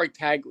Mike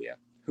Tartaglia,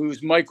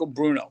 who's Michael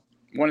Bruno,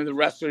 one of the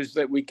wrestlers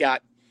that we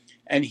got,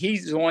 and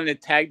he's the one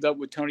that tagged up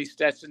with Tony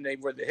Stetson. They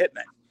were the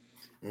Hitmen.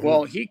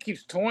 Well, he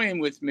keeps toying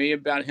with me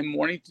about him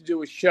wanting to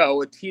do a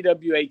show, a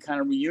TWA kind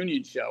of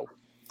reunion show,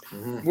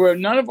 where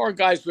none of our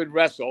guys would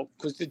wrestle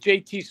because the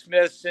JT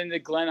Smiths and the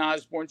Glenn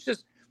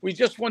Osborne's we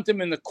just want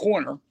them in the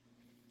corner.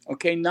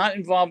 Okay, not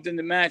involved in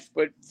the match,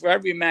 but for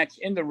every match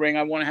in the ring,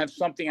 I want to have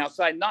something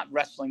outside, not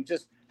wrestling,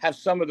 just have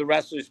some of the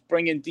wrestlers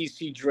bring in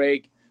DC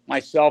Drake,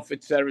 myself,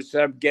 et cetera,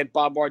 get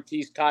Bob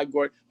Ortiz, Todd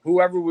Gordon,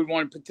 whoever would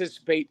want to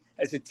participate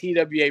as a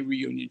TWA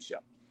reunion show.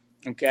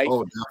 Okay.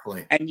 Oh,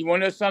 definitely. And you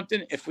want to know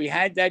something? If we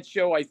had that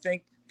show, I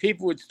think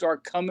people would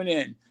start coming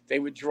in. They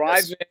would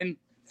drive in,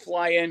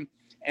 fly in.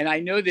 And I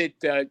know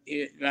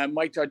that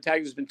Mike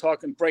Tartaglia has been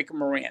talking. Breaker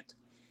Morant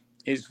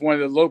is one of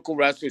the local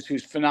wrestlers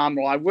who's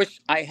phenomenal. I wish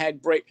I had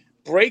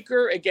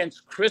Breaker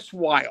against Chris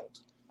Wilde.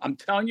 I'm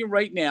telling you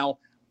right now,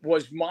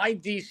 was my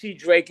DC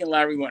Drake and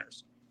Larry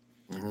Winters.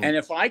 And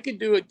if I could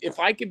do it, if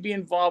I could be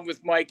involved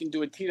with Mike and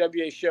do a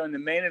TWA show in the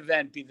main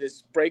event, be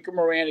this Breaker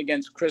Moran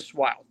against Chris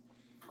Wilde,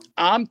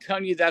 I'm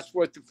telling you, that's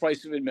worth the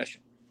price of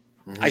admission.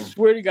 Mm-hmm. I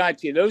swear to God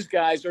to you, those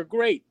guys are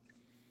great.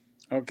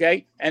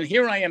 Okay. And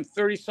here I am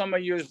 30 some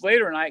years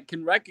later, and I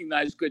can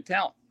recognize good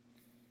talent.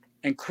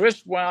 And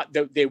Chris, well,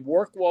 they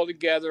work well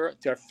together.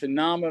 They're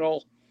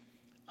phenomenal.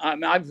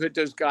 I've heard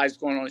those guys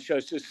going on the show.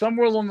 So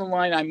somewhere along the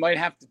line, I might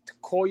have to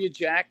call you,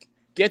 Jack,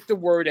 get the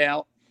word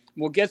out.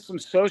 We'll get some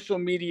social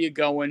media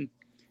going.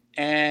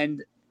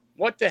 And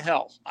what the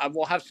hell?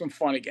 We'll have some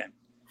fun again.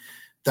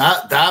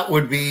 That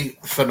would be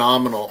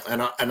phenomenal,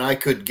 and I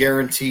could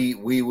guarantee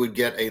we would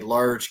get a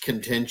large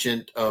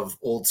contingent of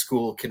old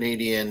school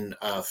Canadian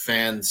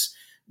fans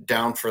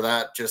down for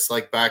that, just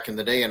like back in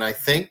the day. And I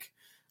think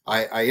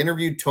I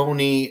interviewed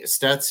Tony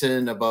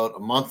Stetson about a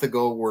month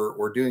ago.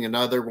 We're doing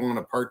another one,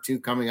 a part 2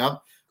 coming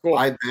up. Cool.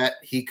 I bet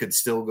he could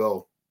still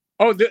go.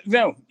 Oh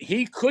no,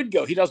 he could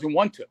go. He doesn't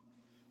want to.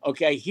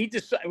 Okay, he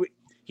decided.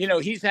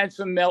 He's had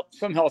some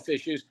health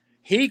issues.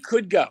 He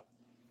could go.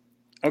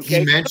 Okay.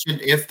 He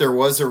mentioned if there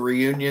was a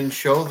reunion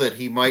show that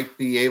he might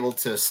be able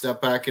to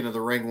step back into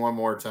the ring one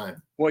more time.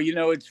 Well,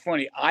 it's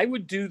funny. I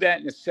would do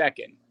that in a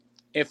second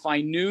if I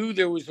knew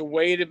there was a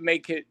way to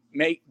make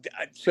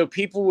so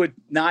people would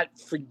not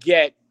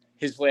forget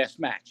his last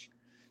match.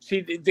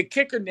 See, the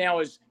kicker now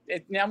is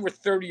now we're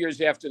 30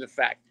 years after the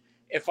fact.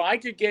 If I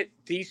could get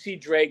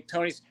DC Drake,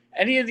 Tony's,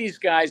 any of these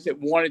guys that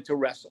wanted to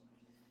wrestle,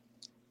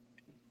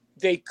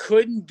 they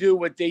couldn't do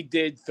what they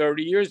did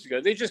 30 years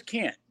ago. They just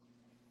can't.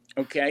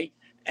 Okay.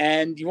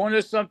 And you want to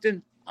know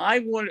something? I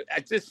want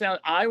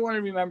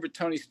to remember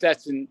Tony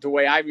Stetson the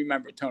way I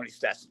remember Tony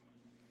Stetson.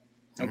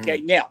 Okay.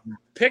 Mm-hmm. Now,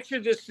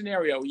 picture this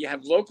scenario. You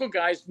have local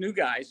guys, new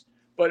guys,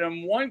 but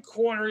in one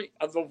corner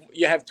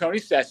you have Tony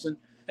Stetson,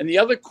 and the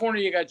other corner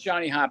you got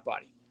Johnny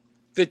Hotbody.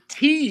 The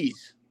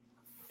tease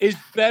is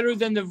better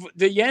than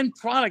the end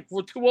product.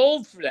 We're too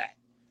old for that.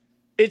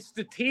 It's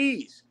the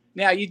tease.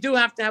 Now, you do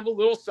have to have a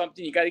little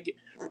something. You got to get.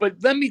 But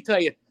let me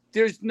tell you,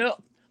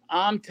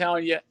 I'm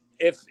telling you,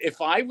 if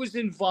I was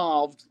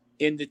involved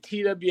in the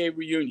TWA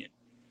reunion,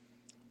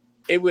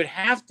 it would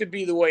have to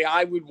be the way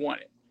I would want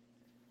it.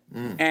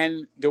 Mm.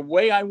 And the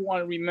way I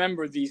want to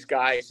remember these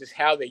guys is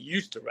how they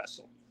used to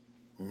wrestle.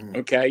 Mm.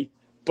 Okay?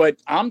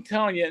 But I'm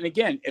telling you, and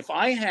again, if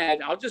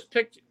I'll just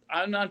pick,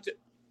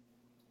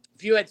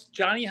 if you had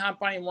Johnny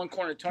Hotbody in one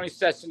corner, Tony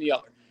Stetson in the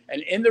other,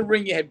 and in the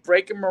ring you had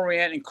Breaker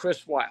Moran and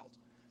Chris Wilde,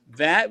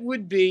 that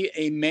would be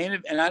a main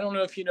event. And I don't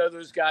know if you know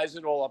those guys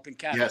at all up in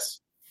Canada. Yes.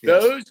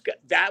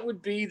 That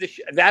would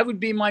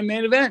be my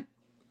main event.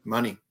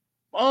 Money.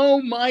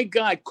 Oh my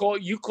God! Call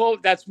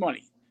it. That's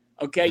money.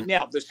 Okay. Mm-hmm.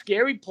 Now the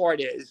scary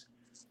part is,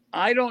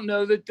 I don't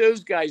know that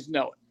those guys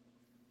know it.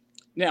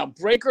 Now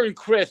Breaker and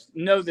Chris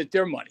know that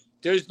they're money.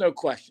 There's no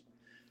question.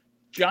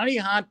 Johnny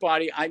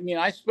Hotbody.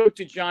 I spoke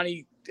to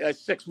Johnny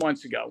 6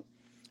 months ago,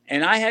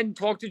 and I hadn't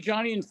talked to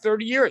Johnny in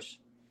 30 years.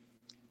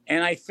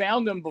 And I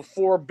found him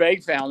before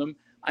Beg found him.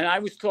 And I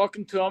was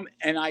talking to him,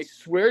 and I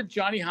swear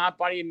Johnny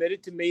Hotbody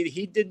admitted to me that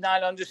he did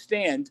not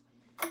understand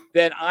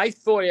that I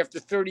thought after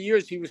 30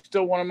 years he was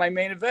still one of my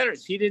main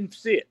eventers. He didn't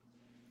see it.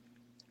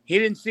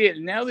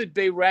 And now that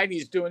Bay Ragney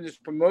is doing this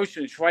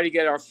promotion to try to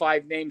get our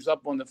 5 names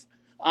up on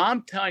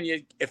I'm telling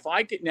you, if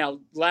I could, now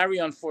Larry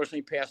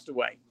unfortunately passed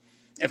away.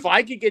 If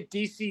I could get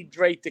DC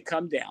Drake to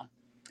come down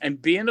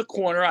and be in the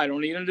corner, I don't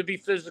need him to be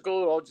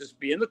physical at all, just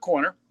be in the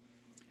corner.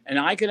 And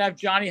I could have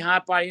Johnny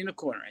Hotbody in the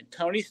corner and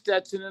Tony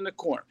Stetson in the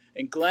corner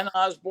and Glenn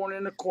Osborne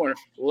in the corner.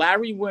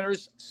 Larry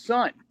Winter's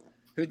son,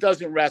 who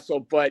doesn't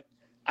wrestle, but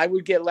I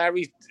would get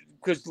Larry,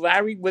 because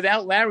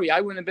without Larry, I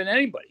wouldn't have been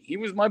anybody. He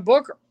was my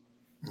booker.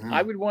 Mm-hmm.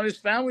 I would want his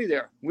family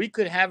there. We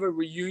could have a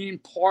reunion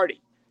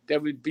party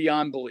that would be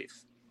beyond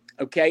belief.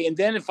 Okay. And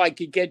then if I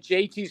could get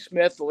JT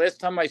Smith, the last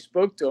time I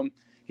spoke to him,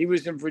 he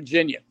was in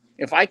Virginia.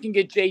 If I can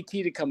get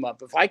JT to come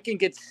up, if I can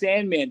get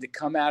Sandman to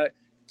come out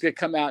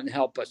and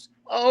help us.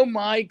 Oh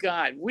my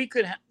God,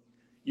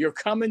 you're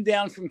coming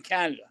down from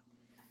Canada.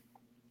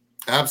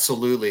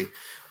 Absolutely.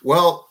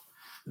 Well,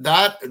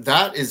 that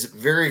is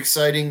very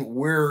exciting.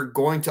 We're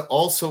going to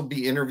also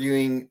be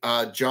interviewing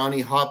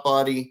Johnny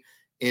Hotbody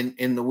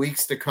in the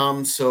weeks to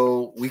come,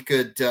 so we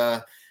could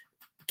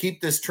keep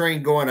this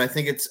train going. I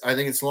think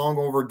it's long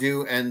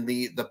overdue, and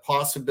the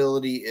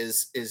possibility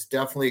is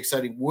definitely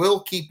exciting.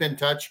 We'll keep in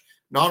touch,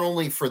 not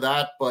only for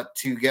that, but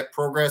to get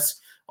progress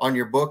on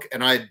your book.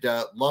 And I'd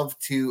love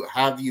to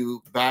have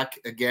you back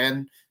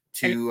again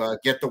to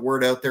get the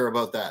word out there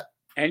about that.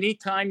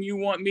 Anytime you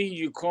want me,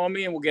 you call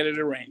me and we'll get it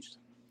arranged.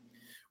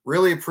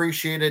 Really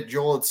appreciate it,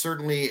 Joel. It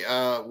certainly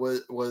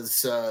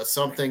was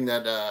something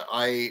that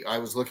I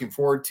was looking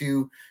forward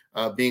to,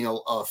 being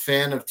a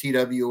fan of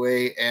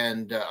TWA,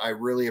 and I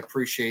really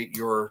appreciate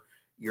your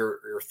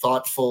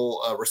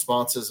thoughtful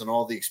responses and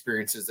all the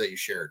experiences that you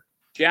shared.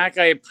 Jack,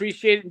 I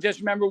appreciate it. And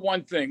just remember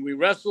one thing. We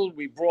wrestled,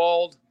 we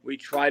brawled, we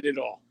tried it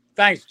all.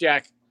 Thanks,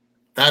 Jack.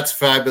 That's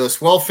fabulous.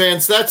 Well,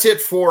 fans, that's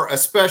it for a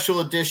special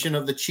edition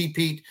of the Cheap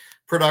Heat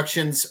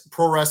Productions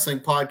Pro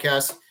Wrestling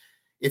Podcast.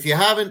 If you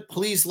haven't,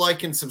 please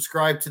like and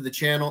subscribe to the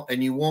channel,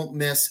 and you won't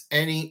miss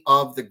any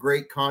of the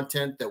great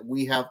content that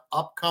we have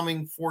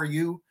upcoming for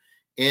you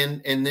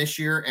in this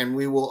year, and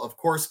we will, of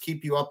course,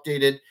 keep you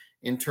updated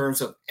in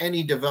terms of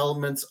any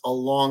developments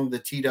along the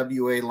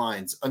TWA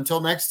lines. Until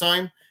next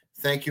time,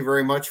 thank you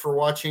very much for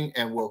watching,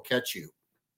 and we'll catch you.